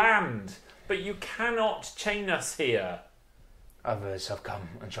this land. But you cannot chain us here. Others have come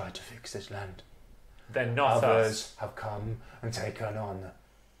and tried to fix this land. They're not Others us. have come and taken on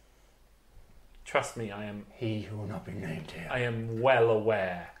Trust me, I am he who will not be named here. I am well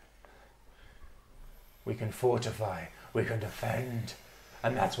aware. We can fortify, we can defend,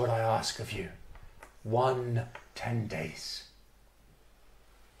 and that's what I ask of you. 10 days.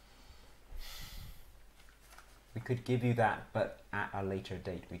 We could give you that, but at a later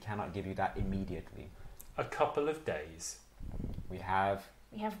date. We cannot give you that immediately. A couple of days. We have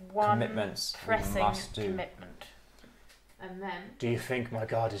We have one commitments we pressing must do. commitment. And then Do you think my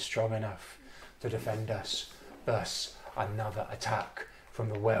guard is strong enough to defend us versus another attack from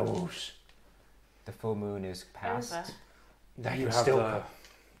the werewolves? The full moon is past. over. They You can have still the come.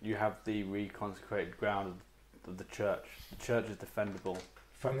 you have the reconsecrated ground of the church. The church is defendable.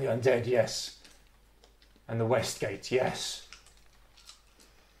 From the undead, yes. And the west gate, yes.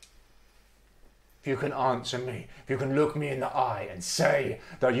 If you can answer me, if you can look me in the eye and say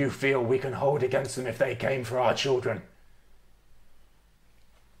that you feel we can hold against them if they came for our children,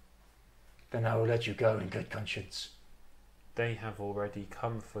 then I will let you go in good conscience. They have already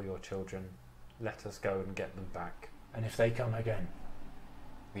come for your children. Let us go and get them back. And if they come again,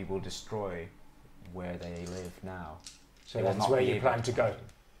 We will destroy where they live now. so They will that's not where be you able plan to go.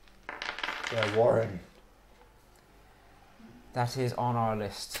 Yeah, Warren. That is on our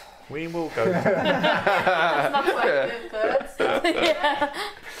list. We will go. That's not quite good. Yeah.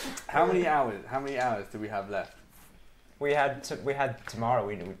 How many hours do we have left? We had tomorrow.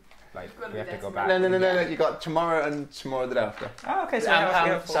 We have to go back. No. You got tomorrow and tomorrow the day after. Oh, okay. So, we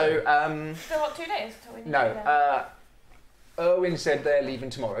have So, Still what, 2 days? Till we need no. to be there? Erwin said they're leaving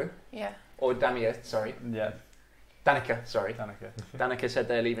tomorrow. Yeah. Or Damia, sorry. Yeah, Danica, sorry. Danica. Danica said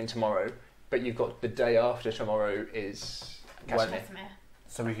they're leaving tomorrow, but you've got the day after tomorrow is Casimir. Casimir.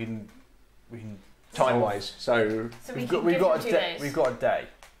 So we can Time-wise, so So we we've can got we've give got him a 2 day. days. We've got a day.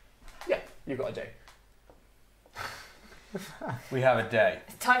 you've got a day. We have a day.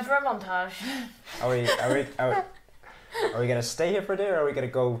 It's time for a montage. Are we going to stay here for a day, or are we going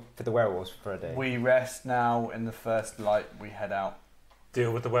to go for the werewolves for a day? We rest now. In the first light, we head out.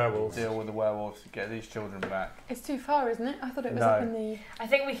 Deal with the werewolves. Deal with the werewolves. Get these children back. It's too far, isn't it? I thought it was No. up in the. I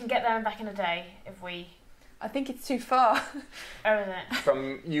think we can get there and back in a day if we. I think it's too far. Oh, is it?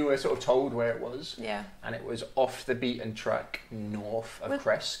 From you were sort of told where it was, Yeah. and it was off the beaten track north of Was-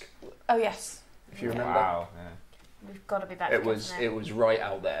 Kresk, Oh yes. if you Yeah. remember. Wow. Yeah. We've got to be back. It to was Casimir. right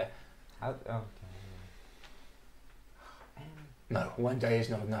out there. How, oh, No, 1 day is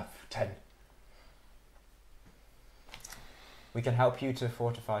not enough. 10. we can help you to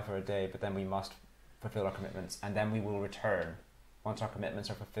fortify for a day, but then we must fulfill our commitments, and then we will return. Once our commitments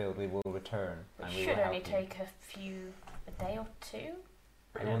are fulfilled, we will return, It and we should will only help you. take a day or two.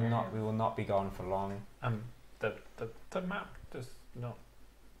 I We will don't know. not. We will not be gone for long. The map does not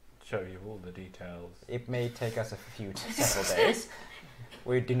show you all the details. It may take us several days.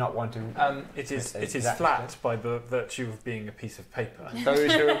 We do not want to. It is Exactly. flat by the virtue of being a piece of paper.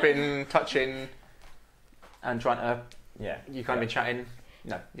 Those who have been touching and trying to, Yeah. you kind of been chatting.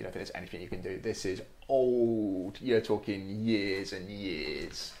 No, you don't think there's anything you can do. This is old. You're talking years and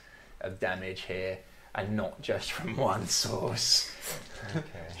years of damage here, and not just from one source.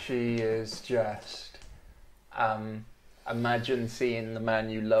 Okay. She is just Imagine seeing the man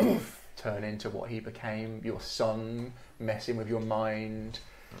you love turn into what he became, your son messing with your mind,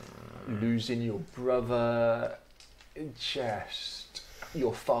 losing your brother, just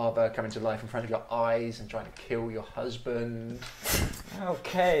your father coming to life in front of your eyes and trying to kill your husband.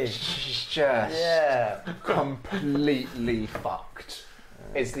 Okay. Just Yeah. completely fucked.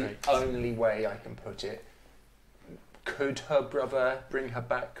 Is the Great. only way I can put it. Could her brother bring her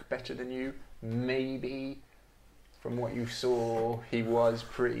back better than you? Maybe. From what you saw, he was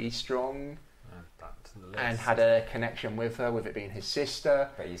pretty strong Back to the list. and had a connection with her, with it being his sister.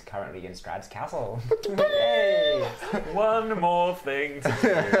 But he's currently in Strad's castle. Yay! One more thing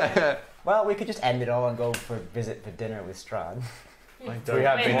to Well, we could just end it all and go for visit for dinner with Strad. do. I We don't.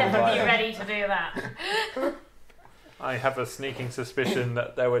 have We're been definitely invited. ready to do that. I have a sneaking suspicion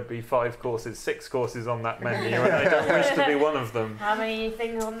that there would be 5 courses, 6 courses on that menu, and I don't wish to be one of them. How many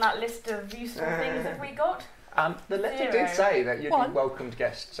things on that list of useful things have we got? The letter 0. did say that you'd be One. welcomed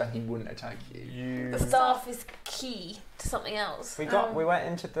guests and he wouldn't attack you. The staff is key to something else. We went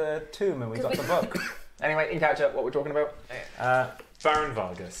into the tomb and we got the book. Anyway, in character, what we're talking about? Baron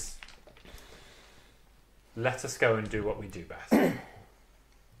Vargas, let us go and do what we do best.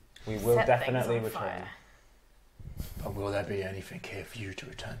 We will Set definitely things on return. fire. But will there be anything here for you to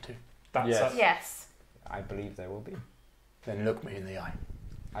return to? That's Yes. up. Yes. I believe there will be. Then look me in the eye.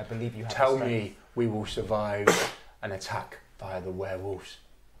 I believe you have Tell the strength. me we will survive an attack by the werewolves.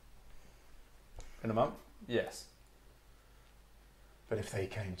 In a month? Yes. But if they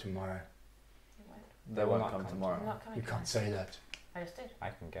came tomorrow, They will won't not come come tomorrow. I'm not coming. you can't say that. I just did. I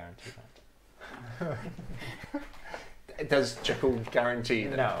can guarantee that. Does Jekyll guarantee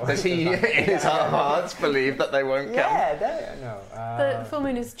that? No. Does he, in his heart of hearts, believe that they won't come? Yeah, there. No. The full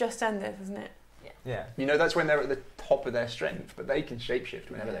moon has just ended, hasn't it? Yeah. You know, that's when they're at the top of their strength, but they can shapeshift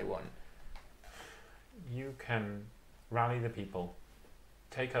whenever they want. You can rally the people,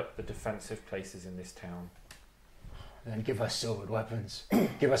 take up the defensive places in this town. Then give us silvered weapons.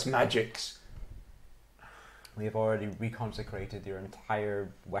 Give us magics. We have already reconsecrated your entire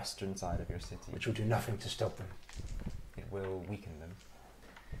western side of your city. Which will do nothing to stop them. It will weaken them.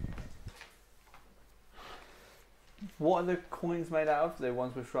 What are the coins made out of? The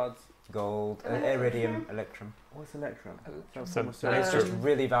ones with shards? Gold, iridium, electrum. What's electrum? So- And it's just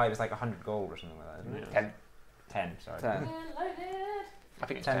really valuable. It's like 100 gold or something like that, isn't it? Yeah. 10, sorry. 10. Loaded. I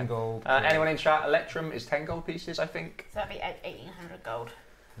think it's 10 10. gold. Anyone in chat? Electrum is 10 gold pieces, I think. So that'd be 1,800 gold.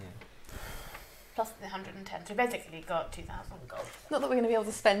 Yeah. Plus the 110. So basically got 2,000 gold. Not that we're going to be able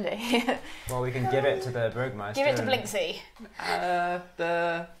to spend it here. Well, we can give it to the Burgmeister. Give it to and- Blinksy.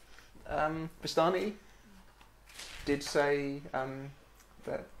 The Bastani did say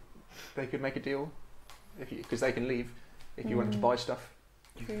that they could make a deal because they can leave if you wanted to buy stuff.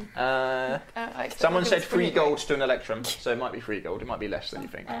 I expect Someone they'll said give us free free gold to an Electrum, so it might be free gold. It might be less than you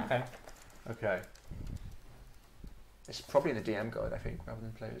think. Okay. Okay. It's probably in the DM guide, I think, rather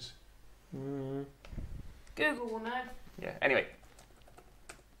than players. Google will know. Yeah. Anyway,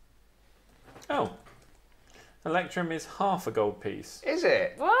 Oh, Electrum is half a gold piece. is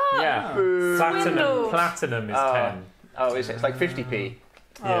it? What? Yeah. Boo. Platinum is Oh. 10. Oh, is it? It's like 50p.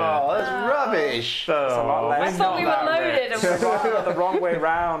 Yeah. Oh, that's rubbish. So, a lot less. I It's thought we were loaded and the wrong way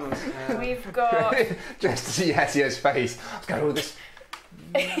round. we've got. Just to see Hesia's face. I've got all this.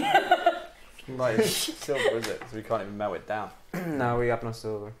 Like, it's silver, is it? So we can't even melt it down. No, we have no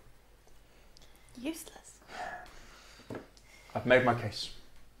silver. Useless. I've made my case.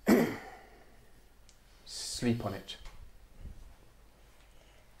 Sleep on it.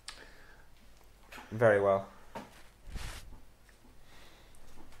 Very well.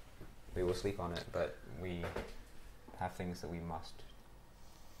 We will sleep on it, but we have things that we must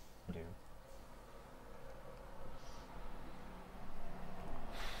do.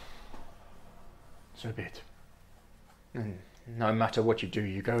 So be it. And no matter what you do,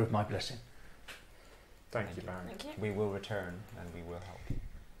 you go with my blessing. Thank you, Baron. Thank you. We will return and we will help.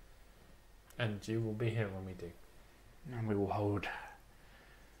 And you will be here when we do. And we will hold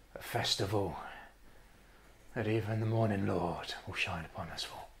a festival that even the morning Lord will shine upon us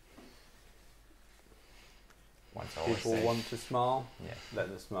for. Once always People say. want to smile, Yeah. let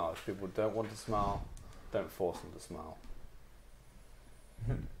them smile. If people don't want to smile, don't force them to smile.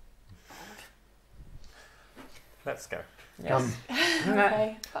 Let's go. Yes.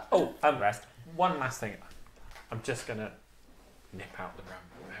 Okay. Oh, Rest. one last thing. I'm just going to nip out the room.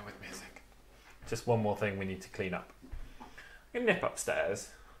 Bear with me a sec. Just one more thing we need to clean up. I'm going to nip upstairs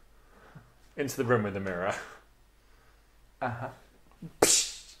into the room with the mirror. Uh-huh.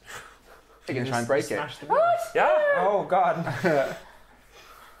 You're going to try and break it. Smash the Yeah? Oh god.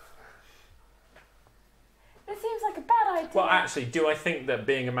 It seems like a bad Well, actually, do I think that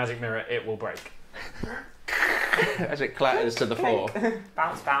being a magic mirror, it will break? As it clatters to the floor.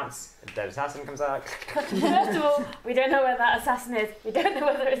 Bounce, bounce. The dead assassin comes out. First of all, we don't know where that assassin is. We don't know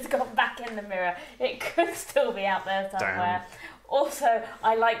whether it's gone back in the mirror. It could still be out there somewhere. Also,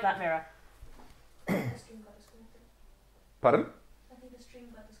 I like that mirror. Pardon? I think the stream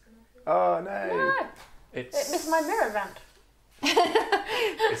got disconnected. Oh no. No, It's it missed my mirror rant.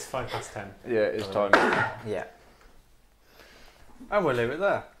 It's 10:05. Yeah, it's time. Yeah. I will leave it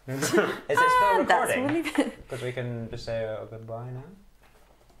there. Is it still That's recording? really good. Because we can just say goodbye now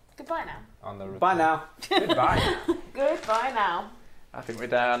Goodbye now. on the Bye now. Goodbye. Goodbye now. I think we're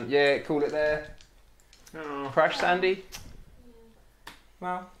down. Yeah, call it there. Oh. Crash, Sandy.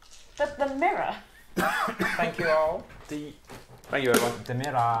 Well, But the mirror. thank you all. The Thank you, everyone. The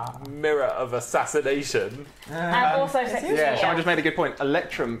mirror. mirror of assassination. And also sexy. Yeah, someone just made a good point.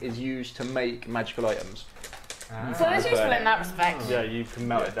 Electrum is used to make magical items. So it's useful in that respect. Yeah, you can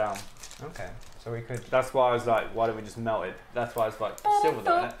melt it down. Okay, so we could. That's why I was like, why don't we just melt it? That's why I was like, But I silver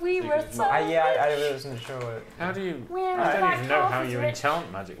there. thought we so you were can just melt so- I wasn't sure. What How do you? We're I don't like even know half how as you rich.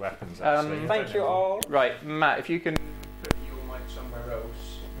 enchant magic weapons. Actually, Thank you all. Right, Matt, if you can put your mic somewhere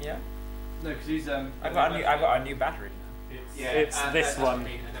else. Yeah. No, because he's I've got a new battery now. It's this one. And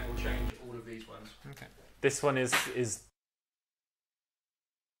then we'll change all of these ones. This one is